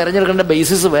ഈശോ തിരഞ്ഞെടുക്കേണ്ട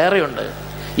ബേസിസ് വേറെയുണ്ട്.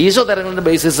 ഈശോ തിരഞ്ഞെടുക്കുന്ന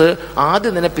ബേസിസ്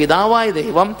ആദ്യം തന്നെ പിതാവായ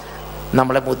ദൈവം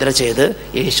നമ്മളെ മുദ്ര ചെയ്ത്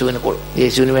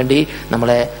യേശുവിന് വേണ്ടി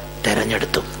നമ്മളെ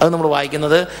തെരഞ്ഞെടുത്തു. അത് നമ്മൾ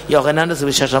വായിക്കുന്നത് യോഹന്നാന്റെ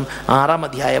സുവിശേഷം 6-ാം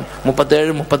അധ്യായം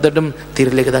 37-38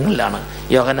 തിരുലിഖിതങ്ങളിലാണ്.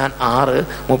 യോഹന്നാൻ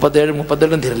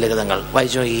 6:37-38 തിരുലിഖിതങ്ങൾ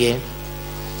വായിച്ചു നോക്കിയേ.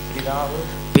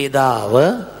 പിതാവ്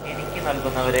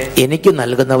എനിക്ക്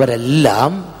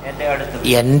നൽകുന്നവരെല്ലാം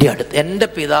എൻ്റെ അടുത്ത്. എൻ്റെ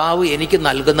പിതാവ് എനിക്ക്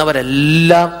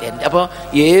നൽകുന്നവരെല്ലാം എൻ്റെ. അപ്പോൾ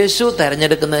യേശു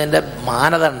തെരഞ്ഞെടുക്കുന്നതിൻ്റെ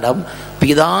മാനദണ്ഡം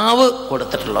പിതാവ്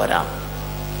കൊടുത്തിട്ടുള്ളവരാണ്.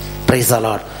 Price the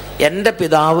lord. എൻ്റെ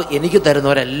പിതാവ് എനിക്ക്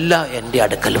തരുന്നവരെല്ലാം എൻ്റെ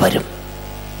അടുക്കൽ വരും.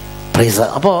 പ്രൈസ്.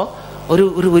 അപ്പോൾ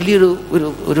ഒരു വലിയൊരു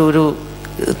ഒരു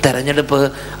തെരഞ്ഞെടുപ്പ്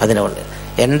അതിനുണ്ട്.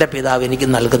 എൻ്റെ പിതാവ് എനിക്ക്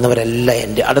നൽകുന്നവരെല്ലാം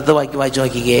എൻ്റെ. അടുത്ത വായിച്ചു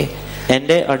നോക്കിക്കേ.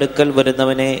 എന്റെ അടുക്കൽ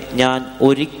വരുന്നവനെ ഞാൻ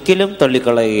ഒരിക്കലും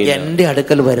തള്ളിക്കളയുകയില്ല. എൻ്റെ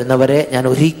അടുക്കൽ വരുന്നവരെ ഞാൻ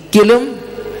ഒരിക്കലും.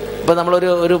 ഇപ്പം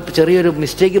നമ്മളൊരു ചെറിയൊരു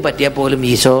മിസ്റ്റേക്ക് പറ്റിയാൽ പോലും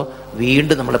ഈശോ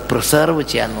വീണ്ടും നമ്മളെ പ്രിസർവ്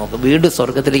ചെയ്യാൻ നോക്കും. വീണ്ടും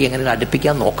സ്വർഗത്തിലേക്ക് എങ്ങനെ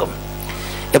അടുപ്പിക്കാൻ നോക്കും.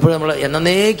 എപ്പോഴും നമ്മൾ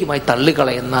എന്നേക്കുമായി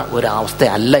തള്ളിക്കളയുന്ന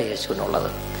ഒരവസ്ഥയല്ല യേശുവിനുള്ളത്.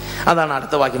 അതാണ്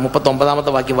അടുത്ത വാക്യം.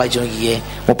 39-ാമത്തെ വാക്യം വായിച്ചു നോക്കിയേ.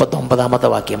 39-ാമത്തെ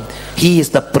വാക്യം. He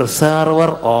is the preserver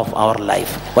of our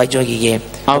life. വായിച്ചു നോക്കിയേ.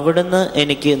 അവിടുന്ന്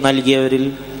എനിക്ക് നൽകിയവരിൽ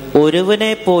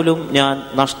ഒരുവനെ പോലും ഞാൻ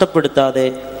നഷ്ടപ്പെടുത്താതെ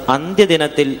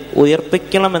അന്ത്യദിനത്തിൽ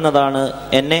ഉയർപ്പിക്കണമെന്നതാണ്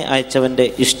എന്നെ അയച്ചവന്റെ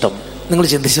ഇഷ്ടം. നിങ്ങൾ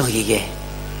ചിന്തിച്ചു നോക്കിക്കേ.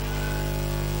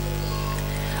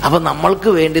 അപ്പൊ നമ്മൾക്ക്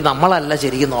വേണ്ടി നമ്മളല്ല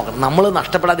ശരിക്കും നോക്കണം. നമ്മൾ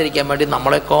നഷ്ടപ്പെടാതിരിക്കാൻ വേണ്ടി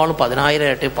നമ്മളെക്കാളും 10,000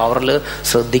 ഇരട്ടി പവറിൽ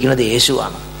ശ്രദ്ധിക്കുന്നത്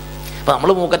യേശുവാണ്. അപ്പം നമ്മൾ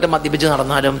മൂക്കറ്റം മദ്യപിച്ച്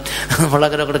നടന്നാലും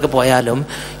നമ്മളൊക്കെ പോയാലും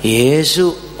യേശു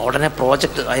ഉടനെ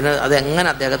പ്രോജക്റ്റ് അതെങ്ങനെ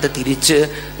അദ്ദേഹത്തെ തിരിച്ച്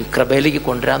കൃപയിലേക്ക്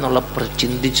കൊണ്ടുവരാന്നുള്ള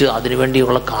ചിന്തിച്ച്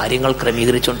അതിനുവേണ്ടിയുള്ള കാര്യങ്ങൾ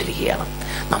ക്രമീകരിച്ചുകൊണ്ടിരിക്കുകയാണ്.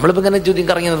 നമ്മളിപ്പോൾ ഇങ്ങനെ ചുറ്റി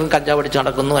കറങ്ങി കഞ്ചാവ് അടിച്ച്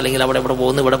നടക്കുന്നു, അല്ലെങ്കിൽ അവിടെ ഇവിടെ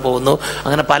പോകുന്നു,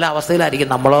 അങ്ങനെ പല അവസ്ഥയിലായിരിക്കും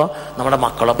നമ്മളോ നമ്മുടെ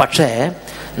മക്കളോ. പക്ഷേ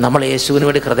നമ്മൾ യേശുവിന്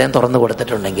വേണ്ടി ഹൃദയം തുറന്നു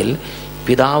കൊടുത്തിട്ടുണ്ടെങ്കിൽ,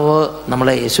 പിതാവ്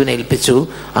നമ്മളെ യേശുവിനെ ഏൽപ്പിച്ചു,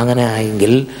 അങ്ങനെ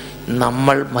ആയെങ്കിൽ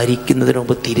നമ്മൾ മരിക്കുന്നതിന്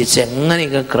മുമ്പ്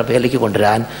തിരിച്ചെങ്ങനെയെങ്കിലും കൃപയിലേക്ക്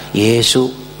കൊണ്ടുവരാൻ യേശു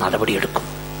നടപടിയെടുക്കും.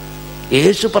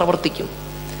 യേശു പ്രവർത്തിക്കും.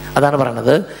 അതാണ്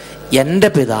പറയണത്, എൻ്റെ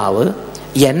പിതാവ്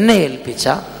എന്നെ ഏൽപ്പിച്ച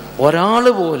ഒരാൾ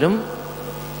പോലും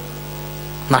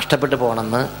നഷ്ടപ്പെട്ടു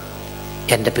പോകണമെന്ന്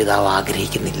എൻ്റെ പിതാവ്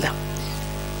ആഗ്രഹിക്കുന്നില്ല.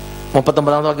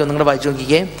 39-ാമത്തെ വാക്യം നിങ്ങൾ വായിച്ചു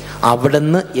നോക്കിക്കേ.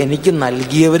 അവിടുന്ന് എനിക്ക്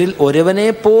നൽകിയവരിൽ ഒരുവനെ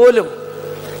പോലും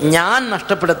ഞാൻ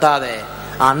നഷ്ടപ്പെടുത്താതെ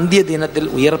അന്ത്യദിനത്തിൽ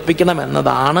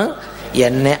ഉയർപ്പിക്കണമെന്നതാണ്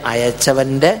എന്നെ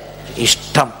അയച്ചവൻ്റെ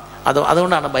ഇഷ്ടം.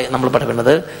 അതുകൊണ്ടാണ് നമ്മൾ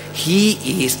പഠിക്കുന്നത്, he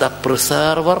is the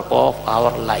preserver of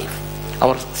our life,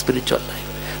 our spiritual life.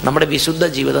 നമ്മുടെ വിശുദ്ധ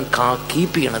ജീവിതം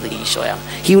കീപ്പ് ചെയ്യണത് ഈശോയാണ്.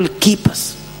 He will keep us.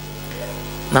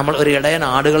 നമ്മൾ ഒരു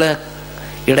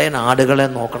ഇടയൻ ആടുകളെ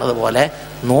നോക്കണത് പോലെ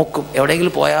നോക്കും.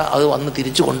 എവിടെയെങ്കിലും പോയാൽ അത് വന്ന്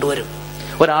തിരിച്ചു കൊണ്ടുവരും.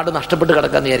 ഒരാട് നഷ്ടപ്പെട്ട്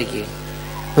കിടക്കാന്ന് വിചാരിക്കുക.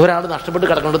 ഒരാട് നഷ്ടപ്പെട്ട്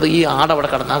കിടക്കേണ്ടത് ഈ ആട് അവിടെ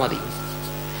കിടന്നാൽ മതി.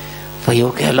 അയ്യോ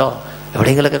കേലോ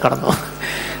എവിടെയെങ്കിലൊക്കെ കടന്നോ,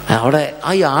 അവിടെ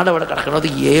ഈ ആട് അവിടെ കിടക്കുന്നത്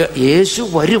യേശു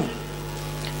വരും.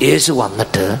 യേശു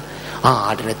വന്നിട്ട് ആ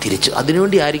ആടിനെ തിരിച്ചു.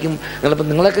 അതിനുവേണ്ടി ആയിരിക്കും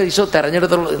നിങ്ങളൊക്കെ ഈശോ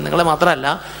തെരഞ്ഞെടുത്തുള്ള, നിങ്ങളെ മാത്രമല്ല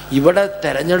ഇവിടെ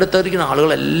തെരഞ്ഞെടുത്തിരിക്കുന്ന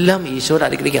ആളുകളെല്ലാം ഈശോയുടെ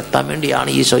അടുക്കിലേക്ക് എത്താൻ വേണ്ടിയാണ്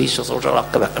ഈശോ ഈ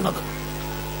ശുശ്രൂഷകളൊക്കെ വെക്കുന്നത്.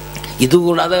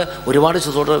 ഇതുകൂടാതെ ഒരുപാട്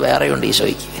ശുശ്രൂഷകൾ വേറെയുണ്ട്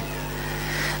ഈശോയ്ക്ക്.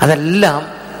 അതെല്ലാം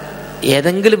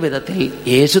ഏതെങ്കിലും വിധത്തിൽ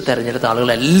യേശു തെരഞ്ഞെടുത്ത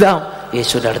ആളുകളെല്ലാം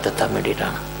യേശുവിൻ്റെ അടുത്തെത്താൻ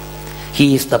വേണ്ടിയിട്ടാണ്.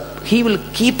 He will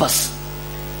keep us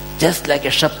just like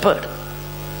a shepherd.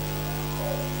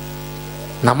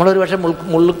 നമ്മളൊരു പക്ഷേ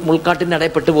മുൾക്കാട്ടിൻ്റെ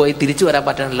ഇടയിൽ പെട്ടുപോയി തിരിച്ചു വരാൻ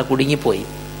പറ്റാനില്ല, കുടുങ്ങിപ്പോയി.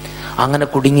 അങ്ങനെ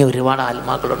കുടുങ്ങിയ ഒരുപാട്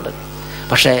ആത്മാക്കളുണ്ട്.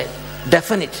 പക്ഷേ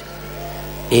ഡെഫിനിറ്റ്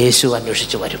യേശു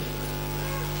അന്വേഷിച്ച് വരും.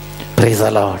 Price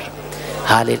the lord.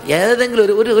 ഹല്ലേലൂയ.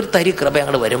 ഏതെങ്കിലും ഒരു തരി കൃപ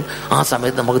അങ്ങോട്ട് വരും. ആ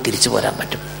സമയത്ത് നമുക്ക് തിരിച്ചു പോരാൻ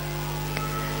പറ്റും.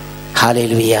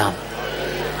 ഹല്ലേലൂയ.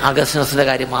 അഗസ്റ്റിനസിന്റെ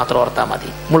കാര്യം മാത്രം ഓർത്താൽ മതി.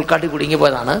 മുൾക്കാട്ടി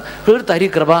കുടുങ്ങിപ്പോയതാണ്. ഒരു തരി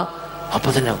കൃപ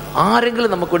അപ്പോൾ തന്നെ ആരെങ്കിലും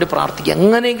നമുക്ക് വേണ്ടി പ്രാർത്ഥിക്കുക.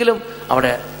 എങ്ങനെയെങ്കിലും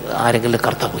അവിടെ ആരെങ്കിലും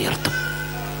കർത്താവ് ഉയർത്തും.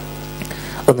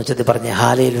 ഒന്ന് ചെത്തി പറഞ്ഞേ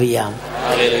ഹല്ലേലൂയ.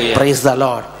 Praise the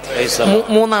Lord.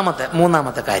 മൂന്നാമത്തെ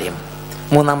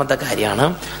കാര്യമാണ്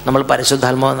നമ്മൾ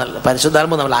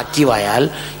പരിശുദ്ധാത്മാവ് നമ്മൾ ആക്റ്റീവായാൽ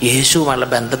യേശുവുമായുള്ള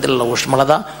ബന്ധത്തിലുള്ള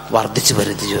ഊഷ്മളത വർദ്ധിച്ചു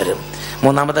വരും.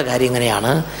 മൂന്നാമത്തെ കാര്യം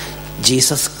എങ്ങനെയാണ്?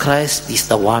 Jesus Christ is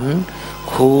the one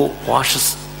who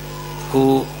washes, who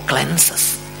cleanses.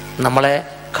 നമ്മളെ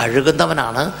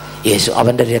കഴുകുന്നവനാണ് യേശു.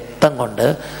 അവൻ്റെ രക്തം കൊണ്ട്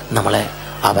നമ്മളെ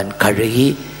അവൻ കഴുകി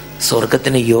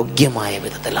സ്വർഗത്തിന് യോഗ്യമായ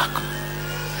വിധത്തിലാക്കും.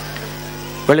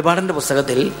 വെളിപാടിൻ്റെ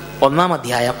പുസ്തകത്തിൽ 1-ാം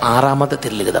അധ്യായം 6-ാമത്തെ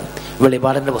തിരുലിഖിതം.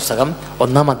 വെളിപാടിൻ്റെ പുസ്തകം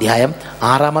 1-ാം അധ്യായം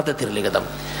 6-ാമത്തെ തിരുലിഖിതം.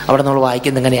 അവിടെ നമ്മൾ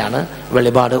വായിക്കുന്നത് എങ്ങനെയാണ്?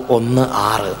 വെളിപാട്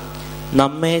 1:6.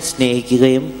 നമ്മെ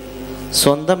സ്നേഹിക്കുകയും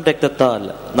സ്വന്തം രക്തത്താൽ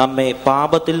നമ്മെ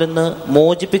പാപത്തിൽ നിന്ന്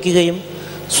മോചിപ്പിക്കുകയും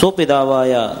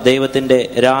സ്വപിതാവായ ദൈവത്തിൻ്റെ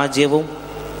രാജ്യവും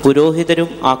പുരോഹിതരും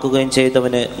ആക്കുകയും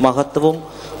ചെയ്തവന് മഹത്വവും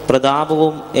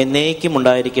പ്രതാപവും എന്നേക്കും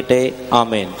ഉണ്ടായിരിക്കട്ടെ.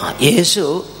 ആമേൻ. യേശു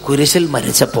കുരിശിൽ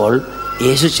മരിച്ചപ്പോൾ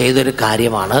യേശു ചെയ്തൊരു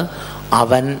കാര്യമാണ്,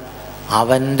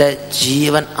 അവൻ്റെ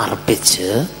ജീവൻ അർപ്പിച്ച്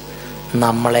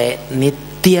നമ്മളെ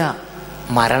നിത്യ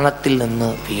മരണത്തിൽ നിന്ന്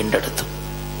വീണ്ടെടുത്തു.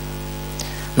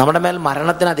 നമ്മുടെ മേൽ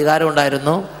മരണത്തിന് അധികാരം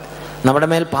ഉണ്ടായിരുന്നു, നമ്മുടെ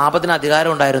മേൽ പാപത്തിന്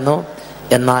അധികാരം ഉണ്ടായിരുന്നു.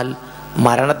 എന്നാൽ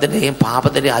മരണത്തിൻ്റെയും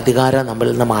പാപത്തിൻ്റെയും അധികാരം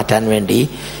നമ്മളിൽ നിന്ന് മാറ്റാൻ വേണ്ടി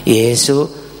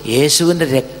യേശുവിൻ്റെ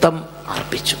രക്തം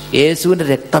അർപ്പിച്ചു, യേശുവിൻ്റെ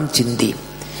രക്തം ചിന്തി.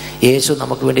 യേശു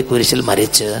നമുക്ക് വേണ്ടി കുരിശിൽ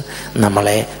മരിച്ച്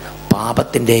നമ്മളെ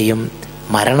പാപത്തിൻ്റെയും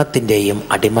മരണത്തിൻ്റെയും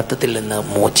അടിമത്തത്തിൽ നിന്ന്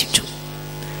മോചിച്ചു.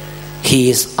 He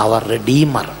is our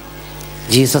redeemer.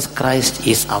 Jesus Christ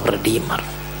is our redeemer.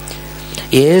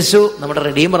 യേശു നമ്മുടെ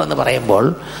റിഡീമർ എന്ന് പറയുമ്പോൾ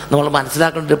നമ്മൾ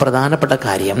മനസ്സിലാക്കേണ്ട ഒരു പ്രധാനപ്പെട്ട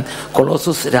കാര്യം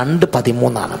കൊളോസസ്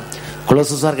 2:13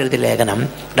 കൊളോസസുകാർക്ക് എഴുതിയ ലേഖനം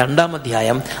 2-ാം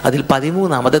അധ്യായം അതിൽ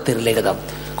 13-ാമത്തെ തിരുലിഖിതം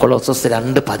കൊളോസസ്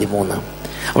 2:13.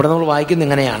 അവിടെ നമ്മൾ വായിക്കുന്നത്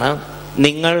ഇങ്ങനെയാണ്: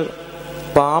 നിങ്ങൾ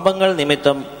പാപങ്ങൾ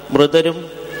നിമിത്തം മൃതരും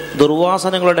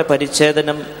ദുർവാസനകളുടെ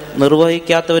പരിച്ഛേദനം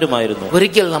നിർവഹിക്കാത്തവരുമായിരുന്നു.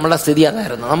 ഒരിക്കൽ നമ്മുടെ സ്ഥിതി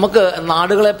അതായിരുന്നു. നമുക്ക്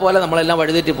നാടുകളെ പോലെ നമ്മളെല്ലാം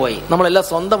വഴിതെറ്റി പോയി, നമ്മളെല്ലാം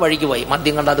സ്വന്തം വഴിക്ക് പോയി.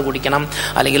 മദ്യം കണ്ട അത് കുടിക്കണം,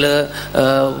 അല്ലെങ്കിൽ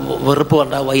വെറുപ്പ്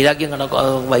കണ്ട വൈരാഗ്യം കണ്ട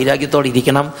വൈരാഗ്യത്തോടെ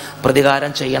ഇരിക്കണം,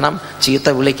 പ്രതികാരം ചെയ്യണം, ചീത്ത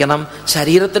വിളിക്കണം,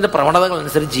 ശരീരത്തിൻ്റെ പ്രവണതകൾ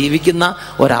അനുസരിച്ച് ജീവിക്കുന്ന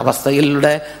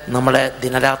ഒരവസ്ഥയിലൂടെ നമ്മുടെ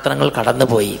ദിനരാത്രങ്ങൾ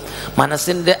കടന്നുപോയി.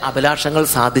 മനസ്സിൻ്റെ അഭിലാഷങ്ങൾ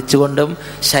സാധിച്ചുകൊണ്ടും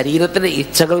ശരീരത്തിൻ്റെ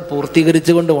ഇച്ഛകൾ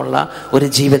പൂർത്തീകരിച്ചുകൊണ്ടുമുള്ള ഒരു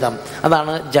ജീവിതം,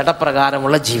 അതാണ്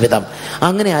ജഡപ്രകാരമുള്ള ജീവിതം.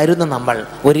 അങ്ങനെയായിരുന്നു നമ്മൾ.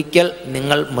 ഒരിക്കൽ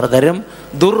നിങ്ങൾ മൃതരും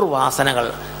ദുർവാസനകൾ,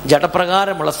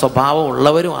 ജഡപ്രകാരമുള്ള സ്വഭാവം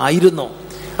ഉള്ളവരും ആയിരുന്നു.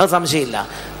 അത് സംശയമില്ല.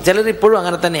 ചിലരിപ്പോഴും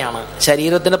അങ്ങനെ തന്നെയാണ്,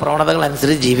 ശരീരത്തിൻ്റെ പ്രവണതകൾ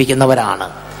അനുസരിച്ച് ജീവിക്കുന്നവരാണ്.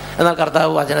 എന്നാൽ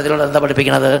കർത്താവ് വചനത്തിലൂടെ എന്താ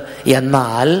പഠിപ്പിക്കുന്നത്?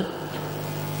 എന്നാൽ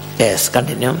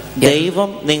കണ്ടിന്യൂ, ദൈവം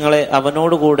നിങ്ങളെ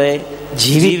അവനോടുകൂടെ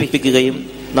ജീവിപ്പിക്കുകയും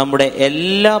നമ്മുടെ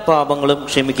എല്ലാ പാപങ്ങളും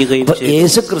ക്ഷമിക്കുകയും ചെയ്തു.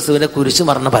 യേശുക്രിസ്തുവിന്റെ കുരിശു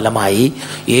മരണ ഫലമായി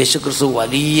യേശുക്രിസ്തു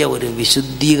വലിയ ഒരു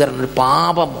വിശുദ്ധീകരണം, ഒരു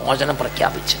പാപമോചനം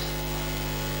പ്രഖ്യാപിച്ചു.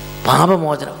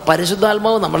 പാപമോചനം,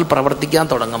 പരിശുദ്ധാത്മാവ് നമ്മൾ പ്രവർത്തിക്കാൻ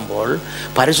തുടങ്ങുമ്പോൾ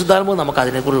പരിശുദ്ധാത്മാവ് നമുക്ക്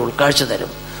അതിനെക്കുറിച്ച് ഉൾക്കാഴ്ച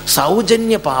തരും.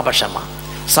 സൗജന്യ പാപക്ഷമ,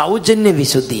 സൗജന്യ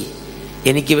വിശുദ്ധി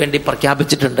എനിക്ക് വേണ്ടി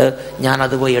പ്രഖ്യാപിച്ചിട്ടുണ്ട്,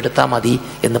 ഞാനത് പോയി എടുത്താൽ മതി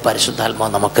എന്ന്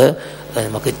പരിശുദ്ധാത്മാവ് നമുക്ക്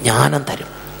ജ്ഞാനം തരും.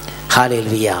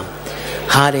 Hallelujah,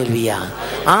 hallelujah.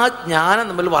 ആ ജ്ഞാനം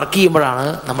നമ്മൾ വർക്ക് ചെയ്യുമ്പോഴാണ്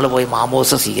നമ്മൾ പോയി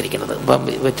മാമോസ സ്വീകരിക്കുന്നത്. ഇപ്പം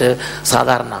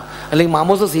സാധാരണ അല്ലെങ്കിൽ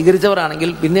മാമോസ സ്വീകരിച്ചവരാണെങ്കിൽ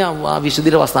പിന്നെ ആ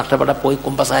വിശുദ്ധിയുടെ വസ്തു നഷ്ടപ്പെട്ട പോയി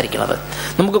കുമ്പസാരിക്കുന്നത്.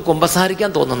 നമുക്ക് കുമ്പസാരിക്കാൻ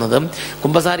തോന്നുന്നതും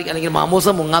അല്ലെങ്കിൽ മാമോസ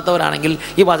മുങ്ങാത്തവരാണെങ്കിൽ,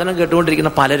 ഈ വചനം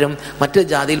കേട്ടുകൊണ്ടിരിക്കുന്ന പലരും മറ്റ്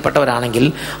ജാതിയിൽപ്പെട്ടവരാണെങ്കിൽ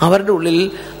അവരുടെ ഉള്ളിൽ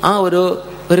ആ ഒരു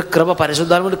കൃപ,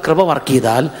 പരിശുദ്ധാത്മാവിന്റെ കൃപ വർക്ക്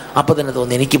ചെയ്താൽ അപ്പോൾ തന്നെ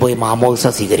തോന്നുന്നു എനിക്ക് പോയി മാമോദിസ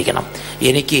സ്വീകരിക്കണം,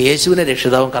 എനിക്ക് യേശുവിനെ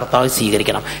രക്ഷിതാവും കർത്താവും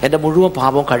സ്വീകരിക്കണം, എൻ്റെ മുഴുവൻ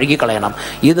പാപവും കഴുകിക്കളയണം.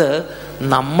 ഇത്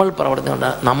നമ്മൾ പ്രവർത്തിക്കൊണ്ട്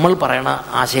നമ്മൾ പറയണ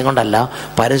ആശയം കൊണ്ടല്ല,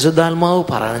 പരിശുദ്ധാത്മാവ്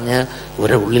പറഞ്ഞ്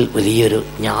ഒരു ഉള്ളിൽ വലിയൊരു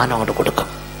ജ്ഞാനം അങ്ങോട്ട് കൊടുക്കും.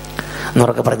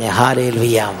 എന്നുറക്കെ പറഞ്ഞേ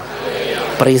hallelujah,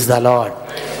 praise the Lord,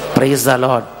 praise the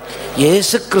Lord.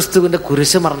 യേശുക്രിസ്തുവിന്റെ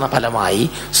കുരിശു മരണ ഫലമായി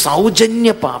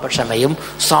സൗജന്യ പാപക്ഷമയും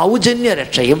സൗജന്യ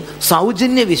രക്ഷയും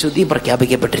സൗജന്യ വിശുദ്ധിയും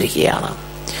പ്രഖ്യാപിക്കപ്പെട്ടിരിക്കുകയാണ്.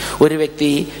 ഒരു വ്യക്തി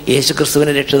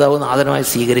യേശുക്രിസ്തുവിനെ രക്ഷിതാവ് നാഥനുമായി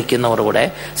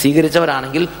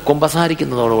സ്വീകരിച്ചവരാണെങ്കിൽ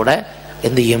കുമ്പസാരിക്കുന്നതോടുകൂടെ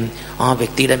എന്ത് ചെയ്യും? ആ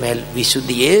വ്യക്തിയുടെ മേൽ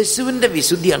വിശുദ്ധി, യേശുവിൻ്റെ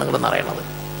വിശുദ്ധിയാണ് ഇവിടെ നിറയണത്.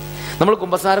 നമ്മൾ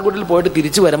കുമ്പസാരക്കൂട്ടിൽ പോയിട്ട്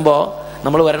തിരിച്ചു വരുമ്പോൾ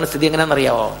നമ്മൾ വരുന്ന സ്ഥിതി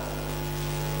എങ്ങനെയാണെന്നറിയാവോ?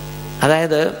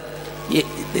 അതായത്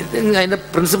അതിൻ്റെ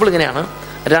പ്രിൻസിപ്പിൾ ഇങ്ങനെയാണ്: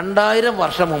 2000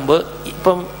 വർഷം മുമ്പ്,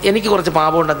 ഇപ്പം എനിക്ക് കുറച്ച്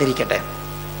പാപം ഉണ്ടെന്നിരിക്കട്ടെ,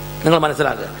 നിങ്ങൾ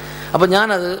മനസ്സിലാക്കുക. അപ്പം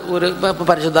ഞാനത്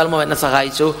പരിശുദ്ധാത്മാവ് എന്നെ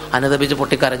സഹായിച്ചു, അനുതപിച്ച്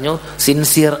പൊട്ടിക്കരഞ്ഞു,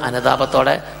 സിൻസിയർ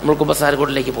അനുതാപത്തോടെ നമ്മൾ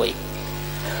കുമ്പസാരക്കൂട്ടിലേക്ക് പോയി.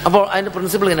 അപ്പോൾ അതിൻ്റെ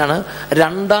പ്രിൻസിപ്പിൾ ഇങ്ങനെയാണ്: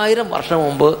 2000 വർഷം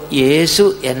മുമ്പ് യേശു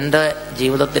എൻ്റെ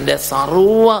ജീവിതത്തിൻ്റെ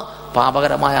സർവ്വ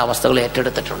പാപകരമായ അവസ്ഥകൾ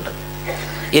ഏറ്റെടുത്തിട്ടുണ്ട്,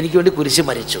 എനിക്ക് വേണ്ടി കുരിശ്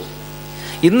മരിച്ചു.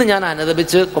 ഇന്ന് ഞാൻ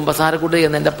അനുതപിച്ച് കുമ്പസാരക്കൂട്ട്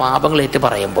എന്ന് എൻ്റെ പാപങ്ങൾ ഏറ്റു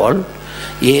പറയുമ്പോൾ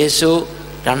യേശു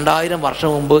 2000 വർഷം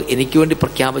മുമ്പ് എനിക്ക് വേണ്ടി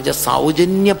പ്രഖ്യാപിച്ച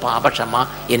സൗജന്യ പാപക്ഷമ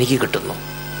എനിക്ക് കിട്ടുന്നു.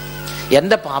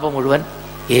 എൻ്റെ പാപം മുഴുവൻ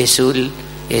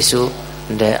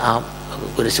യേശുവിൻ്റെ ആ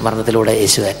കുരിശ് മരണത്തിലൂടെ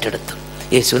യേശു ഏറ്റെടുത്തു,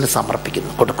 യേശുവിന്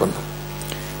സമർപ്പിക്കുന്നു, കൊടുക്കുന്നു.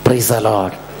 Price the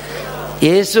Lord.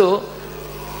 യേശു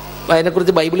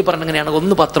അതിനെക്കുറിച്ച് ബൈബിളിൽ പറഞ്ഞെങ്ങനെയാണ്?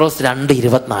 1 പത്രോസ്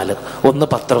 2:24 1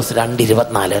 പത്രോസ്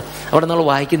 2:24 അവിടെ നമ്മൾ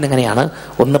വായിക്കുന്നത് എങ്ങനെയാണ്?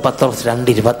 1 പത്രോസ്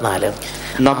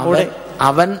 2:24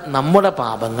 അവൻ നമ്മുടെ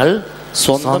പാപങ്ങൾ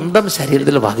സ്വന്തം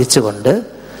ശരീരത്തിൽ വഹിച്ചുകൊണ്ട്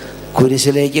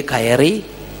കുരിശിലേക്ക് കയറി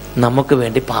നമുക്ക്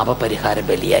വേണ്ടി പാപപരിഹാര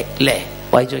ബലിയായി. അല്ലേ?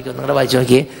 വായിച്ചു നോക്കിയോ, നിങ്ങളുടെ വായിച്ചു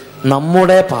നോക്കിയേ.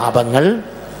 നമ്മുടെ പാപങ്ങൾ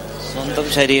സ്വന്തം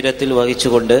ശരീരത്തിൽ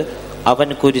വഹിച്ചുകൊണ്ട് അവൻ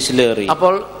കുരിശിലേറി.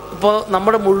 അപ്പോൾ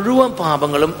നമ്മുടെ മുഴുവൻ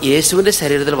പാപങ്ങളും യേശുവിന്റെ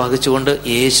ശരീരത്തിൽ വഹിച്ചുകൊണ്ട്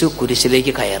യേശു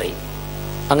കുരിശിലേക്ക് കയറി.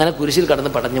 അങ്ങനെ കുരിശിൽ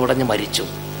കടന്ന് പടഞ്ഞു മരിച്ചു.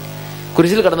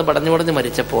 കുരിശിൽ കടന്ന് പടഞ്ഞു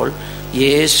മരിച്ചപ്പോൾ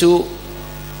യേശു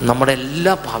നമ്മുടെ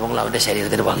എല്ലാ പാപങ്ങളും അവൻ്റെ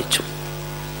ശരീരത്തിൽ വഹിച്ചു.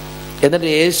 എന്നിട്ട്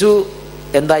യേശു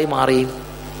എന്തായി മാറി?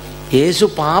 യേശു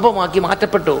പാപമാക്കി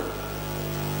മാറ്റപ്പെട്ടു.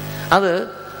 അത്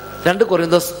 2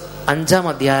 കൊരിന്തോസ് 5-ാം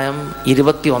അധ്യായം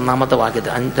 21-ാമത്തെ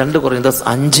വാക്യത്തിൽ 2 കൊരിന്തോസ്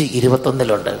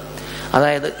 5:21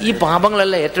 അതായത് ഈ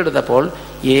പാപങ്ങളെല്ലാം ഏറ്റെടുത്തപ്പോൾ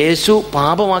യേശു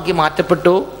പാപമാക്കി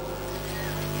മാറ്റപ്പെട്ടു.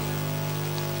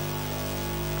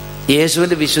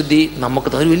 യേശുവിൻ്റെ വിശുദ്ധി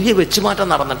നമുക്ക് ഒരു വലിയ വെച്ചുമാറ്റം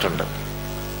നടന്നിട്ടുണ്ട്.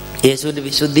 യേശുവിൻ്റെ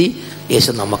വിശുദ്ധി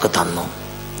യേശു നമുക്ക് തന്നു.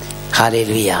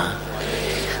 ഹല്ലേലൂയ.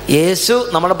 യേശു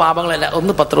നമ്മുടെ പാപങ്ങളെല്ലാം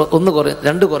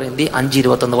 2 കൊരിന്തി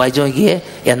 5:21 വായിച്ചു നോക്കിയേ.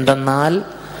 എന്തെന്നാൽ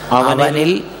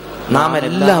അവനിൽ നാം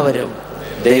എല്ലാവരും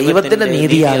ദൈവത്തിന്റെ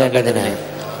നീതിയാകേണ്ടതിന്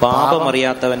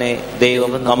പാപമറിയാത്തവനെ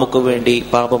ദൈവം നമുക്ക് വേണ്ടി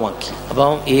പാപമാക്കി.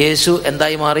 അപ്പം യേശു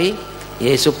എന്തായി മാറി?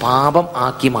 യേശു പാപം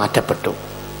ആക്കി മാറ്റപ്പെട്ടു.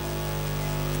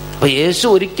 അപ്പൊ യേശു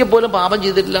ഒരിക്കൽ പോലും പാപം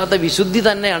ചെയ്തിട്ടില്ലാത്ത വിശുദ്ധി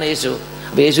തന്നെയാണ് യേശു.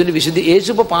 അപ്പൊ യേശുവിന്റെ വിശുദ്ധി, യേശു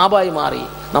ഇപ്പൊ പാപമായി മാറി.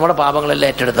 നമ്മുടെ പാപങ്ങളെല്ലാം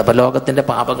ഏറ്റെടുത്തപ്പോൾ, ലോകത്തിന്റെ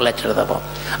പാപങ്ങൾ ഏറ്റെടുത്തപ്പോൾ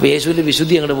അപ്പൊ യേശുവിന്റെ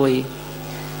വിശുദ്ധി അങ്ങോട്ട് പോയി.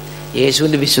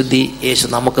 യേശുവിന്റെ വിശുദ്ധി യേശു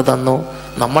നമുക്ക് തന്നു.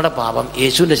 നമ്മുടെ പാപം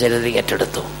യേശുവിന്റെ ശരീരത്തിൽ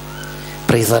ഏറ്റെടുത്തു.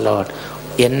 Praise the lord.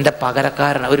 എൻ്റെ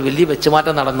പകരക്കാരൻ, ഒരു വലിയ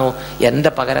വെച്ചുമാറ്റം നടന്നു. എൻ്റെ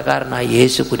പകരക്കാരനായി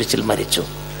യേശു കുരിശിൽ മരിച്ചു.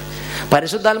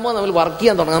 പരിശുദ്ധാത്മാവ് നമ്മൾ വർക്ക്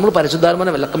ചെയ്യാൻ തുടങ്ങി. നമ്മൾ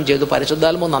പരിശുദ്ധാത്മാവിനെ വെൽക്കം ചെയ്തു.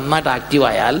 പരിശുദ്ധാത്മാവ് നന്നായിട്ട്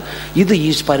ആക്റ്റീവായാൽ ഇത് ഈ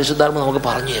പരിശുദ്ധാത്മാവ് നമുക്ക്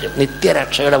പറഞ്ഞു തരും.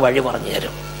 നിത്യരക്ഷയുടെ വഴി പറഞ്ഞു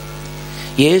തരും.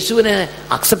 യേശുവിനെ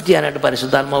അക്സെപ്റ്റ് ചെയ്യാനായിട്ട്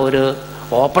പരിശുദ്ധാത്മാവ് ഒരു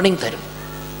ഓപ്പണിംഗ് തരും.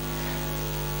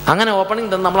 അങ്ങനെ ഓപ്പണിംഗ്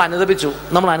തന്നെ നമ്മൾ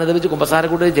അനുദപിച്ചു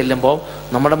കുമ്പസാരക്കൂട്ടിൽ ചെല്ലുമ്പോൾ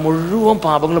നമ്മുടെ മുഴുവൻ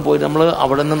പാപങ്ങളും പോയി നമ്മൾ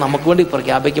അവിടെ നിന്ന് നമുക്ക് വേണ്ടി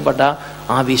പ്രഖ്യാപിക്കപ്പെട്ട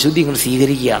ആ വിശുദ്ധി ഇങ്ങനെ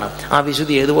സ്വീകരിക്കുകയാണ്. ആ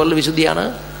വിശുദ്ധി ഏതുപോലുള്ള വിശുദ്ധിയാണ്?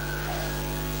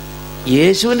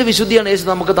 യേശുവിന്റെ വിശുദ്ധിയാണ് യേശു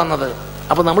നമുക്ക് തന്നത്.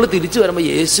 അപ്പൊ നമ്മൾ തിരിച്ചു വരുമ്പോൾ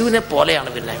യേശുവിനെ പോലെയാണ്.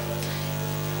 പിന്നെ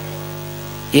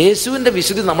യേശുവിന്റെ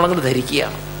വിശുദ്ധി നമ്മളങ്ങോട്ട്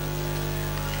ധരിക്കുകയാണ്.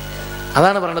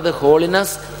 അതാണ് പറയുന്നത്,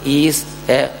 holiness is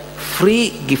a free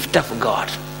gift of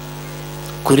God.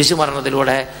 കുരിശു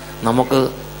മരണത്തിലൂടെ നമുക്ക്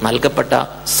നൽകപ്പെട്ട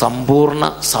സമ്പൂർണ്ണ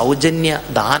സൗജന്യ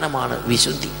ദാനമാണ്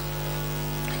വിശുദ്ധി.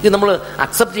 ഇത് നമ്മൾ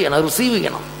അക്സെപ്റ്റ് ചെയ്യണം, റിസീവ്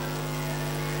ചെയ്യണം.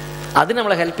 അതിന്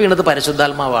നമ്മളെ ഹെൽപ്പ് ചെയ്യുന്നത്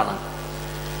പരിശുദ്ധാത്മാവാണ്.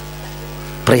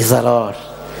 Praise the lord.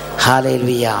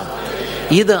 ഹല്ലേലൂയ.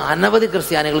 ഇത് അനവധി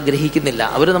ക്രിസ്ത്യാനികൾ ഗ്രഹിക്കുന്നില്ല.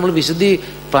 അവർ നമ്മൾ വിശുദ്ധി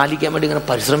പാലിക്കാൻ വേണ്ടി ഇങ്ങനെ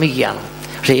പരിശ്രമിക്കുകയാണ്,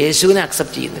 പക്ഷെ യേശുവിനെ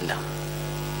അക്സെപ്റ്റ് ചെയ്യുന്നില്ല.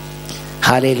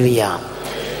 Hallelujah.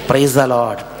 Praise the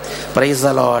lord. Praise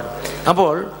the lord.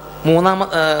 അപ്പോൾ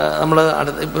നമ്മൾ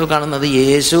ഇപ്പോൾ കാണുന്നത്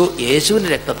യേശുവിൻ്റെ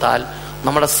രക്തത്താൽ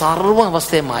നമ്മുടെ സർവ്വ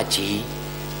അവസ്ഥയെ മാറ്റി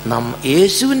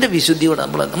യേശുവിൻ്റെ വിശുദ്ധിയോടെ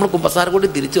നമ്മൾ കുമ്പസാരക്കൂട്ടി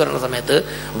തിരിച്ചു വരുന്ന സമയത്ത്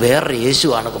വേറൊരു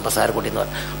യേശുവാണ് കുമ്പസാരക്കൂട്ടി എന്ന്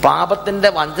പറയുന്നത്. പാപത്തിൻ്റെ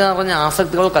വഞ്ചന നിറഞ്ഞ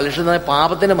ആസക്തികൾ കലുഷിതമായ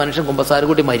പാപത്തിൻ്റെ മനുഷ്യൻ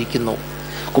കുമ്പസാരക്കൂട്ടി മരിക്കുന്നു.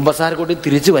 കുമ്പസാരക്കൂട്ടി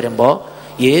തിരിച്ചു വരുമ്പോൾ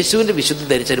യേശുവിൻ്റെ വിശുദ്ധി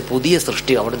ധരിച്ച ഒരു പുതിയ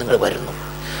സൃഷ്ടി അവിടെ നിങ്ങൾ വരുന്നു.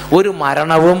 ഒരു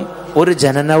മരണവും ഒരു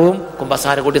ജനനവും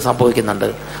കുമ്പസാരക്കൂട്ടി സംഭവിക്കുന്നുണ്ട്.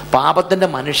 പാപത്തിൻ്റെ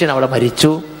മനുഷ്യൻ അവിടെ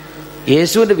മരിച്ചു.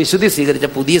 യേശുവിൻ്റെ വിശുദ്ധി സ്വീകരിച്ച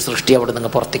പുതിയ സൃഷ്ടി അവിടെ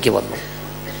നിങ്ങൾ പുറത്തേക്ക് വന്നു.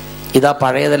 ഇതാ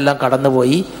പഴയതെല്ലാം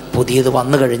കടന്നുപോയി, പുതിയത്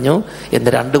വന്നു കഴിഞ്ഞു എന്ന്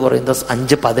 2 കൊരിന്തോസ്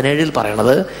 5:17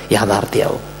 പറയണത്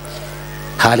യാഥാർത്ഥ്യമാവും.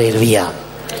 ഹല്ലേലൂയ.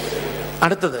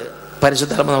 അടുത്തത്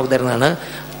പരിശുദ്ധാത്മാവ് നമുക്ക് തരുന്നതാണ്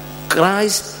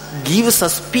ക്രൈസ്റ്റ് ഗീവ്സ്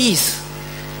us പീസ്.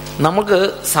 നമുക്ക്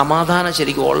സമാധാനം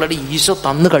ശരിക്കും ഓൾറെഡി ഈശോ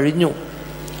തന്നു കഴിഞ്ഞു.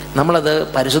 നമ്മളത്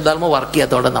പരിശുദ്ധാത്മാവ് വർക്ക്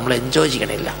ചെയ്യാത്തതുകൊണ്ട് നമ്മൾ എൻജോയ്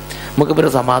ചെയ്യണില്ല. നമുക്കിപ്പോൾ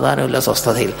ഒരു സമാധാനമില്ല,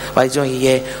 സ്വസ്ഥതയിൽ. വായിച്ചു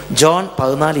നോക്കിയേ, ജോൺ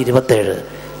 14:27,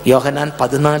 യോഹന്നാൻ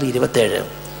 14:27.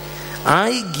 I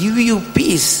give you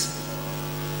peace.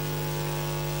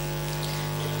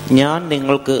 ഞാൻ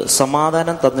നിങ്ങൾക്ക്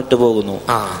സമാധാനം തന്നിട്ട് പോകുന്നു.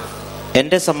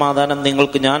 എന്റെ സമാധാനം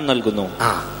നിങ്ങൾക്ക് ഞാൻ നൽകുന്നു.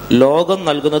 ലോകം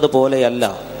നൽകുന്നത് പോലെയല്ല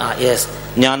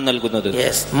ഞാൻ നൽകുന്നത്.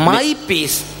 My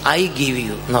peace I give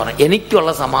you എന്ന് പറഞ്ഞാൽ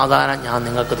എനിക്കുള്ള സമാധാനം ഞാൻ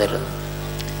നിങ്ങൾക്ക് തരുന്നു.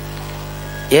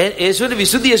 യേശുവിന്റെ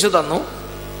വിശുദ്ധി യേശു തന്നു.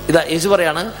 ഇതാ യേശു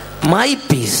പറയാണ്, my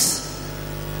peace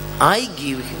I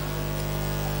give you.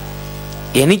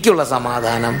 എനിക്കുള്ള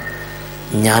സമാധാനം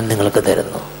ഞാൻ നിങ്ങൾക്ക്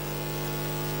തരുന്നു.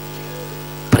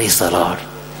 Praise the lord.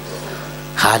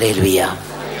 Hallelujah.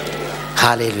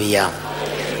 Hallelujah.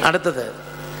 അടുത്തത്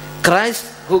Christ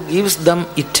who gives dum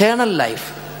eternal life.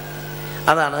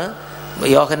 അതാണ്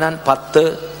യോഹന്നാൻ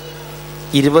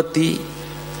 10:28.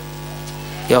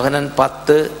 യോഹന്നാൻ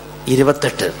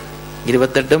 10:28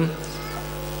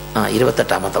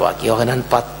 28ാമത്തെ വാക്യം. യോഹന്നാൻ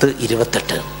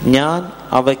 10:28. ഞാൻ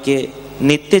അവയ്ക്ക്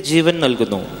നിത്യജീവൻ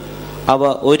നൽകുന്നു, അവ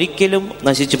ഒരിക്കലും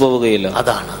നശിച്ചു പോവുകയില്ല.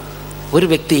 അതാണ് ഒരു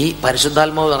വ്യക്തി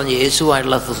പരിശുദ്ധാത്മാവ് പറഞ്ഞ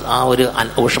യേശുവായിട്ടുള്ള ആ ഒരു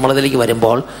ഊഷ്മളതയിലേക്ക്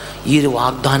വരുമ്പോൾ ഈ ഒരു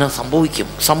വാഗ്ദാനം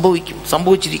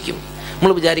സംഭവിച്ചിരിക്കും.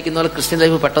 നമ്മൾ വിചാരിക്കുന്ന പോലെ ക്രിസ്ത്യൻ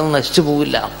ലൈഫ് പെട്ടെന്ന് നശിച്ചു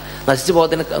പോവില്ല. നശിച്ചു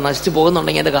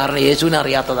പോകുന്നുണ്ടെങ്കിൽ അതിൻ്റെ കാരണം യേശുവിനെ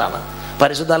അറിയാത്തതാണ്,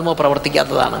 പരിശുദ്ധാത്മാവ്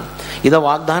പ്രവർത്തിക്കാത്തതാണ്. ഇത്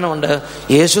വാഗ്ദാനമുണ്ട്.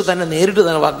 യേശു തന്നെ നേരിട്ട്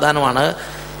തന്നെ വാഗ്ദാനമാണ്,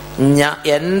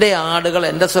 എൻ്റെ ആടുകൾ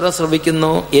എൻ്റെ സ്വരം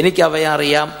ശ്രവിക്കുന്നു, എനിക്ക് അവയെ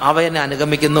അറിയാം, അവ എന്നെ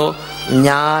അനുഗമിക്കുന്നു,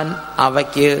 ഞാൻ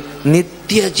അവയ്ക്ക്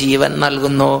നിത്യജീവൻ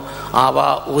നൽകുന്നു, അവ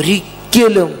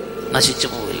ഒരിക്കലും നശിച്ചു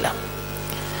പോവില്ല.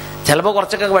 ചിലപ്പോൾ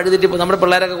കുറച്ചൊക്കെ വഴിതെറ്റി പോകും. നമ്മുടെ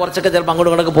പിള്ളേരൊക്കെ കുറച്ചൊക്കെ ചിലപ്പോൾ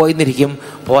അങ്ങോട്ട് ഇങ്ങോട്ടൊക്കെ പോയിന്നിരിക്കും,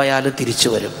 പോയാലും തിരിച്ചു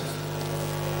വരും.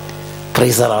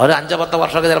 Price the Lord. ഒരു 5-10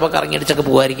 വർഷമൊക്കെ ചിലപ്പോൾ കറങ്ങിയടിച്ചൊക്കെ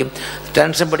പോകുമായിരിക്കും.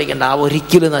 ടെൻഷൻ പിടിക്കേണ്ട, ആ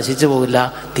ഒരിക്കലും നശിച്ചു പോവില്ല,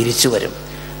 തിരിച്ചു വരും.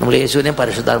 നമ്മൾ യേശുവിനെയും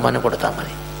പരിശുദ്ധാത്മാവിനെ കൊടുത്താൽ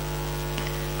മതി.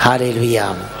 Hallelujah,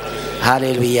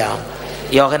 hallelujah.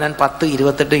 യോഹന്നാൻ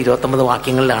 10:28-29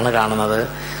 വാക്യങ്ങളിലാണ് കാണുന്നത്.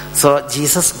 So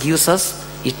Jesus gives us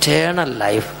eternal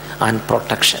life and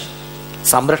protection.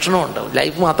 സംരക്ഷണമുണ്ട്,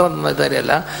 life മാത്രം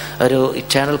തരികയല്ല, ഒരു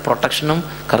ഇറ്റേണൽ പ്രൊട്ടക്ഷനും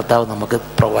കർത്താവ് നമുക്ക്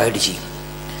പ്രൊവൈഡ് ചെയ്യും.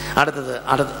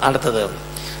 അടുത്തത്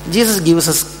ജീസസ്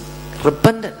ഗീവ്സ് us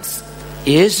റിപ്പൻറ്റൻസ്.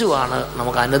 യേശുവാണ്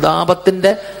നമുക്ക്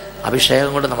അനുതാപത്തിൻ്റെ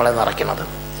അഭിഷേകം കൊണ്ട് നമ്മളെ നിറയ്ക്കുന്നത്.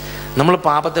 നമ്മൾ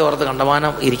പാപത്തെ ഓർത്ത്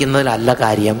കണ്ടമാനം ഇരിക്കുന്നതിലല്ല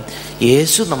കാര്യം,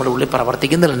 യേശു നമ്മുടെ ഉള്ളിൽ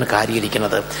പ്രവർത്തിക്കുന്നതിലാണ് കാര്യം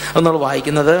ഇരിക്കുന്നത്. അത് നമ്മൾ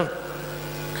വായിക്കുന്നത്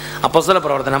അപ്പോസ്തല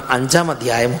പ്രവർത്തനം 5-ാം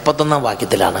അധ്യായം 31-ാം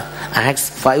വാക്യത്തിലാണ്. ആക്ട്സ്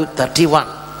 5:31.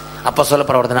 അപ്പോസ്തല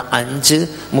പ്രവർത്തനം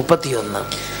 5:31.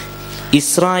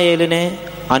 ഇസ്രായേലിനെ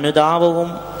അനുതാപവും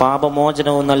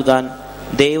പാപമോചനവും നൽകാൻ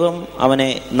ദൈവം അവനെ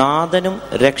നാഥനും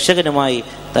രക്ഷകനുമായി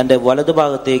തന്റെ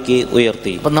വലതുഭാഗത്തേക്ക്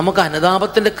ഉയർത്തി. അപ്പം നമുക്ക്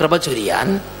അനുതാപത്തിന്റെ കൃപ ചൊരിയാൻ,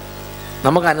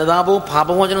 നമുക്ക് അനുതാപവും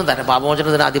പാപമോചനവും തരാം.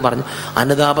 പാപമോചനത്തിന് ആദ്യം പറഞ്ഞു,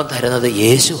 അനുതാപം തരുന്നത്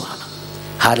യേശുവാണ്.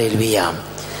 ഹല്ലേലൂയ.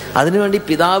 അതിനുവേണ്ടി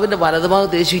പിതാവിന്റെ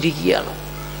വലതുഭാഗത്ത് യേശു ഇരിക്കുകയാണ്.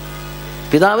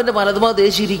 പിതാവിന്റെ വലതുഭാഗത്ത്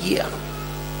യേശു ഇരിക്കുകയാണ്.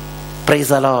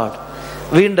 Price the Lord.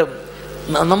 വീണ്ടും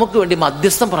നമുക്ക് വേണ്ടി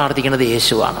മധ്യസ്ഥം പ്രാർത്ഥിക്കുന്നത്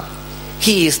യേശുവാണ്.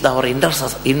 ഹി ഈസ് അവർ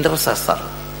ഇന്റർസെസർ.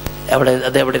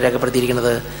 എവിടെ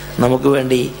രേഖപ്പെടുത്തിയിരിക്കുന്നത്? നമുക്ക്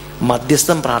വേണ്ടി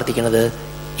മധ്യസ്ഥം പ്രാർത്ഥിക്കുന്നത്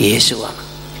യേശുവാണ്.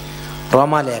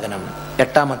 റോമാലേഖനം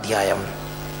 8-ാം അധ്യായം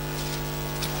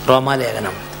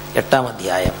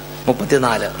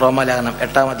 34. റോമാലേഖനം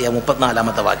 8-ാം അധ്യായം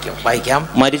 34-ാമത്തെ വാക്യം വായിക്കാം.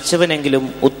 മരിച്ചവനെങ്കിലും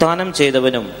ഉത്ഥാനം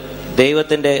ചെയ്തവനും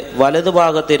ദൈവത്തിന്റെ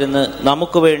വലതുഭാഗത്തിരുന്ന്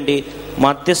നമുക്ക് വേണ്ടി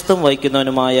മധ്യസ്ഥം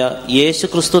വഹിക്കുന്നവനുമായ യേശു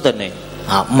ക്രിസ്തു തന്നെ.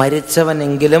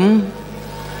 മരിച്ചവനെങ്കിലും,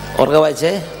 ഓർക്ക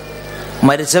വായിച്ചേ,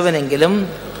 മരിച്ചവനെങ്കിലും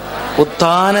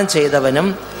ഉത്ഥാനം ചെയ്തവനും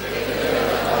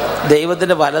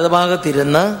ദൈവത്തിന്റെ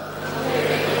വലതുഭാഗത്തിരുന്ന്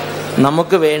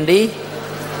നമുക്ക്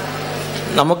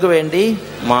വേണ്ടി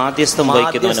മാധ്യസ്ഥം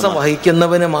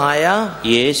വഹിക്കുന്നവനുമായ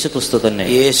യേശു ക്രിസ്തു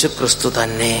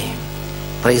തന്നെ.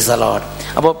 Price the lord.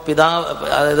 അപ്പോൾ പിതാവ്,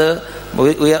 അതായത്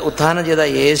ഉത്ഥാനം ചെയ്ത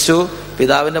യേശു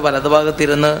പിതാവിന്റെ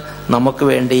വലതുഭാഗത്തിരുന്ന് നമുക്ക്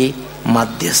വേണ്ടി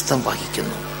മധ്യസ്ഥം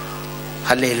വഹിക്കുന്നു.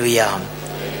 Hallelujah,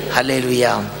 hallelujah,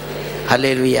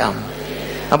 hallelujah.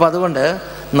 അപ്പൊ അതുകൊണ്ട്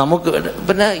നമുക്ക്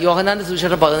പിന്നെ യോഹന്നാന്റെ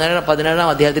സുവിശേഷം 17-ാം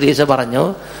അധ്യായത്തിൽ ഈശോ പറഞ്ഞു,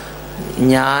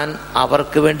 ഞാൻ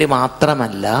അവർക്ക് വേണ്ടി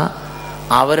മാത്രമല്ല,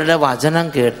 അവരുടെ വചനം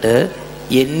കേട്ട്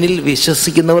എന്നിൽ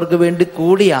വിശ്വസിക്കുന്നവർക്ക് വേണ്ടി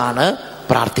കൂടിയാണ്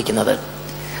പ്രാർത്ഥിക്കുന്നത്.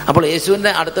 അപ്പോൾ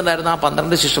യേശുവിൻ്റെ അടുത്തുണ്ടായിരുന്ന ആ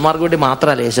 12 ശിഷ്യന്മാർക്ക് വേണ്ടി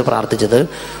മാത്രമല്ല യേശു പ്രാർത്ഥിച്ചത്.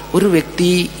 ഒരു വ്യക്തി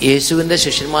യേശുവിൻ്റെ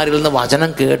ശിഷ്യന്മാരിൽ നിന്ന് വചനം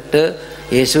കേട്ട്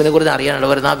യേശുവിനെ കുറിച്ച് അറിയാനുള്ള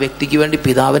വരുന്ന ആ വ്യക്തിക്ക് വേണ്ടി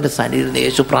പിതാവിൻ്റെ സന്നിധിയിൽ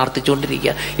യേശു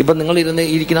പ്രാർത്ഥിച്ചുകൊണ്ടിരിക്കുക. ഇപ്പം നിങ്ങൾ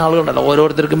ഇരിക്കുന്ന ആളുകളുണ്ടല്ലോ,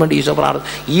 ഓരോരുത്തർക്കും വേണ്ടി ഈശോ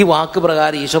ഈ വാക്ക്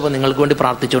പ്രകാരം ഈശോ നിങ്ങൾക്ക് വേണ്ടി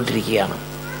പ്രാർത്ഥിച്ചുകൊണ്ടിരിക്കുകയാണ്.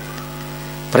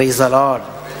 പ്രൈസ് ദി ലോർഡ്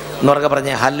എന്നുറക്കെ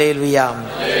പറഞ്ഞേ, ഹല്ലേലൂയ,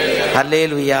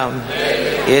 ഹല്ലേലൂയ.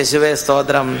 യേശുവേ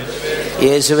സ്തോത്രം,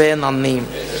 യേശുവേ നന്ദി.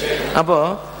 അപ്പോൾ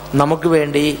നമുക്ക്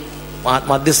വേണ്ടി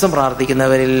മധ്യസ്ഥം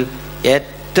പ്രാർത്ഥിക്കുന്നവരിൽ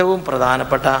ഏറ്റവും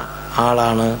പ്രധാനപ്പെട്ട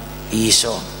ആളാണ്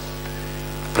ഈശോ.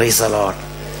 Price the Lord.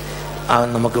 അവൻ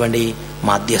നമുക്ക് വേണ്ടി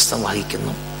മധ്യസ്ഥം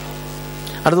വഹിക്കുന്നു.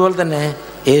 അതുപോലെ തന്നെ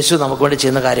യേശു നമുക്ക് വേണ്ടി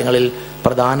ചെയ്യുന്ന കാര്യങ്ങളിൽ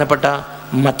പ്രധാനപ്പെട്ട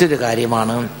മറ്റൊരു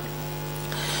കാര്യമാണ്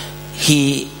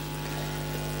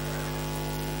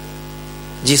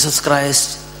Jesus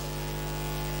Christ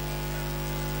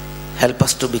help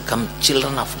us to become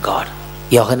children of God.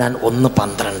 യോഹന്നാൻ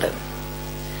 1:12.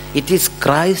 It is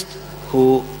Christ who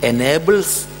enables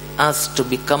us to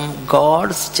become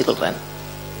God's children.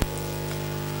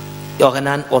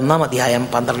 യോഹന്നാൻ 1-ാം അധ്യായം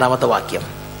 12-ാമത്തെ വാക്യം.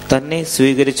 തന്നെ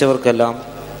സ്വീകരിച്ചവർക്കെല്ലാം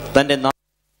തന്റെ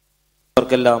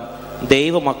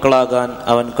ദൈവമക്കളാകാൻ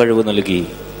അവൻ കഴിവ് നൽകി.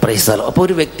 Praise the lord. അപ്പോൾ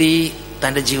ഒരു വ്യക്തി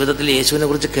തൻ്റെ ജീവിതത്തിൽ യേശുവിനെ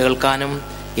കുറിച്ച് കേൾക്കാനും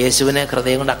യേശുവിനെ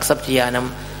ഹൃദയം കൊണ്ട് അക്സെപ്റ്റ് ചെയ്യാനും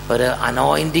ഒരു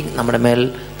അനോയിന്റിങ് നമ്മുടെ മേൽ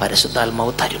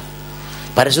പരിശുദ്ധാത്മാവ് തരും.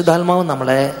 പരിശുദ്ധാത്മാവ്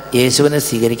നമ്മളെ യേശുവിനെ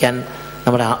സ്വീകരിക്കാൻ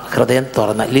നമ്മുടെ ഹൃദയം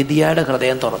തുറന്ന ലിദിയയുടെ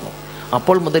ഹൃദയം തുറന്നു.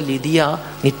 അപ്പോൾ മുതൽ ലിദിയ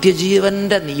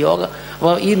നിത്യജീവന്റെ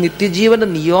അപ്പോൾ ഈ നിത്യജീവന്റെ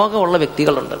നിയോഗമുള്ള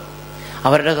വ്യക്തികളുണ്ട്.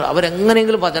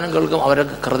 അവരെങ്ങനെയെങ്കിലും വചനം കേൾക്കും,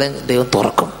 അവരുടെ ഹൃദയം ദൈവം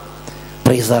തുറക്കും.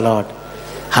 Praise the lord,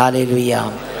 hallelujah.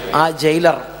 ആ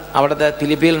ജയിലർ, അവിടുത്തെ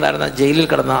ഫിലിപ്പിയിലുണ്ടായിരുന്ന ജയിലിൽ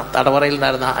കിടന്ന,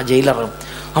 തടവറയിലുണ്ടായിരുന്ന ആ ജയിലർ,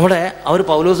 അവിടെ അവർ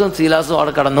പൗലോസും സീലാസും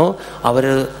അവിടെ കടന്നു. അവർ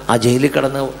ആ ജയിലിൽ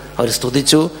കിടന്ന് അവർ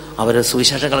സ്തുതിച്ചു, അവർ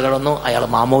സുവിശേഷങ്ങൾ കടന്നു. അയാൾ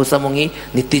മാമോദിസ മുങ്ങി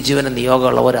നിത്യജീവന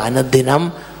നിയോഗമുള്ളവർ അനുദിനം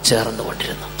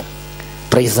ചേർന്നുകൊണ്ടിരുന്നു.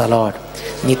 Price the Lord.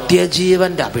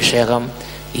 നിത്യജീവന്റെ അഭിഷേകം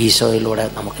ഈശോയിലൂടെ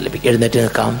നമുക്ക് ലഭിക്കും. എഴുന്നേറ്റ്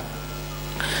നിൽക്കാം.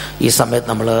 ഈ സമയത്ത്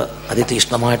നമ്മൾ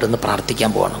അതിതീഷ്ണമായിട്ടൊന്ന് പ്രാർത്ഥിക്കാൻ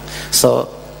പോകണം. So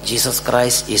Jesus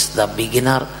Christ is the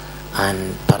beginner and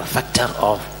perfecter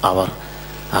of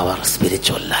our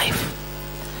spiritual life.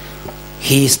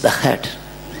 He is the head,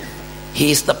 he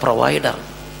is the provider,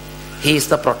 he is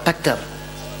the protector,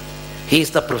 he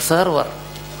is the preserver.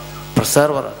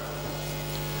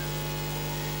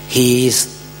 He is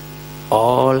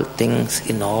all things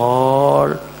in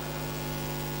all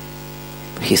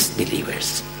his believers.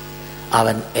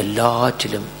 അവൻ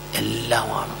എല്ലാറ്റിലും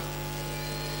എല്ലാമാണ്.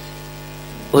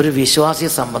 ഒരു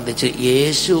വിശ്വാസിയെ സംബന്ധിച്ച്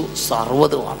യേശു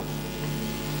സർവ്വതുമാണ്.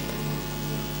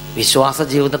 വിശ്വാസ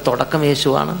ജീവിത തുടക്കം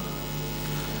യേശുവാണ്.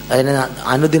 അതിനെ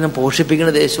അനുദിനം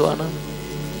പോഷിപ്പിക്കുന്നത് യേശുവാണ്.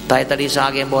 തായ്തടി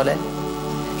ശാഖയം പോലെ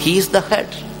ഹീസ് ദ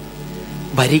ഹെഡ്.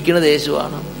 ഭരിക്കുന്നത്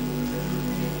യേശുവാണ്.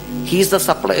 He's the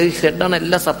supply. ഹെഡാണ്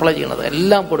എല്ലാം സപ്ലൈ ചെയ്യണത്,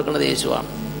 എല്ലാം കൊടുക്കുന്നത് യേശുവാണ്.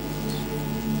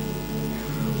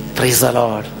 Praise the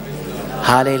lord.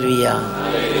 Hallelujah,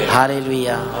 hallelujah.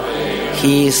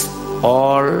 He is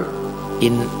all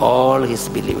in all his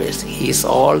believers. He is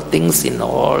all things in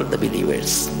all the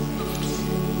believers.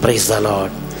 Praise the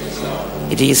lord.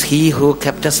 It is he who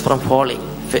kept us from falling.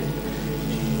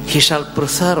 He shall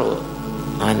preserve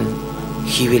and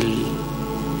he will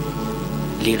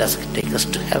lead us, take us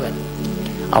to heaven.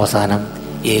 അവസാനം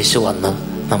യേശു വന്ന്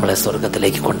നമ്മളെ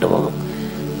സ്വർഗത്തിലേക്ക് കൊണ്ടുപോകും.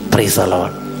 Praise the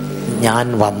lord. ഞാൻ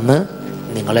വന്ന്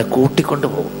നിങ്ങളെ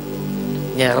കൂട്ടിക്കൊണ്ടുപോകും.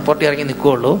 ഞാൻ എയർപോർട്ടിൽ ഇറങ്ങി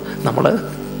നിൽക്കുകയുള്ളൂ. നമ്മൾ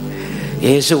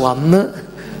യേശു വന്ന്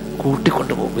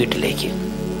കൂട്ടിക്കൊണ്ടുപോകും വീട്ടിലേക്ക്.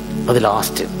 അത്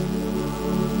ലാസ്റ്റ്.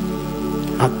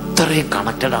 അത്രയും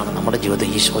കണക്റ്റഡാണ് നമ്മുടെ ജീവിതം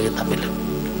ഈശോയും തമ്മിൽ.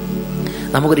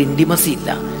 നമുക്കൊരു ഇൻറ്റിമസി ഇല്ല,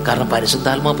 കാരണം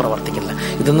പരിശുദ്ധാത്മാവ് പ്രവർത്തിക്കില്ല.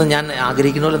 ഇതൊന്നും ഞാൻ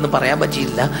ആഗ്രഹിക്കണമല്ലെന്ന് പറയാൻ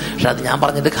പറ്റിയില്ല, പക്ഷെ അത് ഞാൻ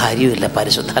പറഞ്ഞിട്ട് കാര്യമില്ല.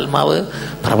 പരിശുദ്ധാത്മാവ്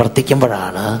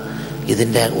പ്രവർത്തിക്കുമ്പോഴാണ്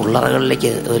ഇതിൻ്റെ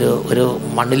ഉള്ളറകളിലേക്ക് ഒരു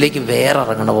മണ്ണിലേക്ക്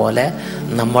വേറിറങ്ങണ പോലെ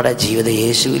നമ്മുടെ ജീവിതം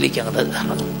യേശുവിലേക്ക് അങ്ങോട്ട്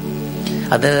ഇറങ്ങും.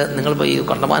 അത് നിങ്ങൾ ഈ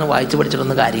കണ്ടമാനം വായിച്ചു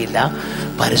പഠിച്ചിട്ടൊന്നും കാര്യമില്ല.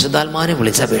 പരിശുദ്ധാത്മാവിനെ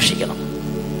വിളിച്ചപേക്ഷിക്കണം.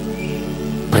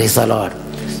 Price the Lord.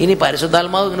 ഇനി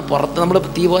പരിശുദ്ധാത്മാവ് ഇങ്ങനെ പുറത്ത് നമ്മൾ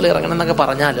തീ പോലെ ഇറങ്ങണം എന്നൊക്കെ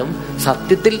പറഞ്ഞാലും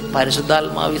സത്യത്തിൽ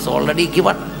പരിശുദ്ധാത്മാവ് ഈസ് ഓൾറെഡി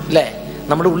ഗിവൺ, അല്ലേ?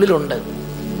 നമ്മുടെ ഉള്ളിലുണ്ട്.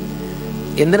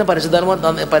 എന്തിനാ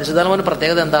പരിശുദ്ധാത്മാവിന്റെ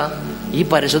പ്രത്യേകത എന്താ? ഈ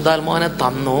പരിശുദ്ധാത്മാവിനെ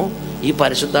തന്നു, ഈ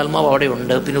പരിശുദ്ധാത്മാവ് അവിടെ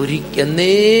ഉണ്ട്. പിന്നെ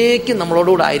എന്നേക്കും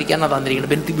നമ്മളോടുകൂടെ ആയിരിക്കാനാണ്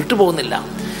തന്നിരിക്കുന്നത്. പിന്നെ വിട്ടുപോകുന്നില്ല.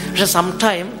 പക്ഷെ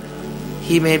sometime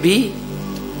he may be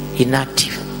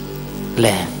inactive,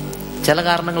 അല്ലേ? ചില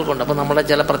കാരണങ്ങൾ കൊണ്ട്. അപ്പോൾ നമ്മുടെ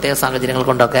ചില പ്രത്യേക സാഹചര്യങ്ങൾ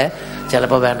കൊണ്ടൊക്കെ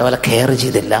ചിലപ്പോൾ വേണ്ട പോലെ കെയർ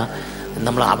ചെയ്തില്ല,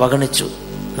 നമ്മൾ അവഗണിച്ചു,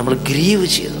 നമ്മൾ ഗ്രീവ്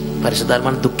ചെയ്തു,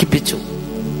 പരിശുദ്ധാത്മാവിനെ ദുഃഖിപ്പിച്ചു.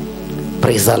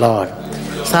 Price the Lord.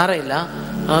 സാരമില്ല.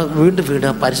 വീണ്ടും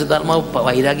പരിശുദ്ധാത്മാവ്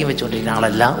വൈരാഗ്യം വെച്ചുകൊണ്ടിരിക്കുന്ന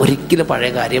ആളല്ല. ഒരിക്കലും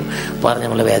പഴയ കാര്യം പറഞ്ഞ്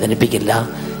നമ്മളെ വേദനിപ്പിക്കില്ല.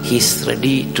 He's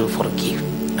ready to forgive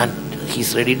and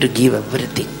he's ready to give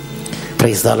everything.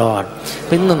 Praise the lord.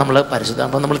 ഇന്ന് നമ്മൾ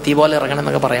പരിശുദ്ധാത്മ നമ്മൾ തീ പോലെ ഇറങ്ങണം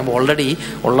എന്നൊക്കെ പറയുമ്പോൾ ഓൾറെഡി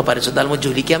ഉള്ള പരിശുദ്ധാത്മാവ്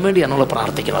ജ്വലിക്കാൻ വേണ്ടിയാണ് നമ്മൾ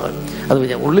പ്രാർത്ഥിക്കുന്നത്. അത്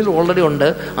ഉള്ളിൽ ഓൾറെഡി ഉണ്ട്.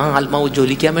 ആ ആത്മാവ്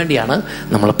ജ്വലിക്കാൻ വേണ്ടിയാണ്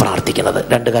നമ്മൾ പ്രാർത്ഥിക്കുന്നത്.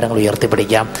 രണ്ട് കരങ്ങൾ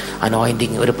ഉയർത്തിപ്പിടിക്കാം.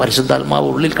 അനോയിന്റിങ്, ഒരു പരിശുദ്ധാത്മാവ്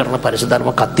ഉള്ളിൽ കിടന്ന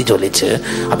പരിശുദ്ധാത്മാവ് കത്തി ജ്വലിച്ച്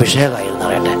അഭിഷേകമായിരുന്നു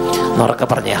അറിയട്ടെ. ഉറക്കെ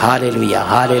പറഞ്ഞേ ഹല്ലേലൂയ,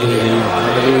 ഹല്ലേലൂയ,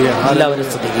 ഹല്ലേലൂയ. എല്ലാവരും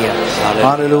സ്തുതിക്കുക.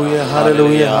 Hallelujah,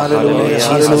 hallelujah, hallelujah.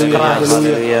 Jesus Christ.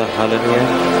 Hallelujah, hallelujah,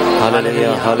 hallelujah,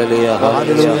 hallelujah,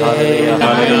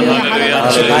 hallelujah.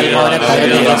 പരിശുദ്ധാത്മാവിനെ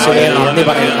കരുതി യേശുവേ നന്ദി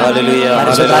പറയുന്നു.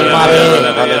 പരിശുദ്ധാത്മാവേ,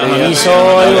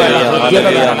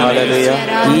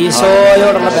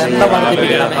 ഈശോയോടുള്ള ബന്ധം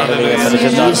വർദ്ധിപ്പിക്കണമേ.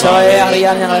 ഈശോയെ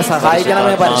അറിയാൻ ഞങ്ങളെ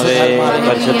സഹായിക്കണമേ.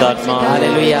 പരിശുദ്ധാത്മാവേ,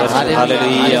 hallelujah,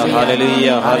 hallelujah, hallelujah,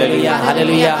 hallelujah,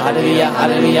 hallelujah,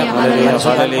 hallelujah, hallelujah.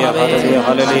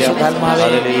 പരിശുദ്ധാത്മാവേ,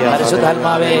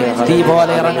 പരിശുദ്ധാത്മാവേ, തീ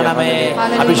പോലെ ഇറങ്ങണമേ,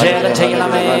 അഭിഷേകം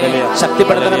ചെയ്യണമേ,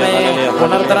 ശക്തിപ്പെടുത്തണമേ,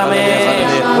 ഉണർത്തണമേ,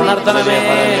 ഉണർത്തണമേ.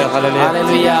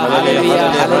 Hallelujah, hallelujah,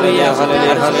 hallelujah,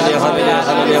 hallelujah, hallelujah,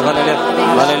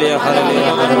 hallelujah,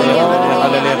 hallelujah,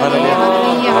 hallelujah.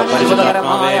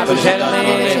 പരിശുദ്ധകരമായ അഭിഷേകമേ,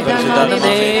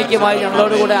 എന്നേക്കുമായി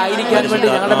ഞങ്ങളോടുകൂടെ ആയിരിക്കാൻ വേണ്ടി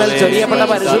ഞങ്ങളുടെ മേൽ ചൊരിയപ്പെട്ട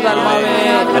പരിശുദ്ധാത്മാവേ,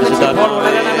 ഇപ്പോൾ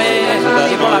ഉണരണമേ,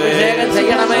 ഇപ്പോൾ അഭിഷേകം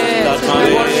ചെയ്യണമേ,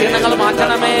 ഇപ്പോൾ ക്ഷീണങ്ങൾ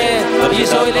മാറ്റണമേ,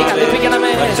 ഈശോയിലേക്ക്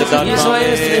അടുപ്പിക്കണമേ.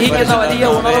 ഈശോയെ സ്നേഹിക്കുന്ന വലിയ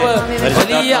ഉണർവ്,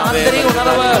 വലിയ ആന്തരിക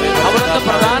ഉണർവ് അവിടുന്ന്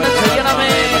പ്രദാനം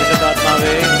ചെയ്യണമേ.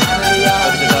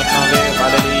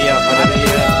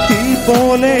 തീ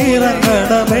പോലെ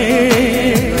ഇറങ്ങണമേ,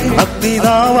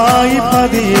 അഗ്നിനാവായി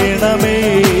പതിയണമേ,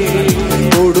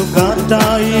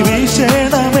 കൊടുങ്കാറ്റായി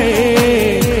വീശണമേ,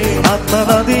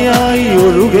 ആത്മനദിയായി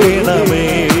ഒഴുകണമേ.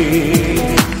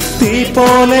 തീ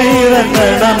പോലെ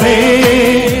ഇറങ്ങണമേ,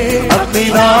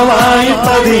 അഗ്നിനാവായി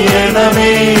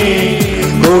പതിയണമേ,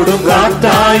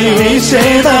 കൊടുങ്കാറ്റായി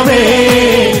വീശണമേ,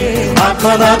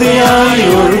 ആത്മനദിയായി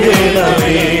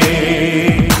ഒഴുകണമേ.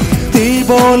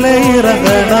 പോലെ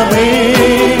ഇറങ്ങണമേ,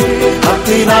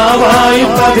 അഗ്നിനാവായി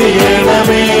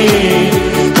പതിയണമേ,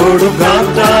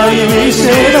 കൊടുങ്കാറ്റായി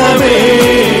വീശണമേ,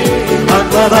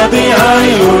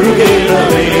 ആത്മനദിയായി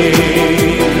ഒഴുകണമേ.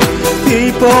 തീ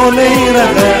പോലെ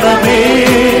ഇറങ്ങണമേ,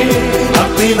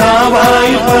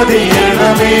 അഗ്നിനാവായി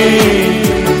പതിയണമേ,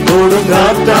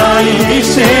 കൊടുങ്കാറ്റായി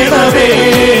വീശണമേ,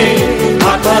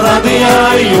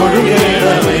 ആത്മനദിയായി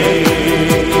ഒഴുകണമേ.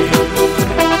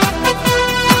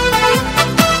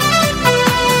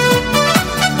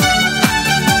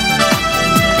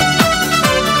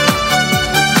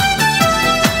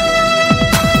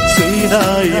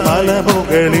 സീനായി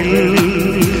മലമുകളിൽ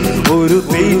ഒരു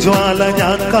തീജ്വാല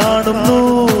ഞാൻ കാണുന്നു.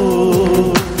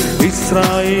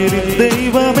 ഇസ്രായേലിൻ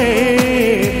ദൈവമേ,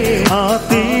 ആ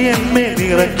തീ എന്നെ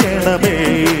നിറയ്ക്കണമേ.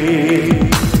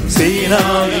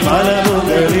 സീനായി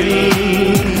മലമുകളിൽ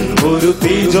ഒരു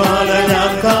തീജ്വാല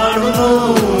ഞാൻ കാണുന്നു.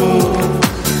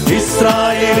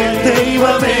 ഇസ്രായേലിൻ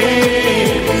ദൈവമേ,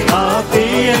 ആ തീ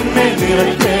എന്നെ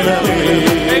നിറയ്ക്കണമേ.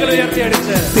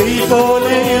 തീ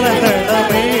പോലെ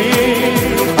ഇറങ്ങണമേ,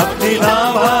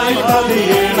 അഗ്നിനാവായി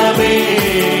പതിയണമേ,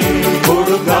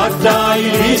 കൊടുങ്കാറ്റായി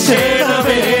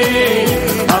വീശണമേ,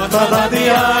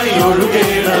 ആത്മനദിയായി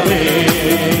ഒഴുകണമേ.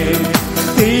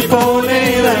 തീ പോലെ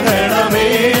ഇറങ്ങണമേ,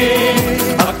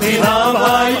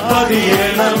 അഗ്നിനാവായി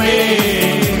പതിയണമേ,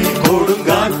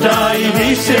 കൊടുങ്കാറ്റായി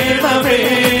വീശണമേ,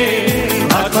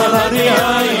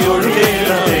 ആത്മനദിയായി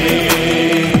ഒഴുകണമേ.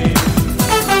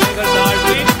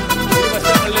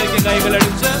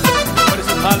 കൈകളടിച്ച്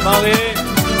പരിശുദ്ധാത്മാവേ,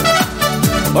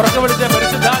 ഉറക്കെ വിളിച്ച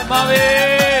പരിശുദ്ധാത്മാവേ,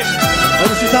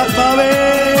 പരിശുദ്ധാത്മാവേ,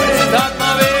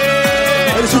 പരിശുദ്ധാത്മാവേ,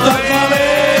 പരിശുദ്ധാത്മാവേ,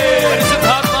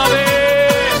 പരിശുദ്ധാത്മാവേ,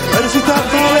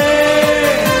 പരിശുദ്ധാത്മാവേ.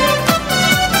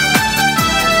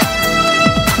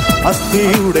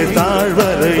 അസ്ഥിയുടെ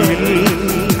താഴ്വരയിൽ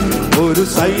ഒരു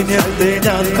സൈന്യത്തെ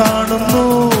ഞാൻ കാണുന്നു.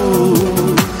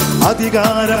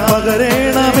 അധികാരം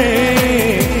പകരണമേ,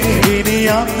 ഇനി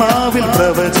ആത്മാവിൽ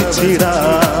പ്രവചിച്ചിടാ.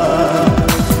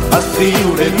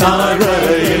 അസ്ഥിയുടെ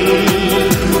താഴ്വരയിൽ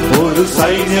ഒരു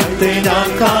സൈന്യത്തെ ഞാൻ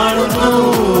കാണുന്നു.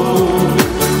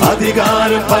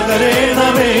 അധികാരം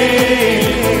പകരണമേ,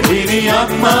 ഇനി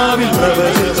ആത്മാവിൽ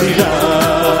പ്രവചിച്ചിടാ.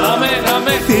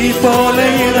 തീ പോലെ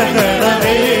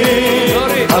ഇറങ്ങണമേ,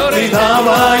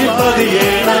 അഗ്നിനാവായി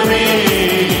പതിയണമേ,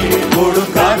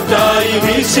 കൊടുങ്കാറ്റായി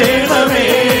വീശണമേ,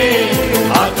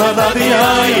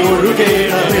 ആത്മനദിയായി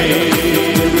ഒഴുകണമേ.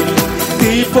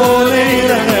 തീ പോലെ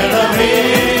ഇറങ്ങണമേ,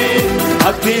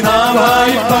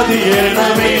 അഗ്നിനാവായി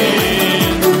പതിയണമേ,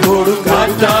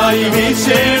 കൊടുങ്കാറ്റായി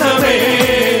വീശണമേ,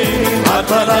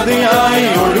 ആത്മനദിയായി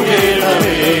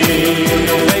ഒഴുകണമേ.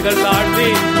 കൈകൾ താഴ്ത്തി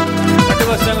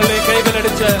അടിവശങ്ങളിലേക്ക്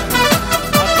കൈകളടിച്ച്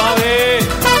ആത്മാവേ,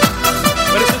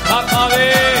 പരിശുദ്ധാത്മാവേ,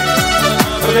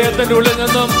 ഹൃദയത്തിന്റെ ഉള്ളിൽ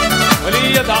നിന്നും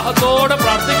വലിയ ദാഹത്തോടെ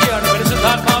പ്രാർത്ഥിക്കുകയാണ്.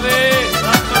 പരിശുദ്ധാത്മാവേ,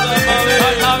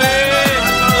 പരിശുദ്ധാത്മാവേ,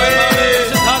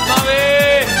 പരിശുദ്ധാത്മാവേ.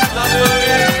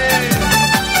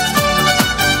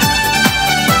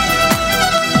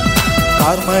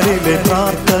 കാർമലിലെ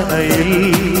പ്രാർത്ഥനയിൽ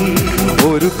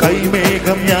ഒരു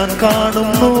കൈമേഘം ഞാൻ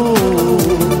കാണുന്നു.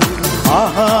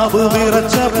 ആഹാബ്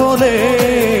വിറച്ച പോലെ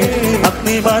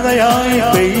അഗ്നിമഴയായി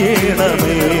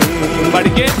പെയ്യണമേ.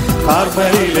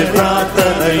 കാർമലിലെ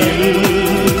പ്രാർത്ഥനയിൽ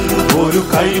ഒരു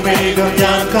കൈമേഘം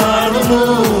ഞാൻ കാണുന്നു.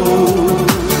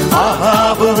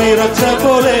 ആഹാബ് വിറച്ച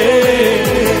പോലെ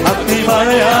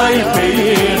അഗ്നിമഴയായി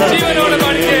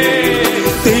പെയ്യണമേ.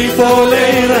 തീ പോലെ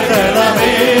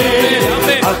ഇറങ്ങണമേ,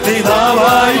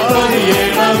 അഗ്നിനാവായി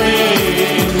പതിയണമേ,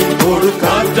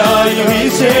 കൊടുങ്കാറ്റായി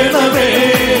വീശണമേ,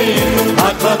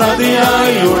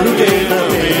 ആത്മനദിയായി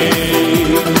ഒഴുകണമേ.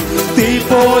 തീ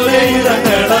പോലെ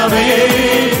ഇറങ്ങണമേ,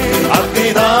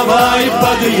 അഗ്നിനാവായി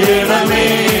പതിയണമേ,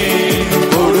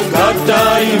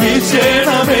 കൊടുങ്കാറ്റായി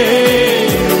വീശണമേ,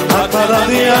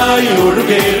 ആത്മനദിയായി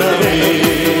ഒഴുകണമേ.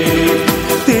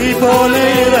 തീ പോലെ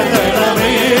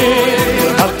ഇറങ്ങണമേ,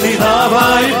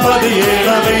 അഗ്നിനാവായി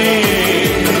പതിയണമേ,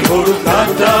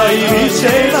 കൊടുങ്കാറ്റായി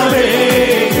വീശണമേ,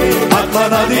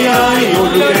 ആത്മനദിയായി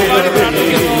ഒഴുകണമേ.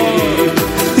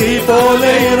 തീ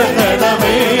പോലെ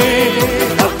ഇറങ്ങണമേ,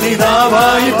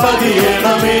 അഗ്നിനാവായി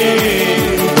പതിയണമേ,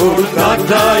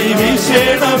 കൊടുങ്കാറ്റായി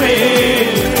വീശണമേ,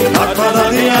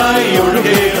 ആത്മനദിയായി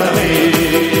ഒഴുകണമേ,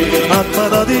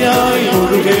 ആത്മനദിയായി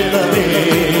ഒഴുകണമേ.